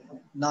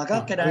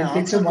 Naga, can I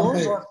answer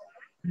those?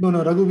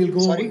 No, Raghu, we'll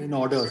go in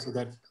order so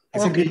that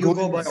okay, you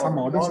go by some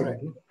order. All right.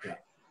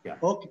 Yeah.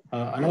 Okay.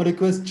 And our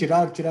request,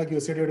 Chirag, you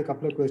said you had a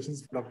couple of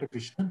questions for Dr.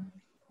 Krishnan.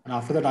 And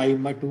after that, I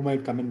might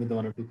come in with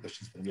one or two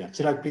questions for him. Yeah,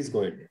 Chirag, please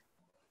go ahead.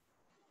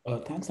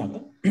 Thanks,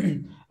 Naga.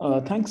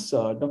 Thanks,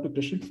 Dr.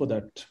 Krishnan, for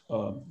that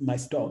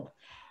nice talk.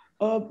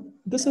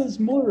 This is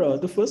more,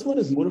 the first one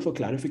is more of a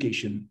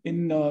clarification.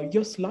 In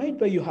your slide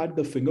where you had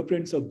the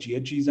fingerprints of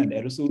GHGs and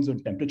aerosols on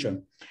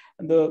temperature,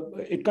 and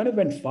it kind of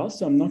went fast,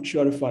 so I'm not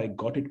sure if I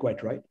got it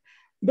quite right.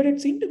 But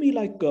it seemed to me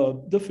like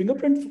the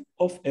fingerprint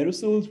of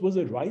aerosols was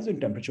a rise in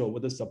temperature over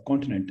the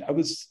subcontinent. I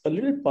was a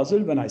little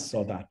puzzled when I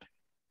saw that.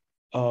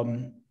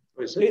 That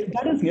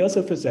is near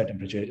surface air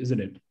temperature, isn't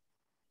it?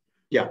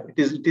 Yeah,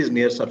 it is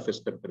near surface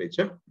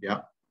temperature.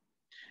 Yeah.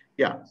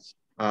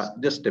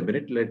 Just a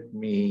minute. Let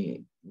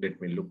me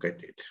look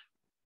at it.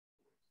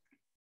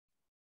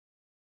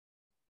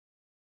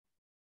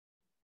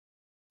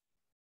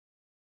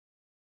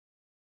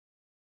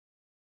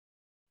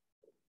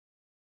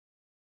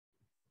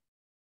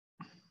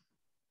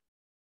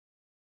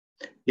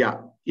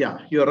 Yeah,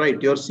 you're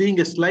right. You're seeing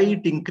a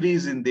slight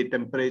increase in the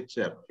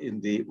temperature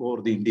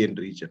over the Indian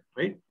region,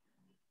 right?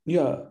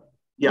 Yeah.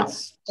 Yeah.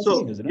 It's So,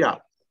 puzzling, isn't it?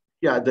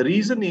 yeah. The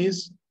reason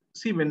is,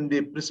 see, when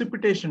the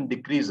precipitation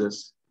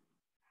decreases,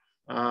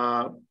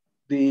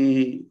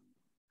 the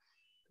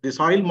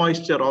soil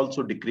moisture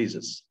also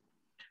decreases.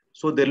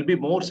 So there will be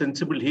more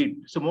sensible heat.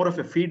 So more of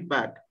a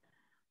feedback,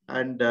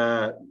 and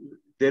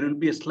there will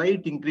be a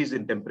slight increase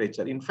in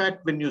temperature. In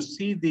fact, when you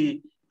see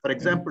for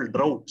example,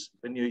 droughts,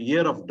 when you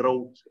hear of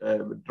droughts,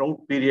 drought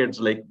periods,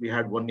 like we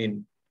had one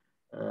in,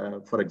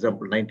 for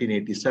example,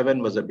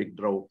 1987 was a big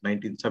drought,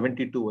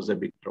 1972 was a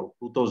big drought,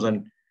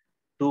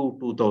 2002,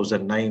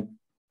 2009.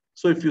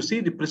 So if you see,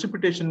 the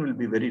precipitation will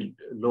be very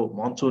low,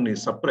 monsoon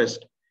is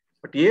suppressed,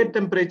 but air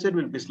temperature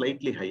will be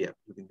slightly higher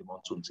during the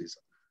monsoon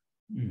season.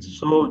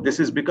 So this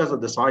is because of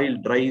the soil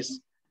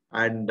dries,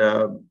 and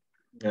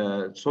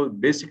so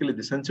basically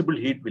the sensible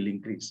heat will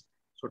increase.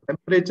 So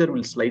temperature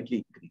will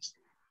slightly increase.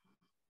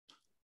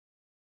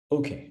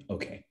 Okay.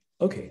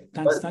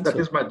 Thanks.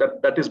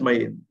 That is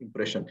my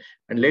impression.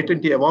 And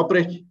latent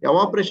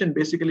evaporation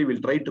basically will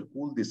try to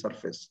cool the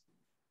surface,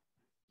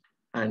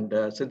 and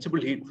sensible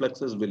heat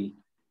fluxes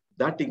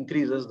that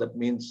increases. That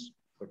means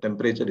the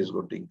temperature is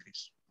going to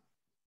increase.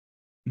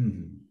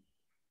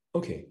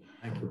 Okay.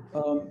 Thank you.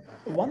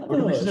 One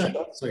other.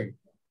 Sorry.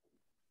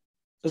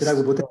 Should I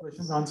have both the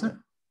questions answered?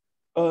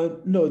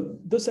 No,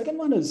 the second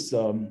one is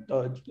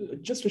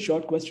just a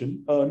short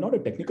question, not a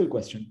technical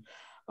question.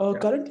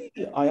 Currently,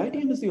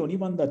 IITM is the only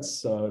one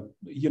that's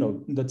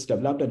that's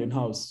developed an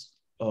in-house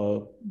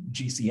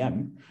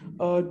GCM.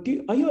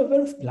 Are you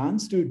aware of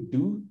plans to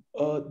do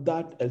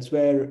that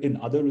elsewhere in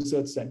other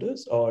research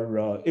centers,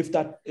 or if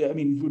that? I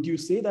mean, would you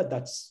say that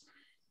that's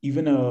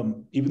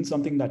even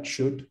something that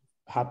should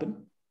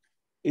happen?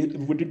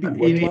 Would it be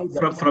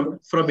worthwhile?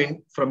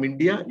 From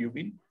India, you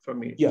mean?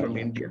 From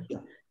India?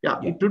 Yeah.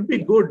 It would be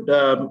good.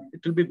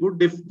 It will be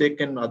good if they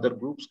can. Other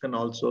groups can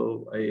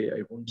also.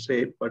 I won't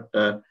say, but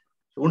I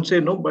won't say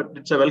no. But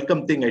it's a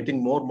welcome thing. I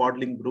think more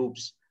modeling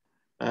groups,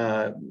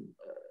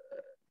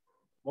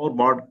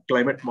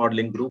 climate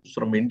modeling groups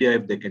from India,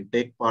 if they can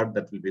take part,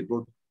 that will be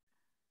good.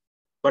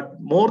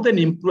 But more than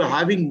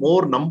having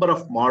more number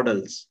of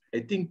models, I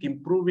think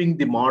improving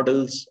the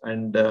models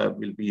and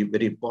will be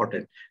very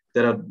important.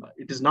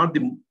 It is not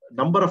the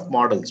number of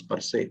models per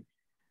se.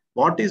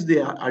 What is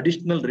the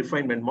additional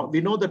refinement?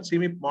 We know that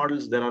CMIP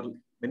models, there are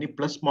many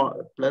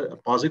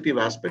positive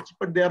aspects,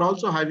 but they are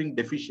also having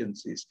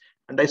deficiencies.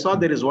 And I saw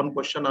there is one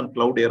question on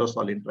cloud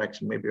aerosol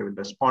interaction. Maybe I will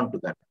respond to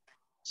that.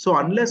 So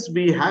unless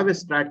we have a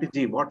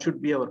strategy, what should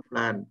be our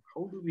plan?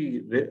 How do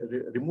we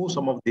remove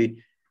some of the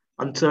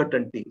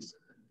uncertainties?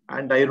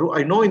 And I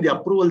know in the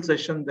approval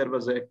session, there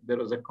was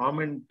a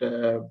comment.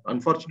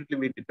 Unfortunately,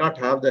 we did not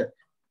have the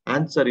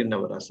answer in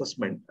our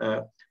assessment.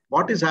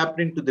 What is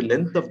happening to the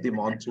length of the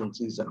monsoon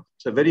season?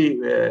 It's a very,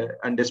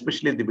 and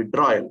especially the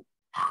withdrawal.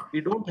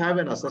 We don't have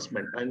an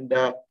assessment. And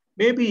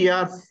maybe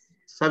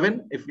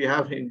AR7, if we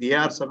have in the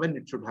AR7,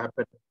 it should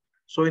happen.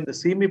 So in the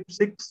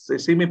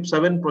CMIP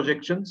 7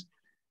 projections,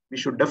 we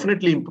should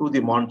definitely improve the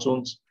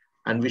monsoons,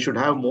 and we should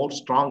have more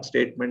strong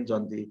statements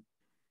on the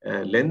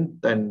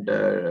length and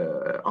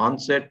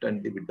onset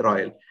and the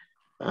withdrawal.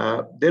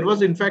 There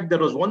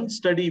was one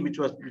study which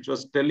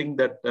was telling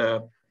that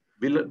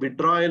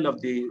withdrawal of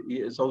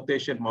the South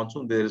Asian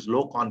monsoon, there is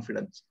low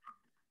confidence.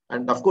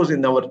 And of course,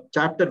 in our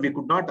chapter, we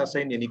could not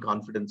assign any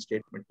confidence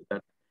statement to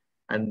that.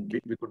 And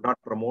we could not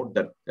promote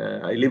that,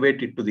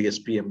 elevate it to the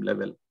SPM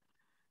level.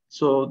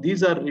 So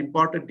these are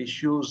important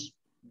issues.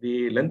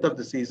 The length of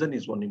the season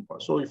is one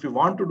important. So if you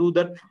want to do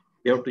that,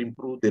 we have to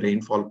improve the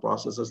rainfall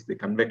processes, the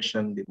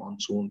convection, the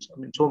monsoons. I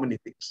mean, so many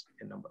things,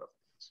 a number of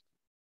things.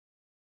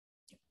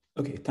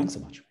 Okay, thanks so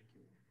much.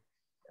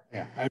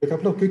 Yeah, I have a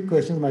couple of quick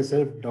questions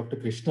myself, Dr.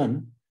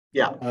 Krishnan.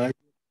 Yeah. You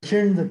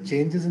mentioned the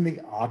changes in the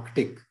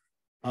Arctic.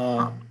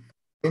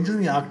 Changes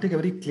in the Arctic are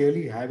very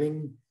clearly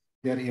having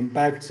their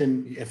effects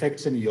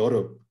in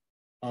Europe.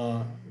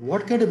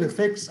 What kind of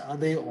effects are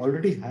they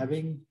already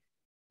having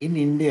in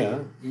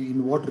India?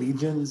 In what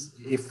regions,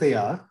 if they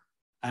are,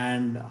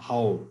 and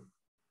how?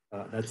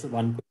 That's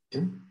one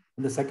question.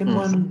 And the second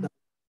one, the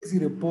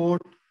IPCC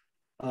report,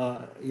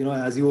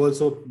 as you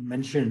also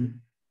mentioned,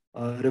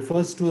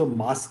 refers to a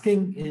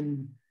masking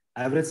in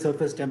average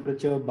surface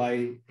temperature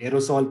by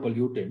aerosol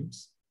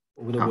pollutants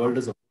over the world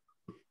as a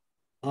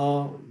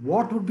whole.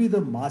 What would be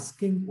the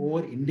masking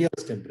over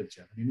India's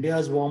temperature? India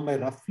has warmed by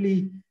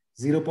roughly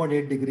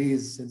 0.8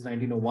 degrees since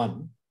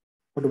 1901.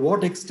 But to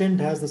what extent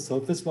has the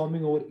surface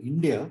warming over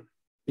India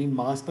been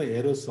masked by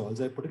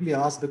aerosols? I particularly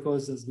ask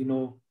because, as we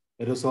know,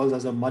 aerosols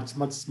has a much,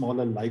 much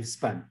smaller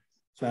lifespan.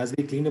 So as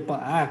we clean up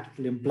our act,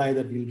 it will imply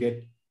that we'll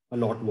get a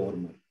lot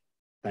warmer.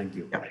 Thank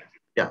you.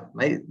 Yeah,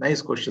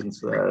 nice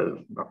questions,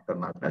 Dr.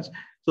 Nagaraj.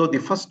 So the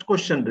first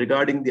question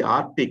regarding the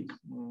Arctic.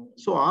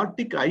 So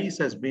Arctic ice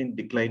has been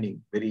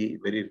declining a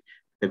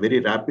very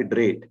rapid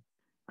rate.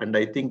 And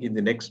I think in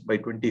the next, by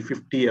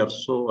 2050 or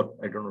so, or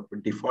I don't know,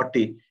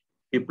 2040,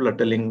 people are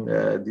telling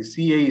the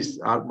sea ice,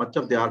 much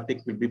of the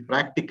Arctic will be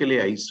practically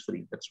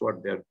ice-free. That's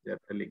what they're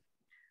telling,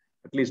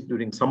 at least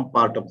during some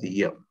part of the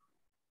year.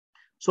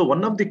 So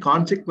one of the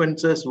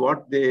consequences,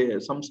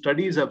 some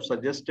studies have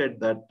suggested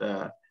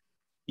that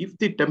if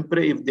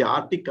the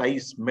Arctic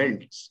ice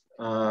melts,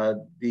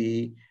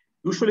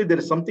 usually there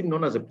is something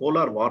known as a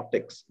polar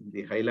vortex in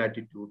the high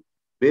latitude,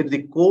 where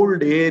the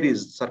cold air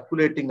is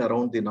circulating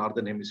around the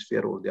northern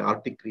hemisphere or the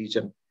Arctic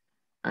region,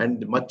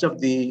 and much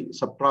of the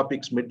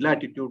subtropics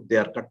mid-latitude, they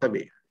are cut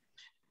away.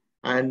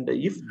 And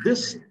if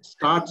this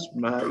starts,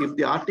 if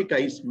the Arctic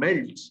ice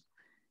melts,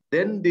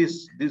 then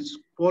this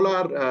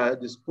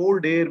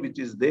cold air which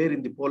is there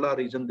in the polar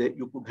region,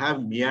 you could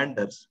have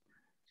meanders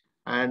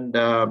and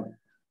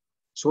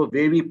so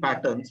wavy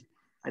patterns.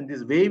 And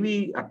this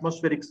wavy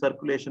atmospheric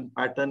circulation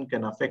pattern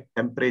can affect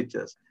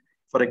temperatures.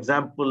 For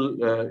example,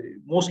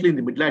 mostly in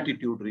the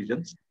mid-latitude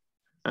regions,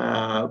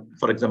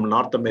 for example,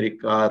 North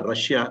America,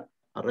 Russia,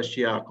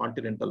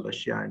 continental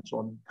Russia, and so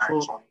on.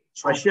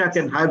 So Russia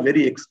can have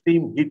very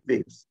extreme heat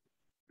waves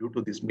due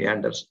to these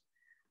meanders.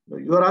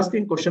 You are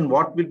asking question,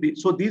 what will be,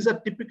 so these are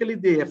typically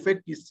the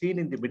effect is seen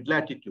in the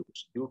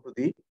mid-latitudes due to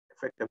the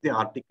effect of the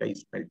Arctic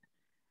ice melt.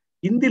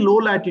 In the low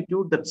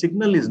latitude, that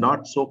signal is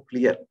not so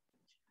clear.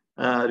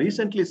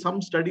 Recently,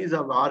 some studies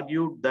have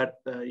argued that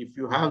if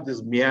you have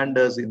these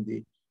meanders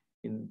due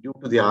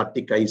to the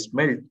Arctic ice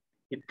melt,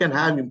 it can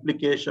have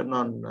implication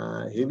on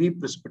heavy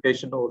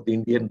precipitation over the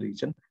Indian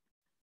region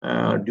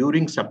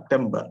during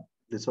September.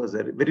 This was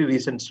a very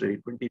recent study,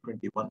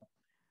 2021.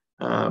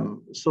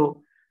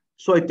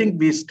 So I think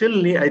we still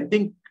need, I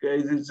think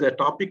it is a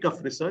topic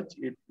of research.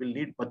 It will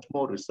need much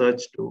more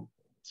research to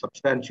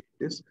substantiate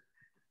this.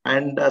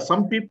 And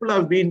some people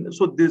have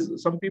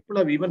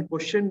even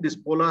questioned this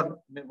polar,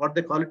 what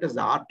they call it as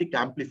the Arctic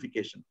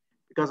amplification.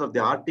 Because of the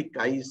Arctic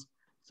ice,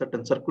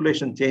 certain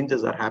circulation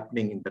changes are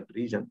happening in that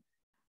region.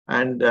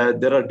 And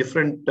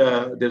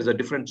there's a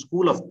different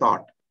school of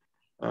thought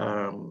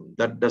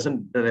that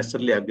doesn't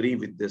necessarily agree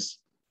with this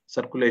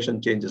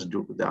circulation changes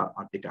due to the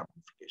Arctic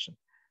amplification.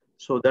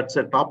 So that's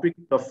a topic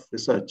of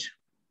research.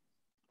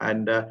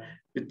 And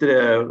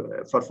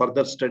for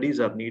further studies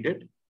are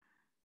needed.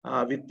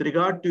 With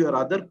regard to your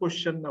other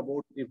question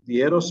about if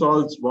the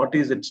aerosols, what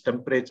is its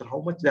temperature,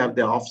 how much have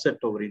they offset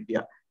over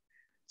India?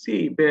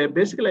 See,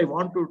 basically, I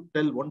want to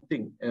tell one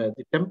thing.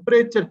 The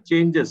temperature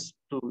changes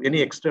to any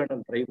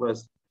external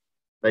drivers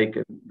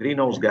like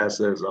greenhouse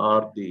gases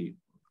or the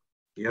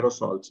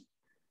aerosols.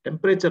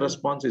 Temperature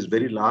response is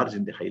very large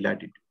in the high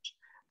latitudes.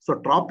 So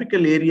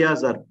tropical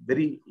areas are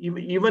very,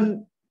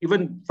 even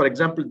for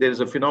example, there is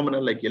a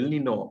phenomenon like El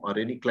Nino or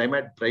any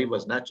climate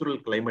drivers, natural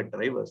climate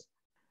drivers.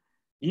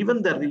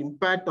 Even the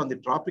impact on the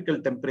tropical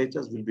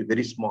temperatures will be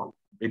very small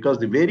because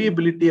the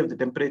variability of the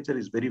temperature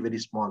is very, very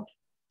small.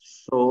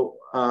 So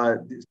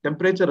the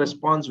temperature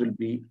response will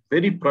be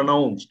very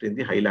pronounced in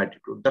the high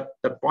latitude.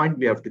 That point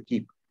we have to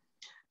keep.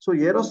 So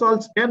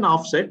aerosols can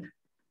offset,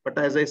 but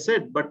as I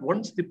said, but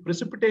once the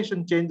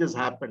precipitation changes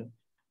happen,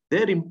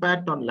 their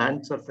impact on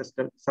land surface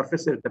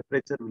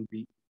temperature will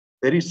be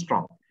very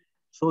strong.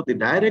 So the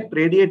direct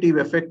radiative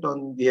effect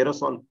on the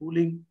aerosol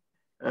cooling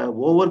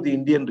over the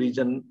Indian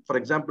region, for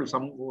example,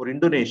 over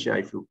Indonesia,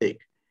 if you take,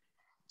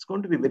 it's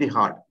going to be very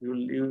hard.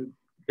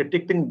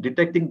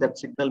 Detecting that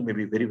signal may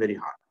be very, very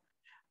hard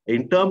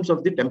in terms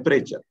of the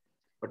temperature.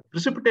 But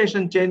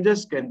precipitation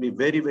changes can be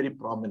very, very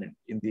prominent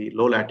in the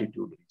low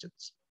latitude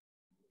regions.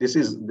 This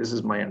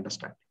is my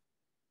understanding.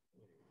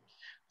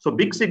 So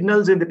big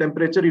signals in the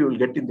temperature you will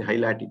get in the high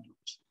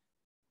latitudes.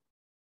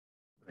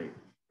 Right.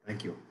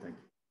 Thank you. Thank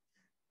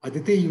you.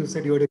 Aditi, you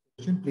said you had a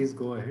question. Please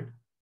go ahead.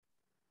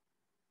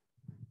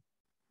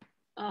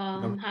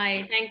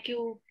 Hi, thank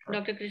you,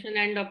 Dr. Krishnan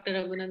and Dr.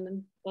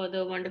 Raghunandan for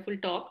the wonderful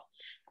talk.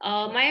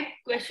 My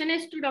question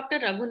is to Dr.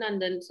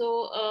 Raghunandan.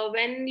 So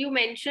when you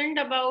mentioned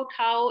about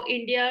how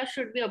India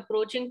should be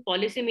approaching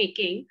policy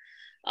making,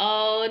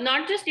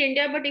 not just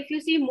India, but if you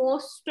see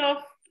most of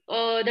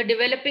the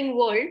developing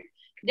world,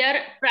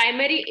 their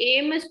primary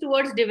aim is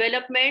towards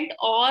development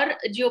or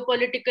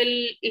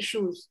geopolitical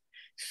issues.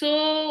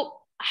 So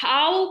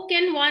how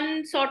can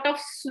one sort of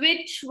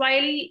switch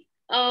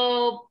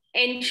while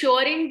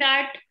ensuring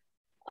that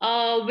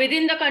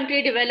within the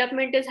country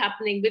development is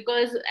happening?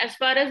 Because as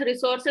far as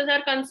resources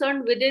are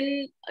concerned,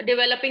 within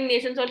developing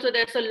nations also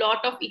there's a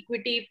lot of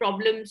equity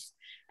problems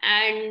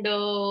and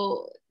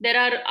there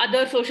are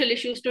other social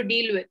issues to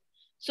deal with.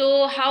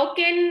 So how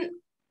can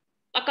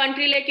a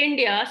country like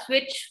India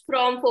switch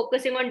from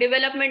focusing on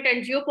development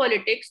and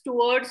geopolitics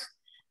towards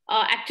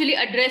actually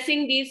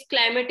addressing these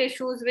climate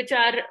issues which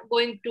are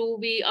going to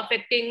be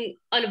affecting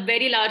a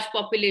very large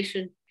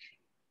population?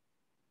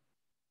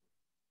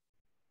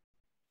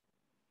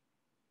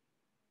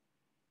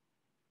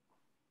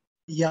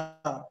 Yeah,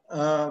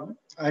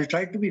 I'll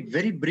try to be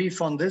very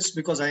brief on this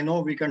because I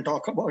know we can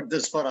talk about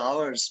this for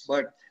hours,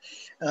 but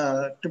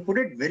to put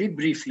it very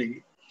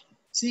briefly,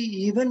 see,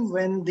 even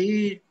when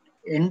the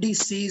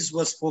NDCs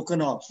were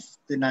spoken of,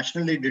 the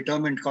nationally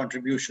determined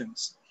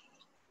contributions,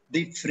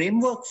 the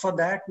framework for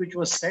that, which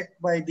was set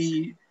by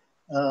the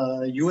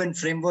UN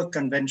Framework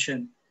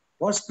Convention,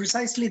 was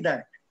precisely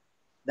that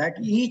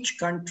each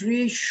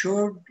country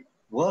should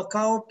work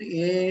out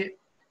a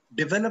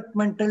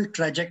developmental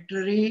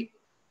trajectory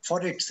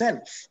for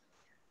itself,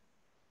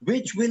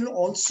 which will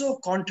also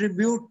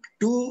contribute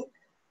to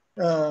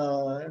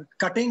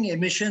cutting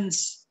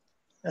emissions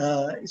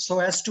so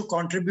as to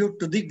contribute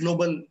to the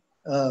global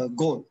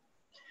goal.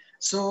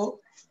 So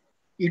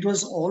it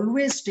was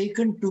always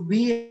taken to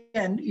be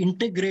an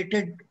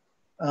integrated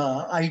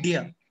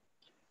idea.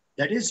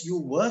 That is, you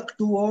work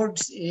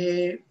towards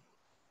a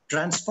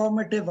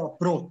transformative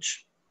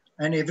approach.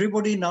 And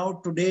everybody now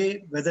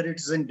today, whether it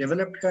is in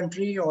developed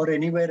country or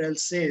anywhere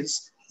else,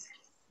 says,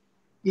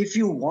 if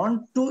you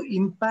want to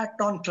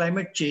impact on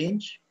climate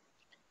change,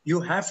 you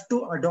have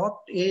to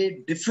adopt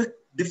a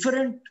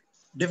different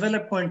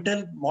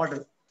developmental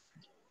model.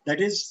 That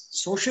is,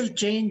 social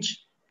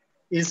change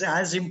is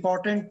as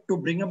important to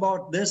bring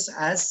about this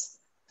as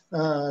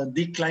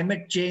the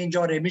climate change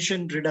or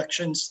emission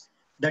reductions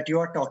that you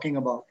are talking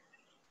about.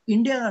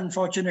 India,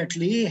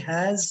 unfortunately,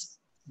 has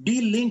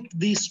de-linked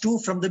these two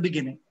from the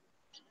beginning.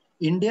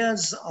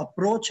 India's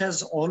approach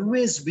has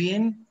always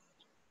been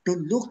to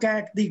look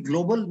at the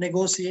global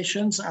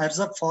negotiations as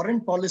a foreign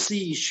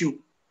policy issue.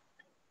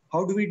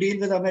 How do we deal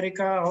with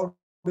America? How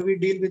do we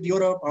deal with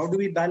Europe? How do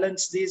we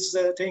balance these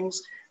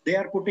things? They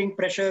are putting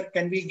pressure.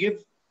 Can we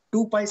give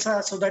 2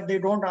 paisa so that they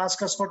don't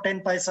ask us for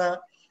 10 paisa?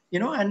 You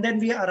know, and then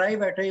we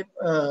arrive at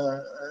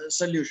a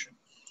solution.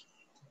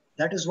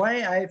 That is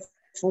why I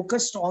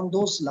focused on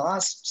those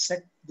last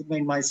set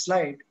in my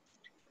slide.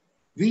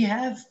 We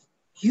have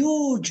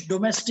huge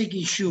domestic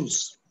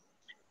issues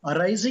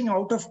arising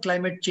out of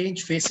climate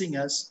change facing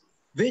us,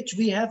 which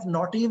we have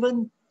not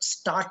even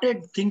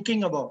started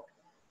thinking about.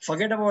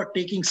 Forget about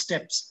taking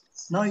steps.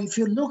 Now, if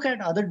you look at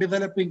other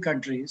developing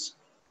countries,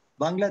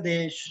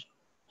 Bangladesh,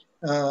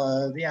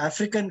 the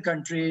African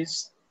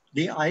countries,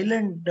 the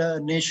island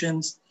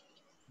nations,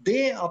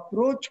 they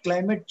approach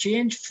climate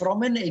change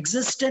from an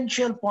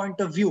existential point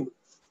of view.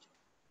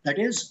 That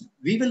is,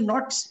 we will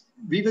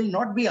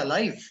not be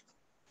alive.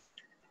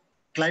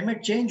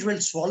 Climate change will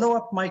swallow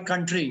up my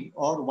country,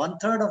 or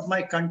 1/3 of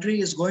my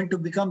country is going to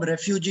become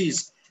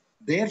refugees.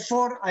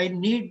 Therefore, I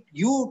need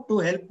you to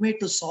help me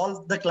to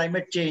solve the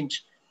climate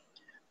change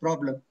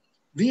problem.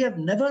 We have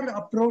never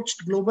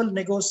approached global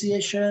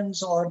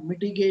negotiations or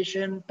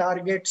mitigation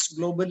targets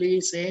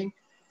globally saying,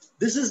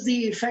 this is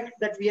the effect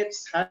that we are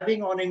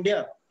having on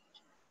India.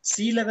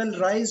 Sea level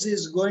rise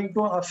is going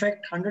to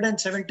affect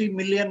 170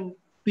 million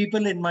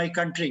people in my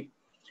country.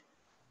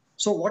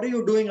 So what are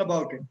you doing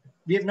about it?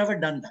 We have never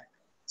done that.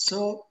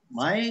 So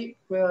my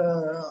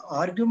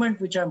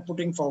argument which I'm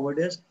putting forward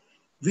is,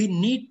 we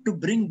need to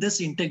bring this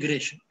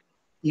integration.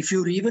 If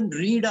you even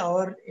read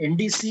our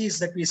NDCs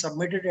that we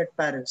submitted at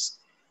Paris,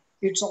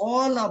 it's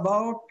all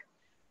about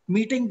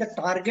meeting the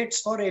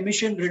targets for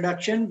emission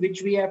reduction,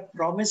 which we have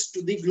promised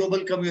to the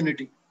global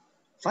community.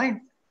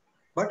 Fine.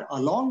 But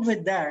along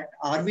with that,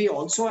 are we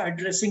also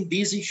addressing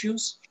these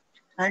issues?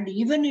 And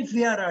even if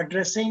we are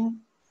addressing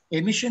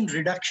emission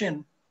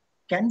reduction,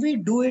 can we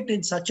do it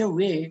in such a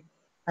way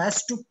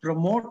as to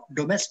promote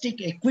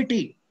domestic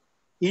equity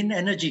in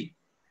energy?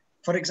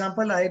 For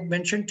example, I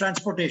mentioned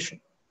transportation.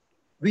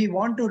 We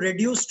want to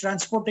reduce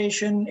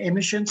transportation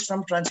emissions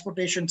from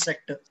transportation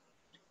sector.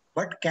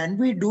 But can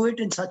we do it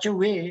in such a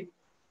way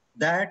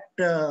that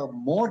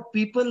more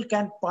people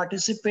can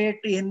participate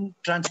in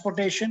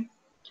transportation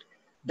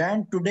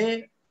than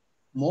today?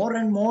 More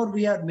and more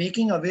we are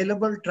making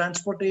available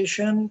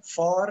transportation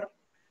for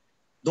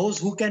those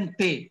who can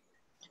pay.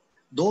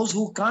 Those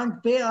who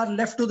can't pay are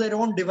left to their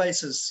own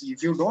devices.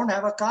 If you don't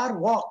have a car,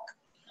 walk.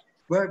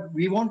 But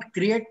we won't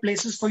create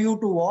places for you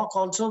to walk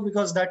also,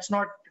 because that's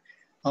not,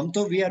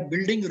 so we are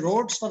building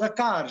roads for the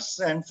cars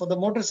and for the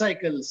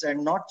motorcycles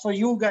and not for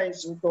you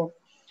guys who don't,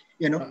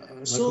 you know.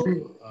 So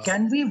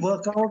can we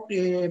work out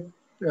a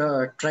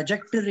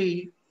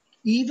trajectory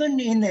even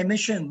in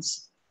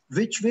emissions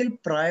which will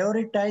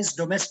prioritize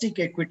domestic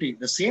equity?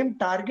 The same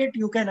target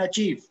you can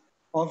achieve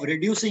of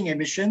reducing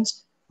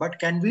emissions, but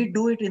can we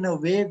do it in a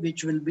way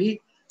which will be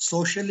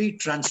socially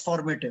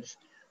transformative?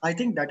 I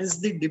think that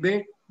is the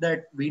debate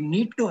that we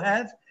need to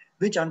have,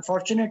 which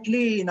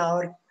unfortunately in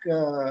our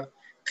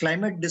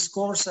climate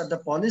discourse at the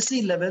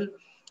policy level,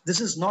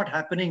 this is not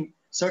happening,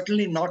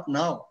 certainly not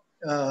now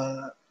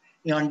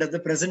under the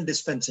present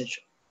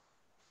dispensation.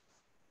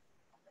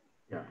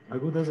 Yeah,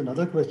 Raghu, there's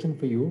another question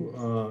for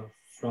you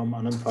from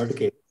Anand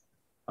Phadke.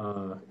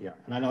 Yeah,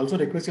 and I'll also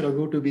request you,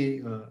 Raghu, to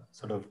be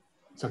sort of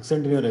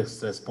succinct in your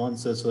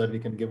responses so that we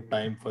can give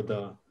time for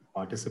the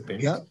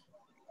participants. Yeah.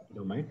 If you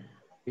don't mind.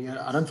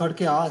 Anand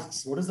Phadke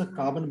asks, what is the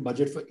carbon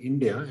budget for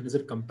India and is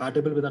it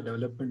compatible with our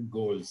development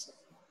goals?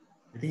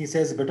 I think he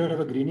says better to have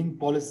a greening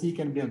policy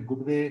can be a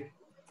good way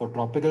for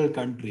tropical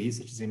countries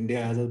such as India,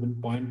 as has been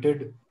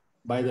pointed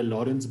by the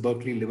Lawrence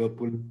Berkeley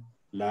Liverpool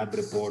lab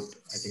report,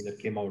 I think that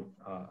came out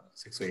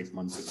 6 or 8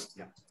 months ago.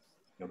 Yeah,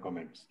 your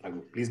comments,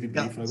 Raghu. Please be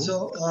brief, Raghu.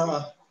 So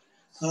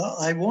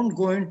I won't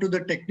go into the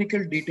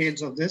technical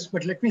details of this,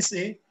 but let me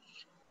say,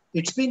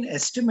 it's been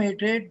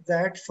estimated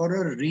that for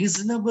a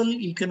reasonable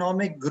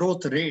economic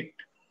growth rate,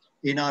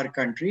 in our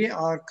country,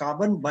 our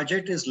carbon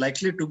budget is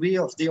likely to be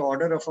of the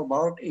order of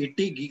about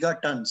 80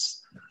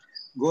 gigatons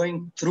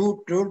going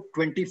through to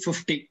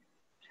 2050.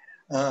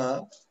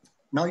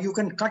 Now you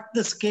can cut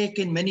this cake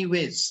in many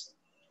ways.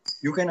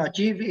 You can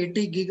achieve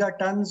 80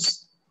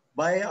 gigatons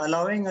by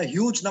allowing a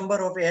huge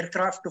number of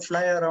aircraft to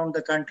fly around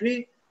the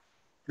country,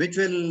 which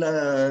will,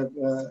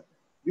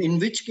 in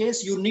which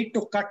case you need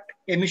to cut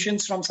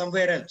emissions from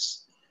somewhere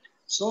else.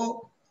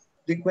 So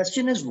the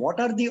question is, what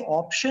are the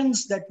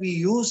options that we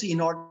use in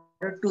order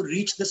to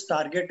reach this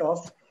target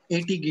of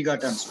 80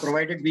 gigatons,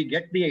 provided we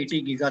get the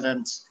 80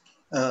 gigatons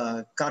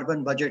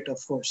carbon budget,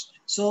 of course.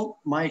 So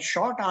my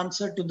short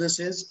answer to this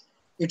is,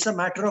 it's a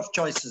matter of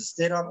choices.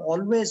 There are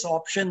always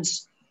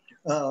options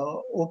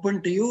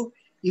open to you.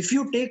 If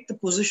you take the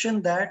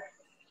position that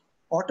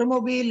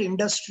automobile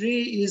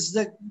industry is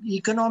the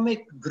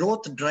economic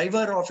growth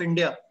driver of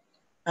India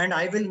and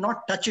I will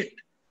not touch it,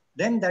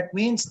 then that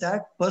means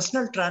that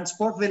personal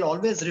transport will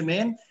always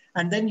remain,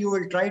 and then you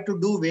will try to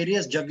do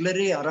various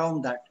jugglery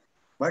around that.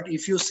 But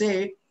if you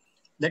say,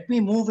 let me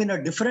move in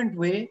a different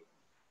way,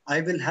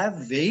 I will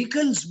have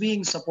vehicles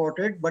being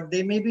supported, but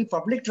they may be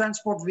public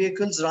transport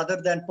vehicles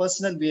rather than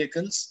personal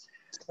vehicles,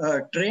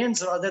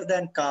 trains rather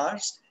than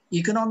cars.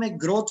 Economic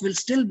growth will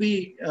still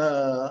be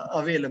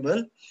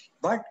available,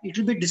 but it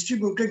will be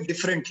distributed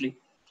differently.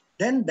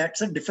 Then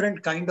that's a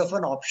different kind of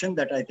an option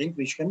that I think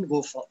we can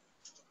go for.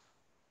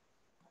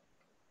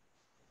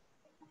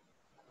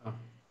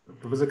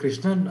 Professor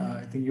Krishnan,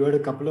 I think you had a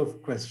couple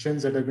of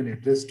questions that have been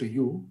addressed to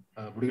you.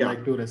 Would you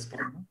like to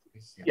respond?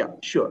 Yeah,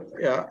 sure.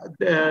 Yeah,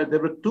 there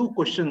were two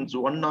questions.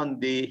 One on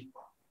the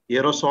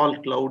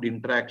aerosol cloud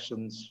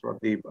interactions for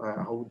the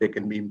how they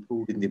can be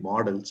improved in the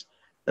models.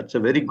 That's a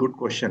very good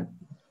question,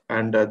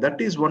 and that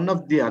is one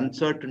of the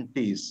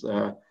uncertainties.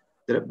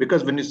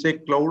 Because when you say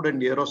cloud and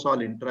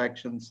aerosol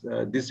interactions,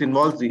 this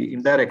involves the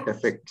indirect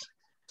effects.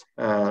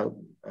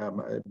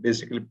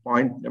 Basically,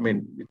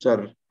 which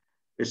are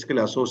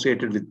basically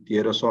associated with the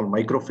aerosol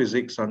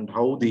microphysics and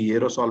how the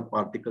aerosol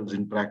particles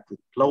interact with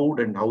cloud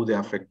and how they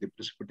affect the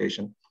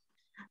precipitation.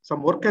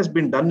 Some work has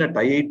been done at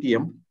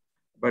IITM,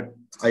 but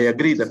I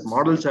agree that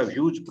models have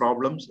huge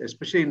problems,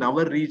 especially in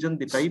our region.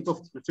 The type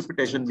of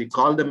precipitation, we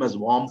call them as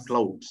warm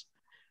clouds.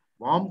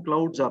 Warm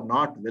clouds are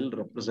not well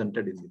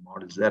represented in the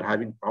models. They're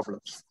having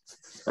problems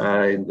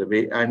in the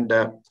way. And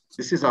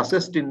this is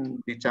assessed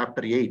in the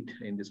chapter 8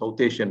 in the South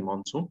Asian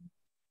monsoon.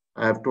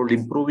 I have told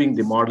improving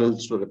the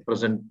models to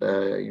represent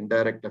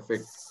indirect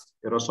effect,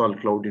 aerosol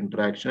cloud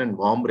interaction, and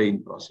warm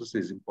rain process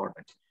is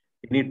important.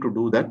 We need to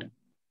do that.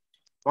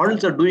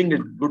 Models are doing a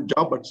good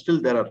job, but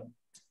still there are a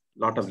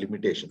lot of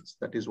limitations.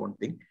 That is one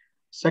thing.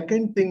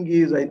 Second thing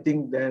is, I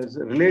think there's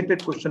a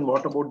related question.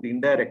 What about the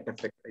indirect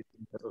effect? I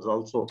think that was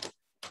also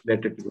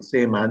related to the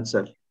same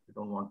answer. We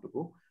don't want to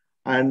go.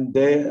 And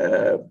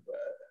there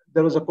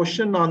was a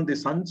question on the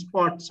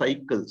sunspot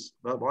cycles.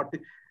 What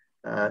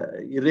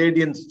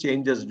irradiance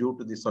changes due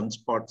to the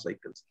sunspot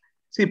cycles.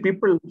 See,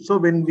 people, so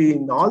when we,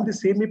 in all the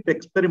CMIP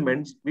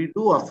experiments, we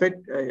do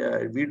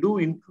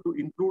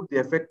include the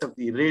effect of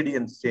the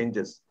irradiance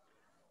changes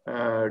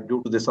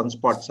due to the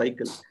sunspot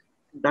cycle.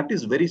 That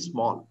is very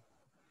small.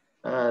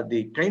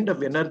 The kind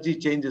of energy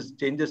changes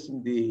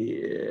in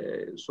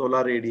the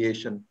solar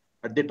radiation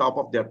at the top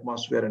of the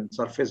atmosphere and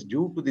surface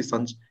due to the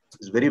sun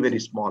is very, very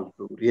small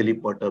to really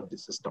perturb the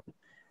system.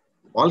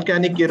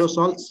 Volcanic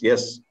aerosols,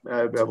 yes,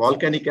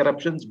 volcanic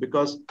eruptions,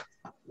 because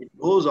it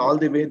goes all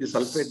the way, the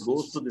sulfate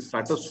goes to the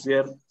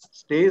stratosphere,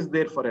 stays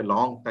there for a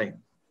long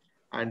time,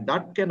 and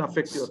that can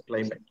affect your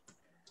climate.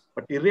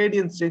 But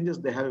irradiance changes,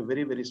 they have a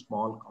very, very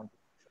small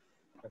contribution.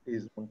 That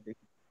is one thing.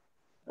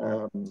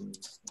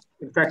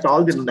 In fact,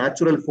 all the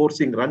natural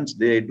forcing runs,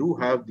 they do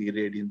have the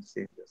irradiance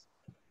changes.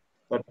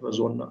 That was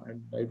one,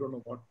 and I don't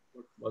know what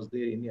was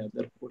there any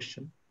other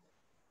question?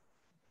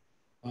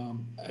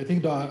 I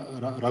think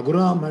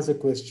Raghuram has a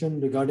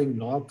question regarding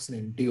NOx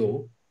and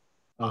NTO.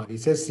 He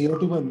says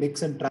CO2 will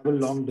mix and travel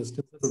long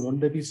distances.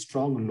 Won't there be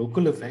strong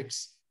local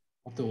effects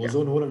of the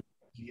ozone hole and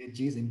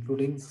GHGs,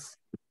 including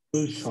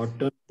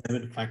short-term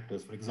climate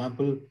factors? For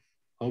example,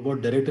 how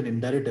about direct and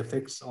indirect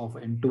effects of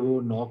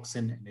N2O, NOx,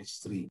 and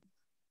NH3?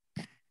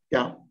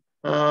 Yeah,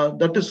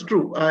 that is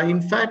true.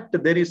 In fact,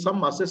 there is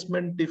some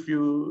assessment. If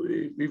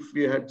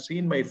you had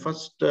seen my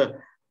first,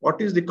 what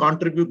is the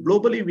contribution?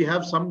 Globally, we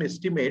have some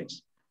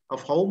estimates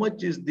of how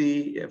much is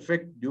the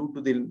effect due to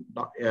the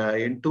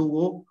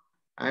N2O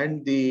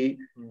and the,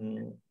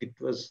 it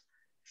was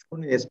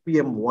shown in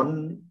SPM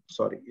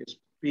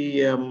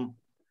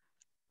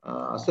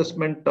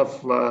assessment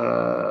of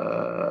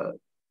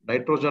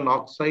nitrogen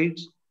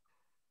oxides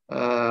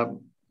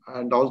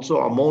and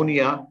also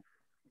ammonia.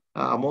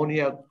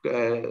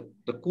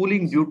 The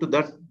cooling due to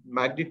that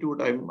magnitude,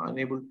 I'm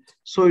unable.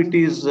 So it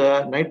is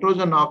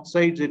nitrogen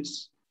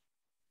oxides,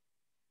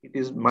 it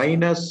is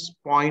minus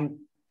 0.2,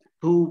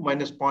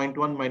 minus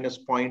 0.1, minus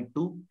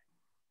 0.2.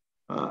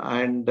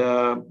 And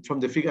from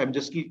the figure, I'm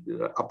just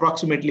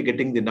approximately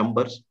getting the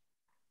numbers.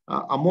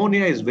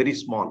 Ammonia is very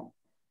small.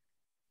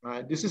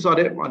 This is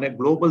on a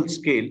global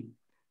scale.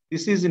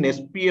 This is in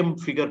SPM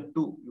figure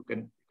 2. You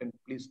can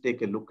please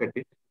take a look at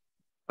it.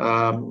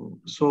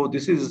 So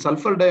this is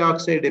sulfur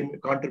dioxide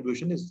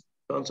contribution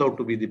turns out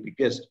to be the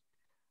biggest.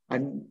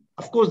 And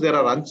of course, there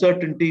are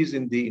uncertainties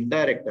in the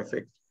indirect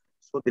effects.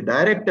 So the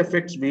direct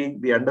effects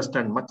we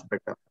understand much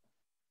better.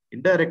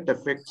 Indirect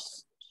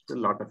effects, still a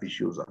lot of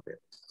issues are there.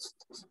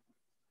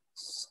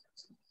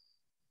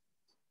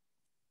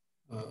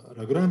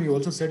 Raghuram, you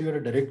also said you had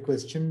a direct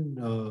question.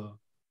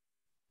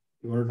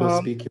 You wanted to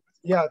speak.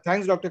 Yeah,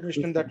 thanks, Dr.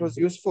 Krishnan. That was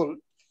useful.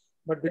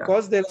 But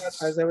because there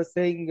are, as I was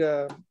saying,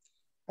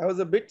 I was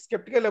a bit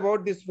skeptical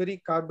about this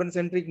very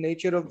carbon-centric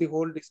nature of the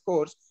whole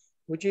discourse,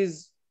 which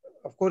is,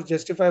 of course,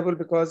 justifiable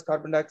because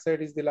carbon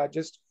dioxide is the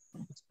largest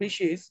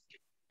species.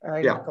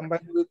 And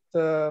combined with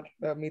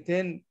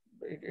methane,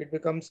 it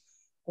becomes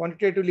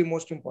quantitatively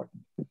most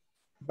important.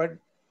 But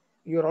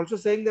you're also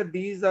saying that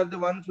these are the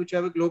ones which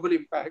have a global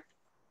impact.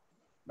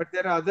 But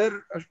there are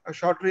other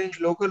short-range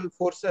local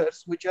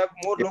forces which have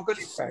more local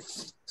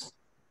impacts.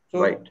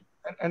 So,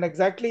 and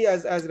exactly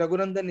as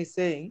Raghunandan is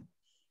saying,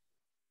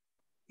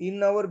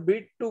 in our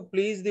bid to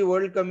please the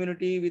world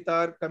community with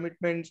our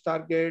commitments,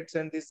 targets,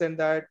 and this and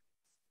that,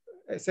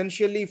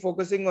 essentially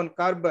focusing on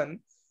carbon,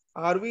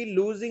 are we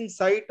losing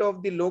sight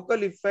of the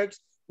local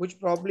effects which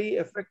probably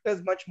affect us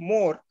much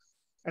more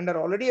and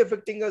are already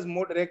affecting us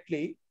more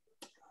directly?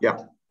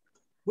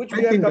 Which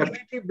we are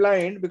completely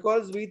blind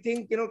because we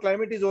think,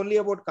 climate is only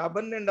about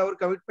carbon and our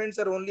commitments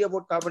are only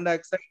about carbon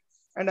dioxide.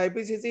 And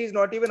IPCC is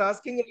not even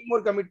asking any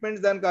more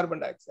commitments than carbon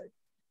dioxide.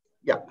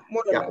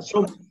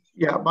 So,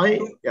 in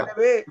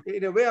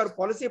a way, our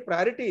policy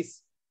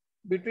priorities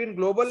between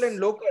global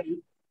and local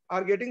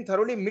are getting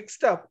thoroughly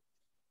mixed up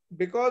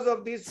because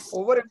of this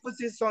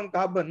overemphasis on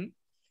carbon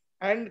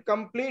and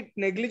complete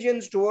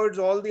negligence towards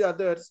all the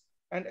others,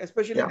 and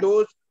especially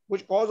those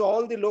which cause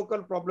all the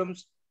local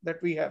problems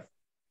that we have.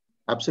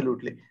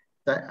 Absolutely.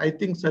 I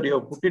think, sir, you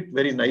have put it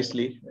very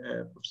nicely,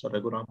 Professor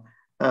Raghuram.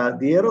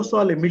 The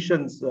aerosol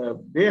emissions,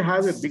 they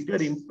have a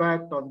bigger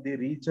impact on the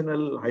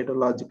regional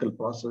hydrological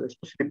process,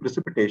 especially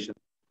precipitation.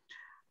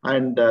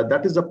 And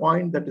that is a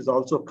point that is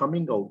also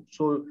coming out.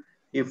 So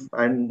a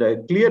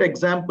clear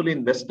example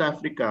in West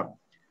Africa,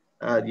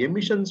 the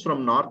emissions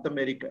from North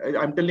America,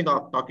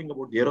 talking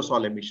about the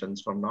aerosol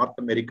emissions from North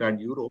America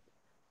and Europe,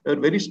 they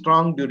were very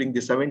strong during the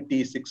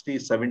 70s,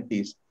 60s,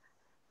 70s.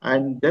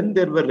 And then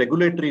there were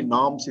regulatory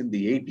norms in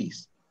the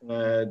 80s.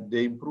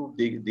 They improved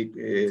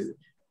the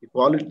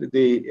quality,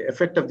 the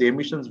effect of the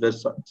emissions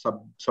was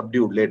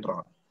subdued later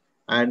on.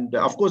 And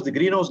of course, the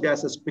greenhouse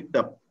gases picked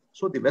up.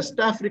 So the West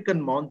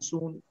African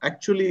monsoon,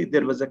 actually,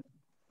 there was a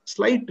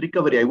slight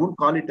recovery. I won't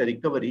call it a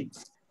recovery.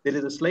 There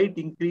is a slight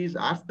increase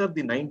after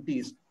the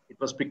 90s. It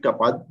was picked up.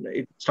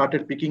 It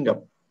started picking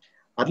up.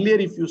 Earlier,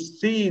 if you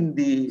see in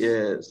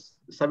the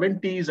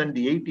 70s and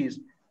the 80s,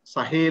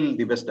 Sahel,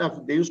 the West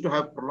Africa, they used to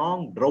have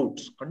prolonged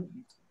droughts,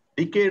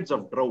 decades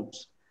of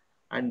droughts.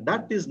 And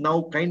that is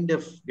now kind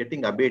of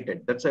getting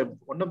abated. That's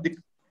one of the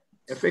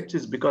effects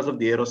is because of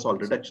the aerosol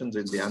reductions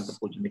in the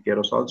anthropogenic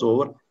aerosols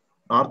over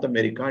North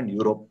America and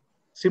Europe.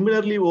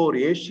 Similarly, over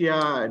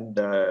Asia and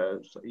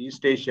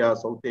East Asia,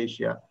 South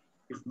Asia,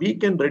 if we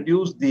can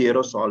reduce the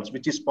aerosols,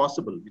 which is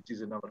possible, which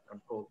is in our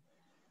control,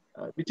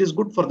 which is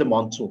good for the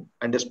monsoon.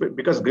 And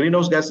because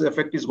greenhouse gas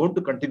effect is going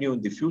to continue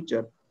in the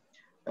future,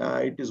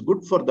 it is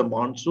good for the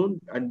monsoon,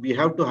 and we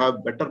have to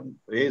have better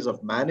ways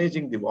of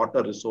managing the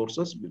water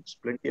resources with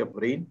plenty of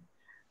rain.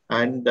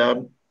 And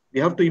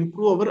we have to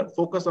improve our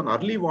focus on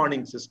early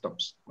warning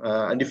systems.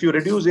 And if you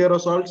reduce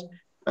aerosols,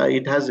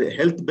 it has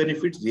health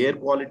benefits. The air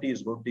quality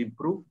is going to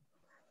improve.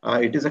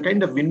 It is a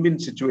kind of win-win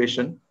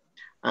situation.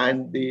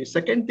 And the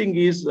second thing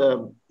is,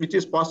 which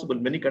is possible,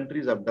 many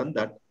countries have done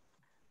that.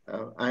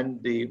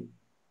 And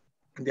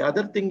the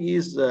other thing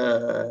is,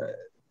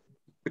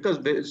 because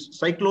the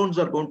cyclones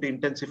are going to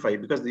intensify,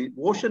 because the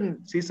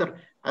ocean seas are,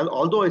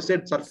 although I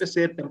said surface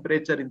air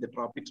temperature in the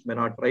tropics may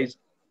not rise,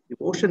 the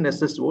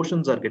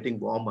oceans are getting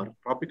warmer.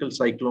 Tropical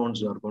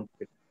cyclones are going to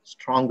get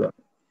stronger.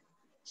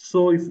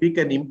 So if we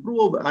can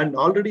improve, and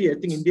already I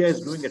think India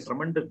is doing a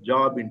tremendous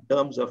job in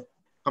terms of,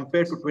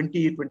 compared to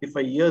 20,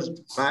 25 years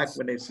back,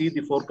 when I see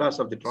the forecast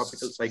of the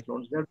tropical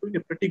cyclones, they are doing a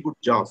pretty good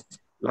job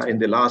in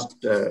the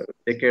last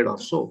decade or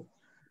so.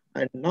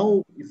 And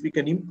now, if we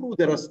can improve,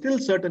 there are still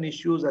certain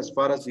issues as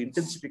far as the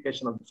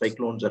intensification of the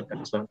cyclones are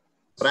concerned.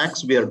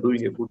 Tracks, we are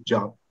doing a good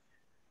job.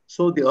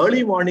 So the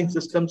early warning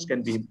systems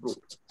can be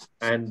improved.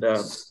 And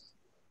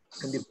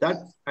if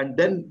that, and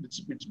then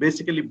it's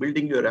basically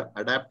building your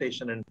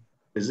adaptation and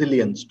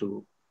resilience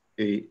to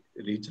the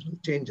regional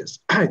changes.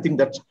 I think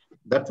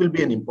that will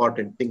be an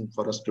important thing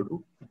for us to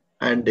do.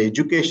 And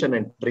education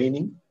and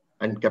training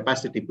and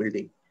capacity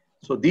building.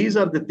 So these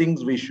are the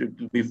things we should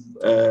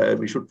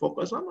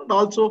focus on, and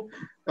also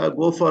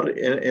go for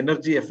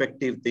energy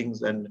effective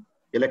things and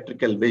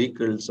electrical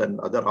vehicles and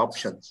other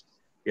options.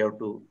 We have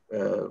to,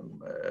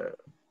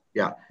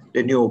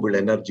 renewable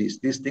energies.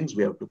 These things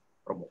we have to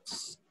promote.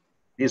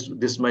 This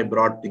is my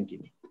broad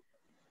thinking.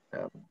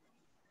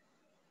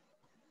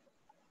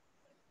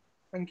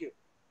 Thank you.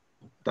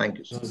 Thank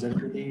you. So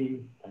thank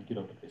you,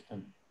 Dr.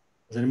 Krishnan.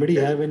 Does anybody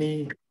have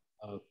any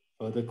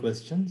further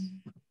questions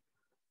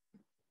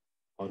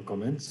or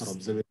comments or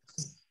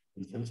observations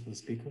themselves for the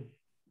speaker?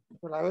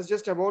 Well, I was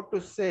just about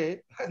to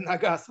say,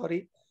 Naga,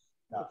 sorry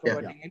for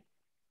forwarding it.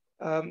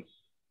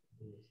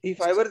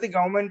 If I were the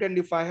government and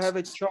if I have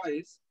a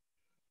choice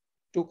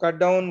to cut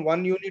down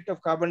 1 unit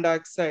of carbon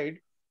dioxide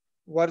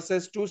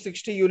versus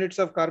 260 units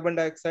of carbon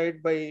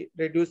dioxide by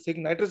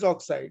reducing nitrous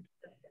oxide,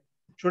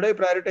 should I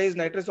prioritize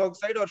nitrous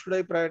oxide or should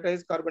I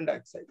prioritize carbon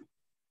dioxide?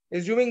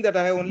 Assuming that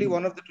I have only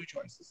one of the two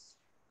choices.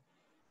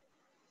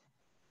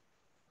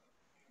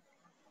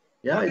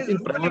 Yeah, what I is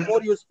think locally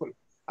more useful?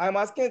 I am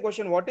asking a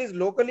question. What is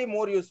locally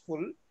more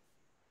useful?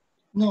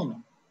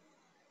 No.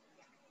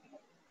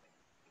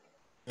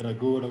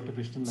 Raghu or Dr.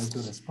 Krishnan like to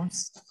respond?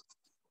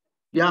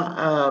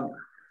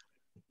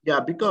 Yeah,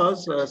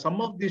 because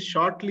some of these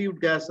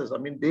short-lived gases, I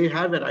mean, they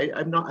have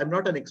I'm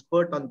not an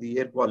expert on the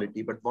air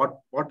quality, but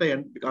what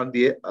I on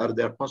the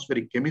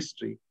atmospheric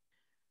chemistry.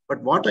 But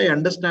what I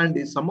understand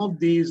is some of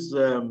these,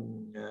 if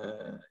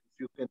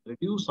you can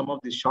reduce some of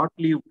these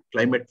short-lived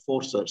climate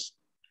forces,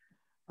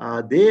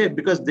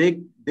 because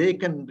they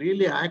can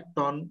really act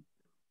on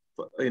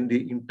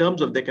in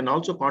terms of, they can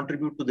also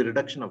contribute to the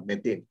reduction of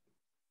methane,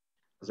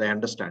 as I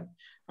understand.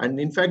 And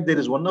in fact, there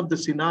is one of the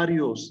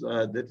scenarios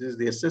that is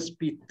the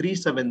SSP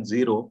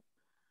 370,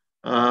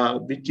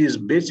 which is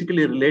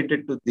basically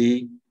related to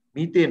the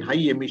methane,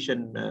 high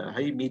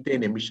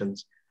methane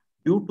emissions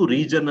due to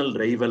regional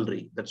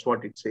rivalry. That's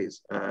what it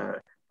says,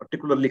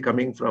 particularly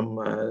coming from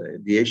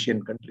the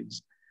Asian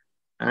countries.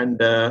 And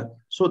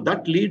so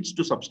that leads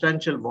to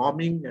substantial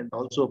warming and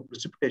also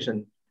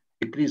precipitation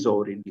decrease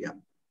over India.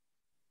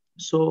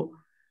 So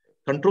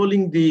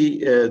controlling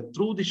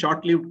through the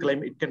short-lived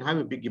climate, it can have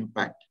a big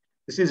impact.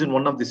 This is in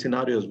one of the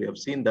scenarios we have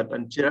seen that,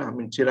 and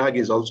Chirag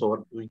is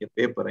also doing a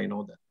paper, I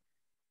know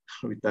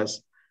that, with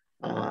us.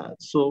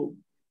 So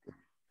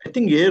I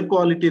think air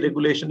quality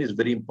regulation is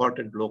very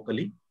important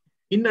locally.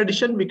 In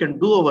addition, we can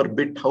do our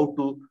bit how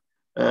to,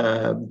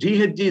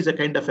 GHG is a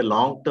kind of a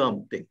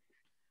long-term thing.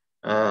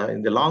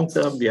 In the long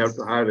term, we have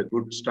to have a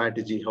good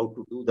strategy how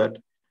to do that.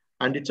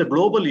 And it's a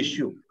global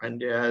issue.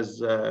 And as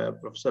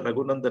Professor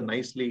Raghunandan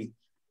nicely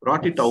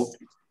brought it out,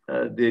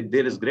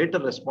 there is greater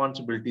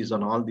responsibilities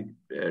on all the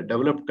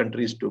developed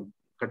countries to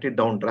cut it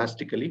down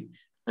drastically.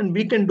 And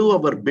we can do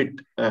our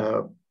bit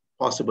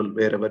possible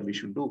wherever we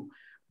should do.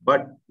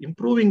 But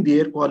improving the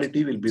air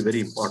quality will be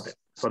very important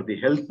for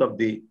the health of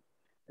the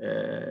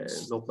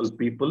local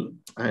people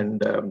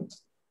and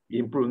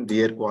improving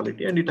the air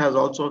quality. And it has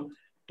also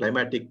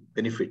climatic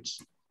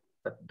benefits.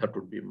 That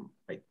would be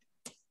my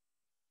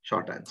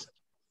short answer.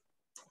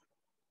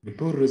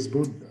 Vipur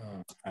Rizbud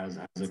has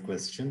a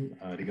question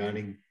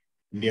regarding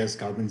India's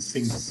carbon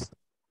sinks.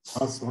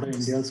 Ask what are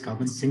India's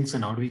carbon sinks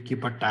and how do we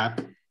keep a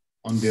tab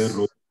on their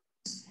role?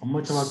 How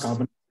much of our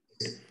carbon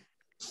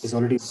is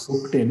already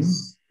booked in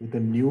with the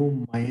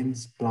new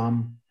mines,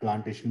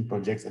 plantation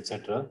projects,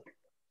 etc.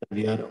 that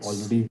we are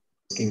already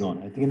working on?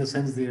 I think in a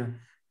sense,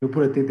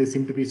 Vipur, I think there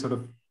seem to be sort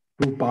of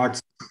two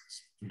parts,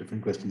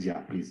 different questions. Yeah,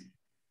 please.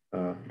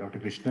 Dr.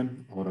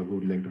 Krishnan or Raghu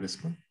would like to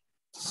respond?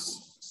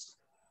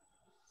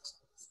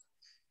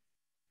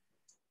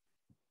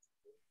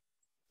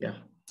 Yeah.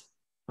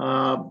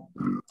 I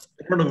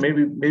don't know,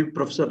 maybe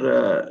Professor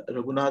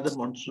Raghunandan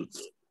wants to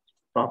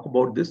talk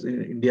about this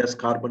in India's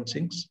carbon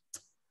sinks.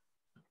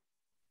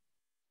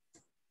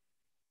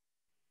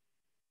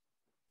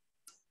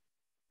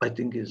 I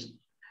think Raghu,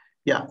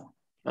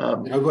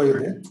 are you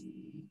there?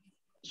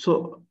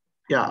 So,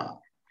 yeah,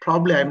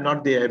 probably I'm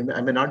not there.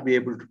 I may not be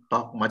able to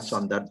talk much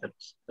on that.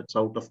 That's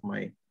out of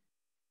my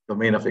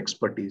domain of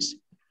expertise.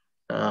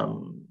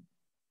 Raghunandan,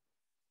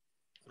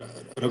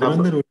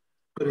 would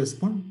you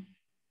respond?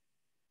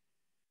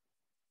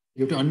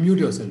 You have to unmute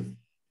yourself.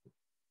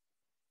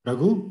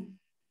 Raghu?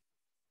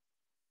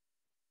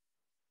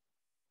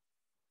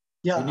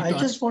 Yeah, I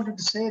just wanted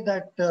to say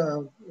that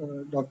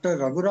Dr.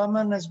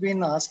 Raghuraman has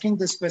been asking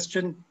this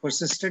question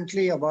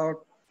persistently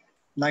about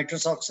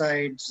nitrous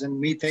oxides and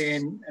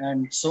methane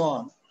and so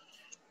on.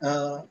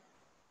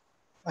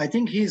 I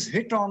think he's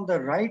hit on the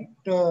right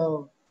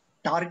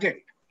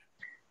target,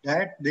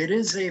 that there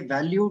is a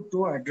value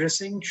to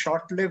addressing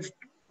short-lived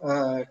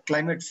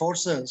climate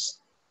forces,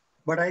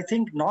 but I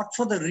think not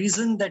for the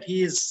reason that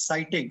he is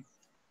citing.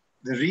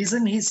 The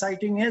reason he's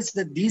citing is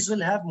that these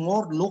will have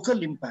more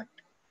local impact.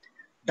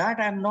 That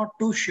I'm not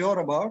too sure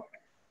about.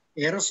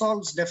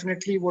 Aerosols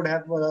definitely would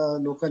have a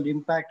local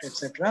impact,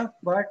 etc.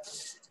 But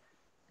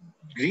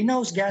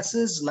greenhouse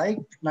gases like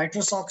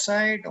nitrous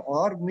oxide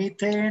or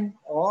methane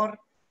or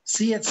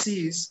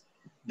CFCs,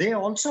 they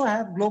also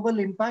have global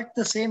impact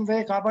the same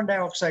way carbon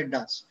dioxide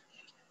does.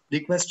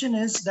 The question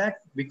is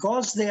that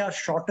because they are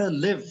shorter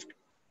lived,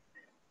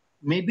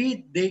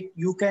 maybe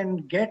you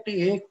can get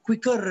a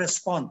quicker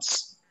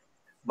response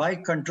by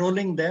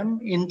controlling them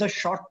in the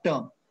short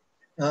term.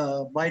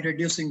 By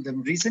reducing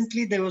them.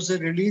 Recently, there was a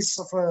release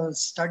of a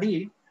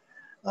study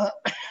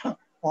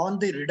on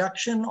the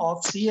reduction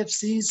of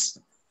CFCs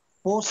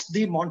post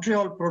the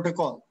Montreal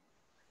Protocol.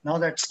 Now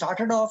that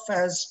started off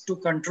as to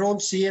control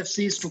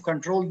CFCs, to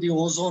control the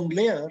ozone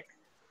layer,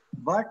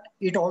 but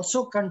it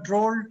also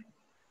controlled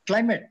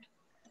climate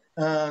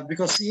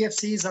because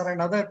CFCs are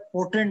another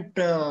potent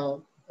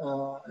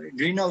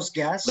greenhouse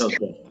gas.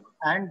 Okay.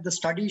 And the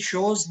study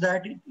shows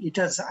that it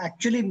has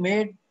actually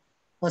made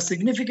a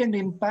significant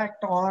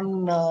impact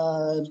on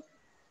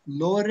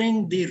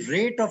lowering the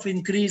rate of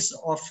increase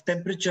of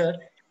temperature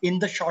in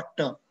the short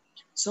term.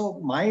 So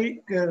my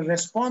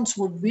response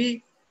would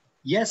be,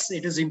 yes,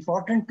 it is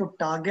important to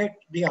target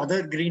the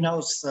other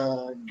greenhouse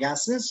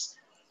gases,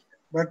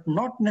 but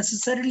not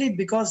necessarily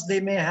because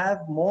they may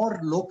have more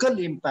local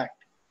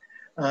impact,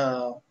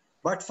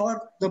 but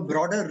for the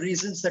broader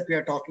reasons that we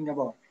are talking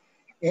about.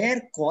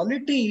 Air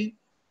quality,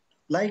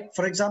 like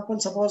for example,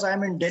 suppose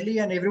I'm in Delhi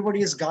and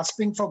everybody is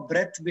gasping for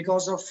breath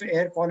because of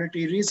air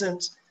quality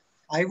reasons,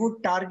 I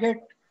would target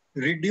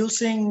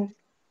reducing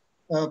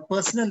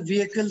personal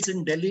vehicles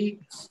in Delhi,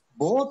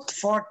 both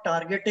for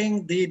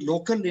targeting the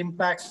local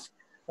impact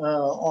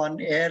on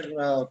air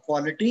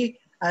quality,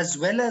 as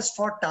well as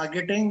for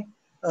targeting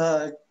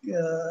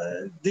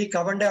the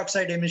carbon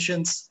dioxide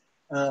emissions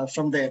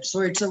from there.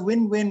 So it's a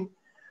win-win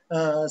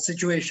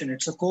situation.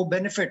 It's a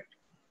co-benefit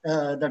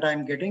that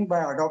I'm getting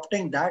by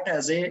adopting that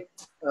as a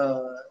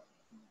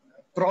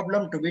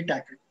problem to be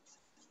tackled.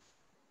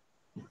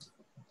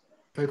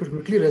 If I could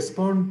quickly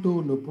respond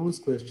to Nupur's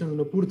question.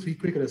 Nupur, 3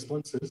 quick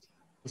responses.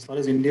 As far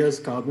as India's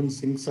carbon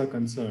sinks are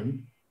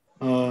concerned,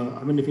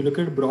 I mean, if you look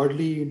at it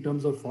broadly in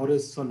terms of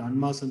forests or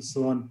landmass and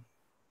so on,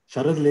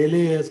 Sharad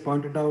Lele has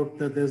pointed out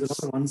that there's a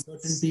lot of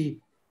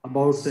uncertainty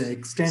about the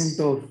extent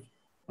of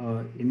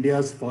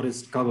India's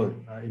forest cover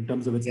in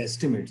terms of its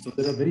estimates. So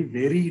there are very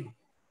varied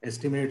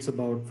estimates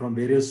about from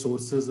various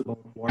sources about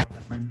what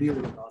that might be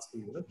over the last few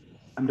years.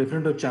 I'm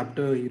referring to a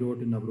chapter he wrote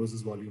in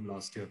Navroz's volume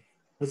last year.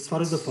 As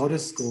far as the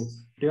forests go,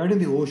 regarding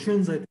the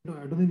oceans, I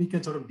don't think we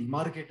can sort of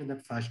demarcate in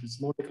that fashion.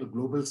 It's more like a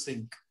global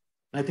sink.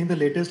 I think the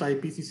latest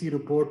IPCC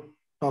report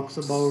talks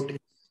about in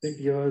recent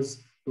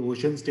years, the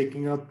oceans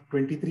taking up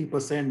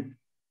 23%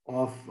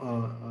 of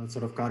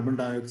sort of carbon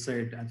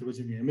dioxide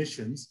anthropogenic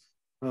emissions.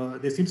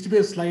 There seems to be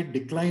a slight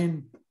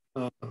decline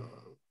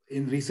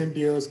in recent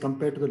years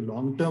compared to the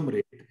long-term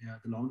rate. Yeah,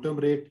 the long-term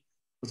rate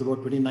was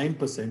about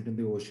 29% in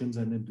the oceans,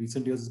 and in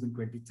recent years it's been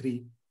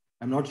 23%.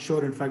 I'm not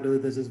sure, in fact, whether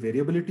there's this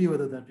variability,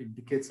 whether that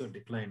indicates a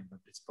decline,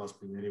 but it's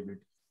possibly variability.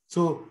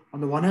 So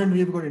on the one hand,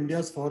 we've got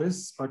India's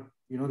forests, but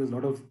there's a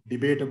lot of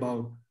debate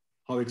about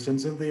how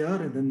extensive they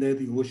are. And then there are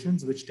the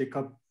oceans, which take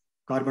up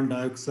carbon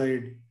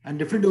dioxide, and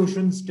different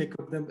oceans take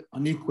up them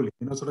unequally,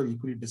 sort of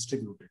equally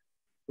distributed.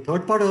 The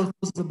third part also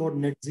is about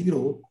net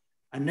zero.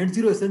 And net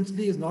zero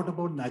essentially is not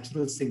about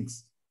natural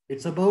sinks.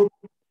 It's about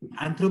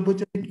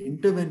anthropogenic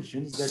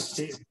interventions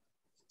that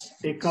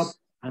take up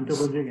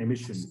anthropogenic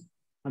emissions.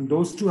 And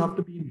those two have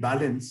to be in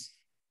balance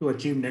to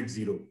achieve net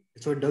zero.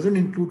 So it doesn't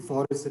include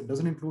forests, it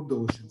doesn't include the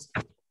oceans.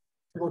 It's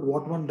about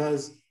what one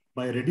does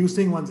by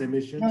reducing one's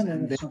emissions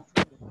and then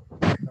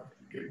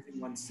increasing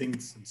one's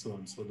sinks and so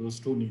on. So those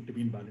two need to be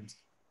in balance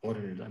for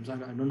it. I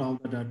don't know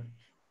how that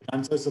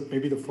answers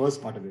maybe the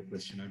first part of your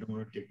question. I don't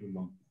want to take too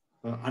long.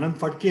 Anand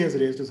Fatke has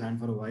raised his hand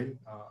for a while.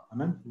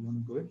 Anand, you want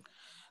to go ahead?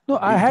 No,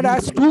 I had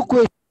asked 2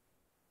 questions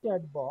in the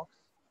chat box.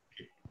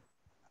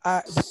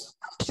 The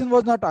question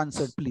was not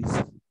answered,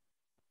 please.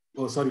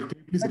 Oh, sorry. Can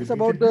you please That's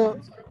repeat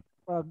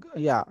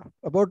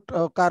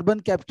about carbon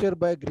capture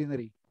by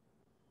greenery.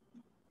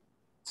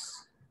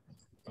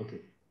 Okay.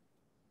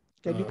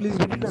 Can you please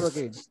repeat that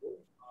again?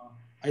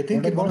 I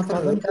think in one of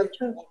carbon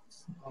capture?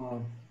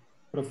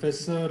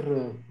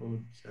 Professor,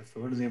 I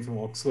forgot his name, from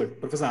Oxford,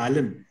 Professor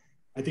Allen.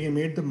 I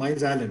think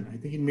Miles Allen. I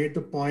think he made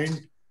the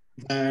point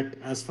that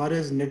as far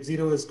as net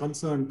zero is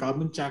concerned,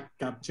 carbon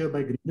capture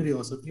by greenery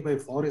or certainly by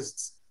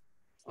forests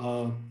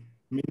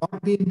may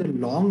not be in the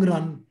long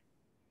run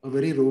a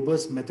very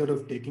robust method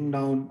of taking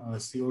down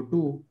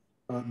CO2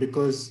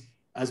 because,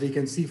 as we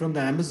can see from the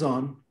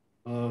Amazon,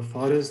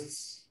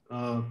 forests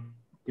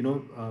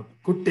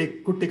could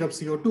take up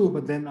CO2,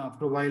 but then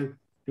after a while,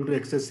 due to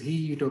excess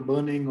heat or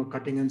burning or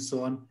cutting and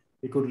so on,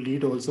 it could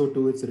lead also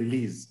to its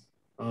release.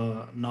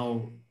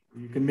 Now,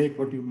 you can make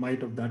what you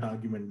might of that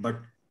argument, but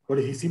what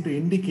he seemed to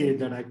indicate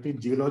that actually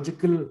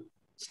geological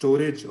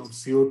storage of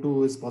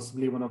CO2 is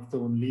possibly one of the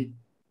only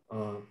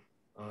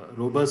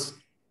robust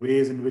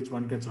ways in which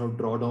one can sort of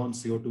draw down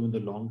CO2 in the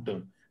long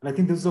term. And I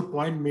think this is a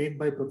point made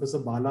by Professor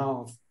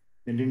Bala of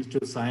the Indian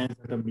Institute of Science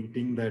at a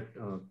meeting that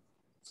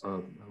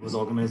was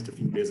organized a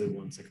few days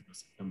ago on 2nd of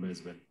September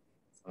as well.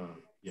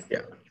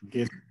 In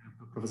case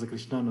Professor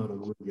Krishnan or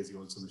Raghu, I guess he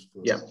also wished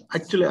to. Yeah,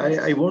 actually,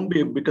 I won't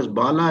be, because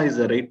Bala is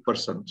the right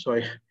person.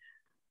 So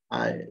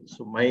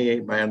so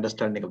my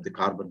understanding of the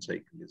carbon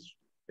cycle is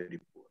very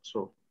poor.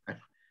 So I'm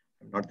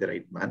not the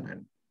right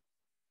man.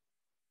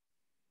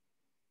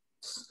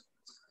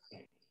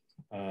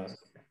 And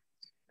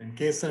in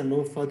case there are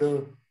no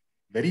further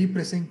very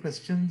pressing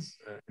questions,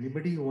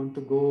 anybody who want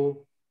to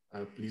go,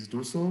 please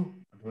do so.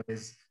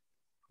 Otherwise,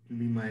 it will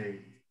be my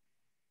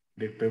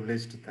great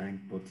privilege to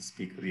thank both the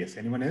speakers. Yes,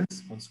 anyone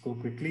else wants to go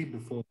quickly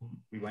before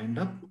we wind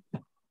up?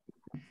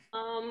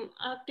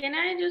 Can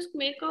I just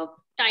make a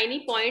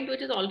tiny point,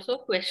 which is also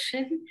a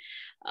question?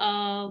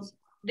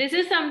 This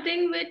is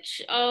something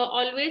which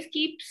always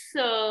keeps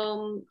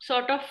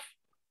sort of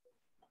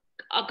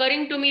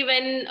occurring to me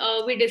when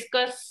we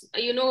discuss,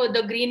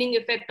 the greening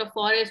effect of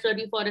forest or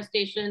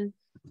reforestation,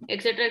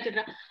 etc.,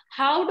 etc.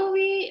 How do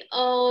we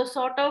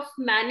sort of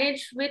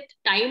manage with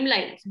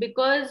timelines?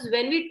 Because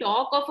when we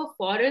talk of a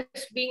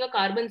forest being a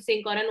carbon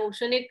sink or an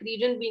oceanic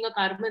region being a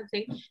carbon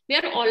sink, we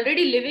are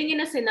already living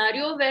in a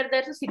scenario where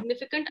there's a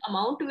significant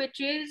amount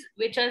which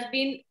has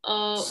been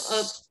a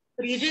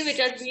region which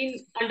has been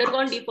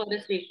undergone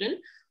deforestation,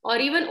 or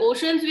even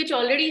oceans which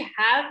already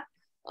have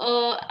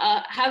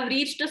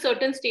reached a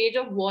certain stage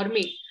of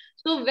warming.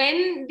 So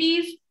when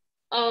these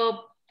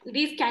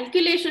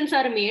calculations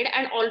are made,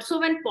 and also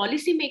when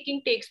policy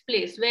making takes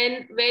place,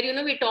 where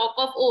we talk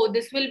of, oh,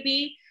 this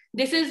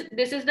is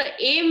the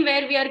aim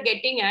where we are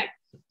getting at,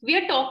 we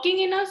are talking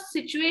in a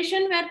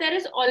situation where there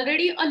is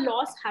already a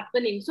loss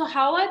happening. So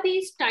how are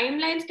these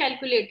timelines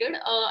calculated?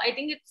 I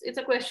think it's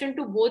a question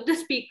to both the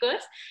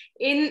speakers.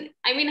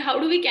 How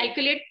do we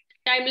calculate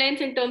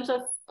timelines in terms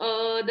of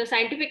the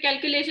scientific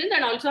calculations,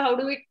 and also how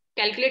do we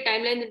calculate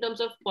timelines in terms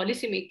of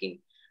policy making?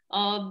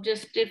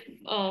 Just if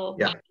I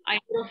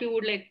don't know if you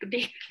would like to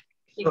take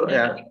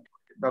that.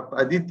 Dr.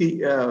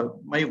 Aditi,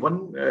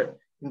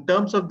 in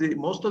terms of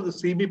most of the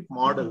CMIP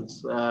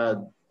models,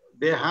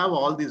 they have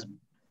all these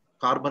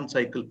carbon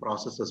cycle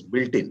processes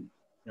built in.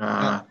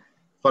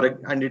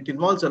 And it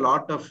involves a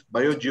lot of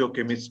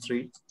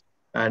biogeochemistry.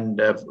 And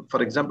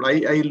for example,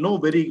 I know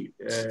very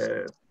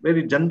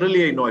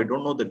generally, I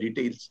don't know the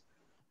details.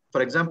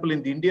 For example,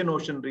 in the Indian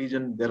Ocean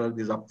region, there are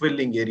these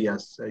upwelling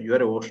areas. You are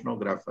an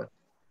oceanographer.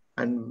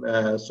 And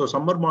so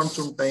summer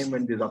monsoon time,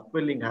 when this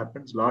upwelling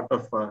happens, a lot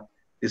of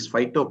these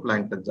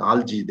phytoplankton,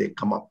 algae, they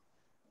come up.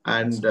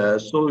 And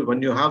so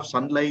when you have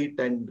sunlight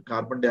and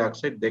carbon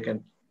dioxide, they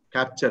can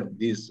capture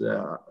these,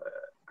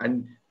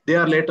 and they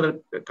are later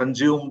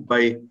consumed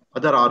by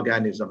other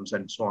organisms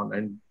and so on.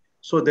 And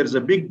so there's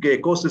a big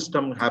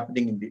ecosystem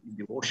happening in the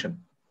ocean.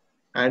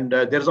 And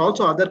there's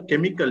also other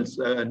chemicals,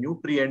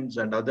 nutrients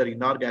and other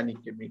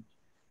inorganic chemicals.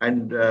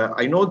 And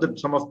I know that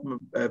some of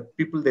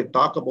people, they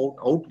talk about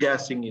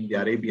outgassing in the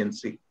Arabian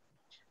Sea.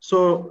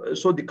 So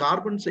the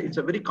carbon, it's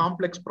a very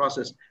complex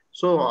process.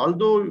 So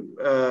although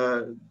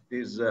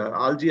these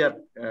algae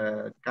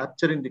are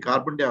capturing the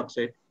carbon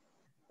dioxide,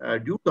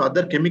 due to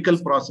other chemical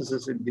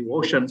processes in the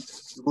ocean,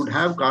 you would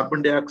have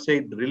carbon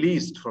dioxide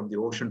released from the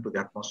ocean to the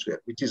atmosphere,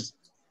 which is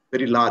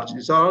very large.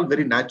 These are all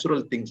very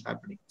natural things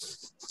happening.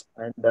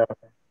 And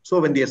so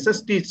when the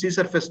SST, sea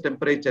surface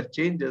temperature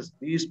changes,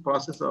 these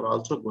processes are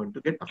also going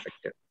to get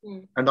affected.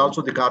 And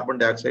also the carbon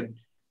dioxide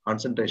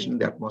concentration in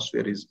the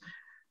atmosphere is.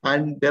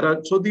 And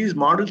so these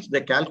models,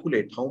 they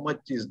calculate how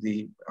much is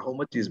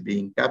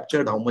being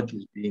captured, how much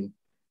is being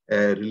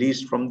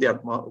released from the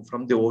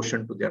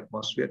ocean to the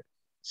atmosphere.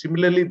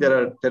 Similarly, there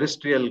are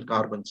terrestrial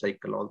carbon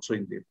cycle also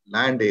in the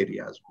land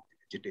areas with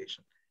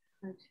vegetation.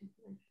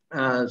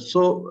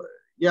 So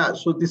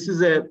this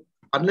is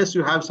unless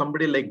you have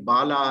somebody like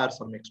Bala or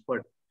some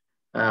expert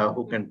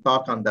who can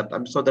talk on that.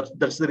 So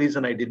that's the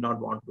reason I did not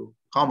want to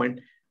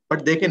comment,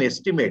 but they can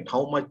estimate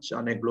how much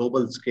on a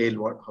global scale,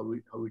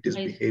 how it is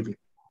behaving.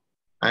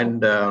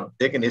 And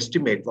they can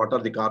estimate what are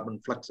the carbon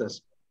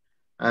fluxes.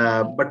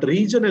 But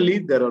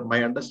regionally,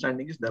 my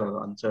understanding is there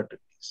are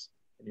uncertainties.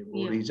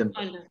 Region.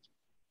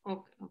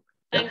 Okay.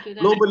 Thank you.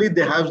 Globally,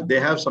 they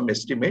have some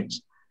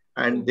estimates,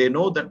 and they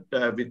know that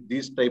with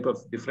these type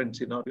of different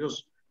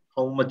scenarios,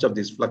 how much of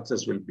these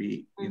fluxes will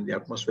be in the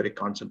atmospheric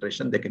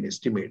concentration, they can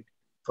estimate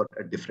for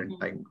a different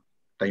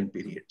time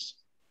periods.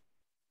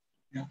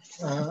 Yeah.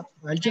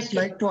 I'd just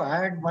like to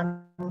add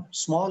one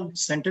small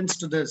sentence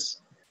to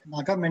this.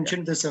 Naga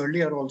mentioned this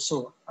earlier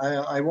also.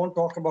 I won't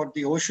talk about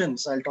the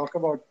oceans. I'll talk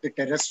about the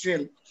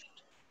terrestrial.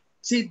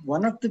 See,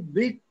 one of the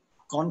big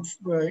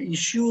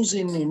issues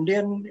in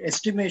Indian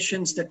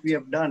estimations that we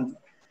have done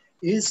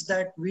is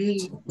that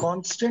we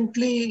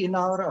constantly in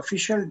our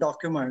official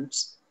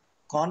documents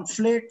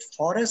conflate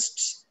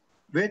forests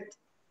with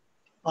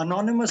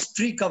anonymous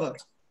tree cover.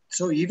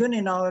 So even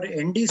in our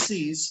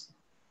NDCs,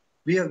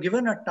 we have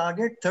given a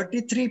target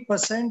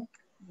 33%.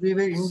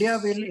 India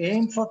will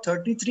aim for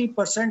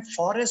 33%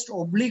 forest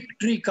 /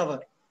 tree cover.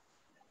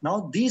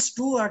 Now, these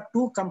two are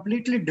two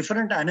completely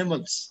different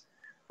animals.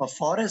 A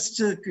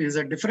forest is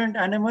a different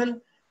animal,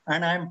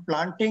 and I'm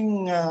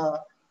planting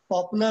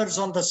poplars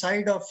on the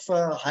side of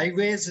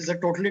highways is a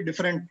totally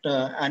different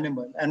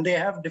animal. And they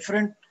have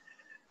different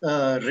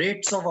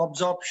rates of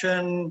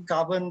absorption,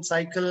 carbon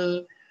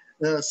cycle,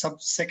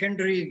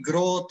 secondary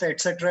growth,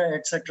 etc.,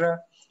 etc.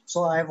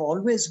 So I've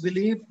always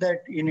believed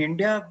that in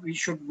India, we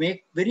should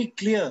make very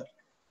clear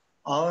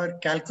our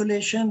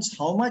calculations.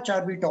 How much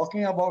are we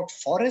talking about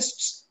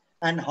forests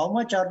and how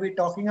much are we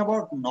talking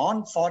about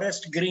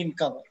non-forest green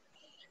cover,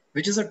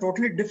 which is a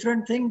totally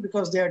different thing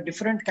because there are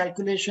different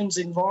calculations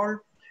involved,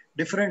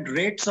 different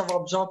rates of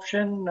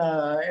absorption,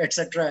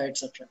 etc.,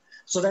 etc.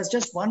 So that's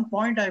just one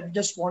point I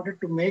just wanted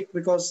to make,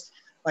 because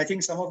I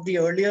think some of the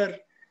earlier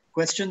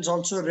questions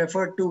also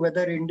referred to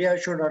whether India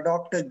should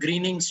adopt a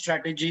greening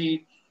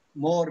strategy,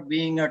 more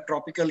being a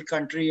tropical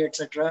country,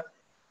 etc.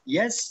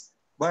 Yes,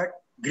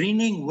 but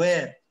greening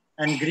where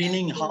and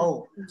greening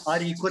how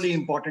are equally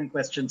important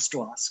questions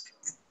to ask.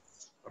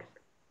 Perfect.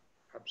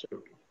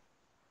 Absolutely.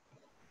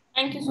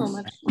 Thank you so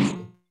much.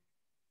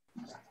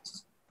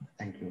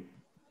 Thank you.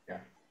 Yeah.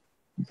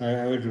 So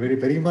I would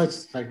very much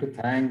like to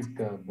thank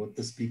both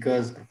the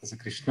speakers, Professor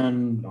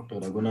Krishnan, Dr.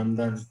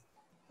 Raghunandan,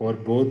 for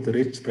both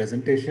rich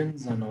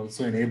presentations and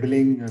also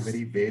enabling a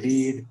very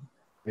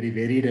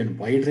varied and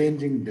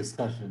wide-ranging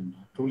discussion.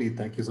 Truly,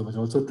 thank you so much.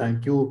 Also,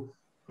 thank you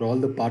for all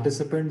the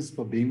participants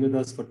for being with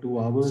us for 2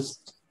 hours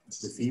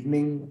this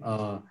evening.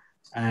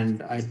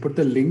 And I put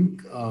the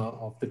link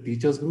of the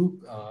teachers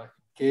group in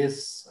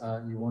case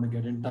you want to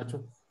get in touch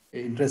with,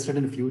 interested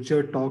in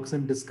future talks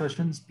and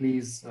discussions,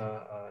 please,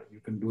 you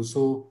can do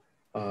so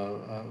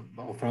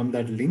from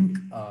that link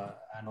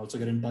and also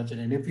get in touch.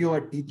 And if you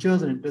are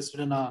teachers and interested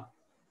in our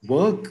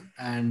work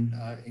and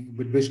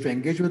would wish to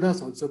engage with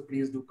us, also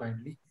please do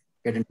kindly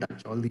get in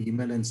touch. All the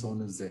email and so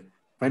on is there.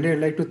 Finally, I'd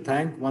like to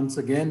thank once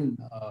again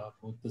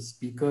both the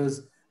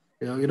speakers.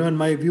 In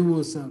my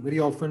view, very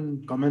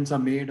often comments are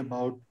made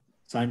about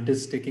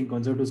scientists taking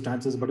conservative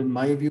stances, but in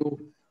my view,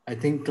 I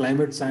think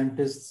climate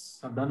scientists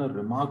have done a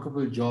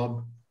remarkable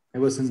job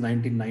ever since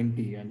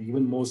 1990, and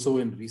even more so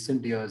in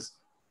recent years,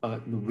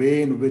 the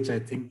way in which I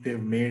think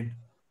they've made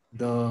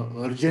the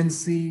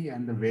urgency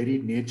and the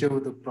varied nature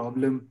of the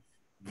problem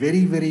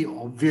very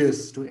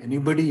obvious to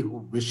anybody who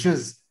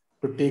wishes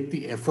to take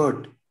the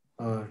effort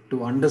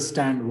to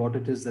understand what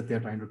it is that they're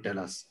trying to tell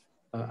us.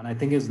 And I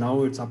think it's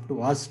up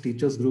to us,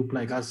 teachers group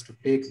like us, to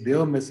take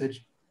their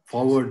message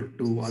forward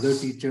to other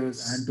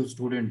teachers and to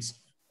students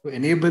to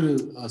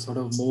enable a sort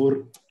of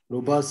more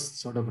robust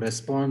sort of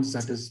response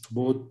that is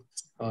both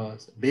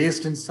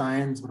based in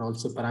science, but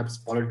also perhaps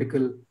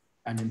political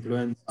and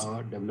influence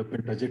our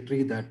development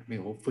trajectory that may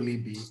hopefully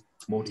be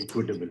more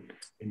equitable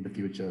in the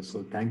future.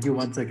 So thank you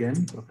once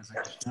again, Professor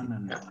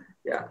Krishnan.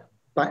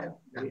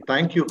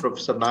 Thank you,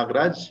 Professor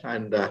Nagaraj,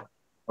 and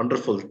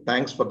wonderful.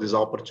 Thanks for this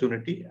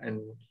opportunity,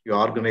 and you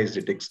organized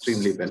it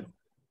extremely well.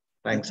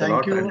 Thanks a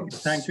lot.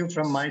 Thank you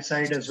from my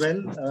side as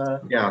well.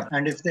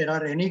 And if there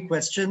are any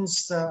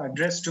questions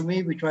addressed to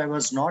me, which I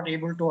was not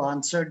able to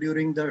answer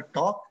during the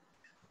talk,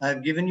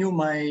 I've given you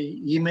my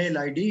email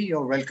ID.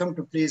 You're welcome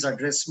to please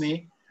address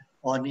me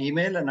on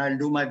email, and I'll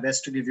do my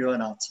best to give you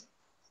an answer.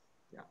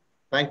 Yeah.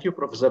 Thank you,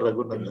 Professor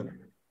Raghunandan. It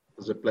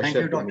was a pleasure.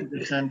 Thank you, Dr.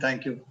 Krishnan.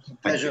 Thank you.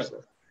 Pleasure.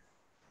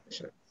 Thank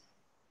you,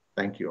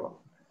 thank you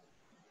all.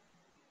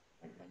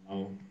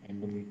 Now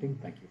end the meeting.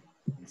 Thank you.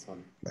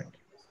 Thank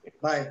you.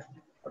 Bye.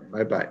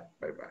 Bye-bye.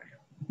 Bye-bye.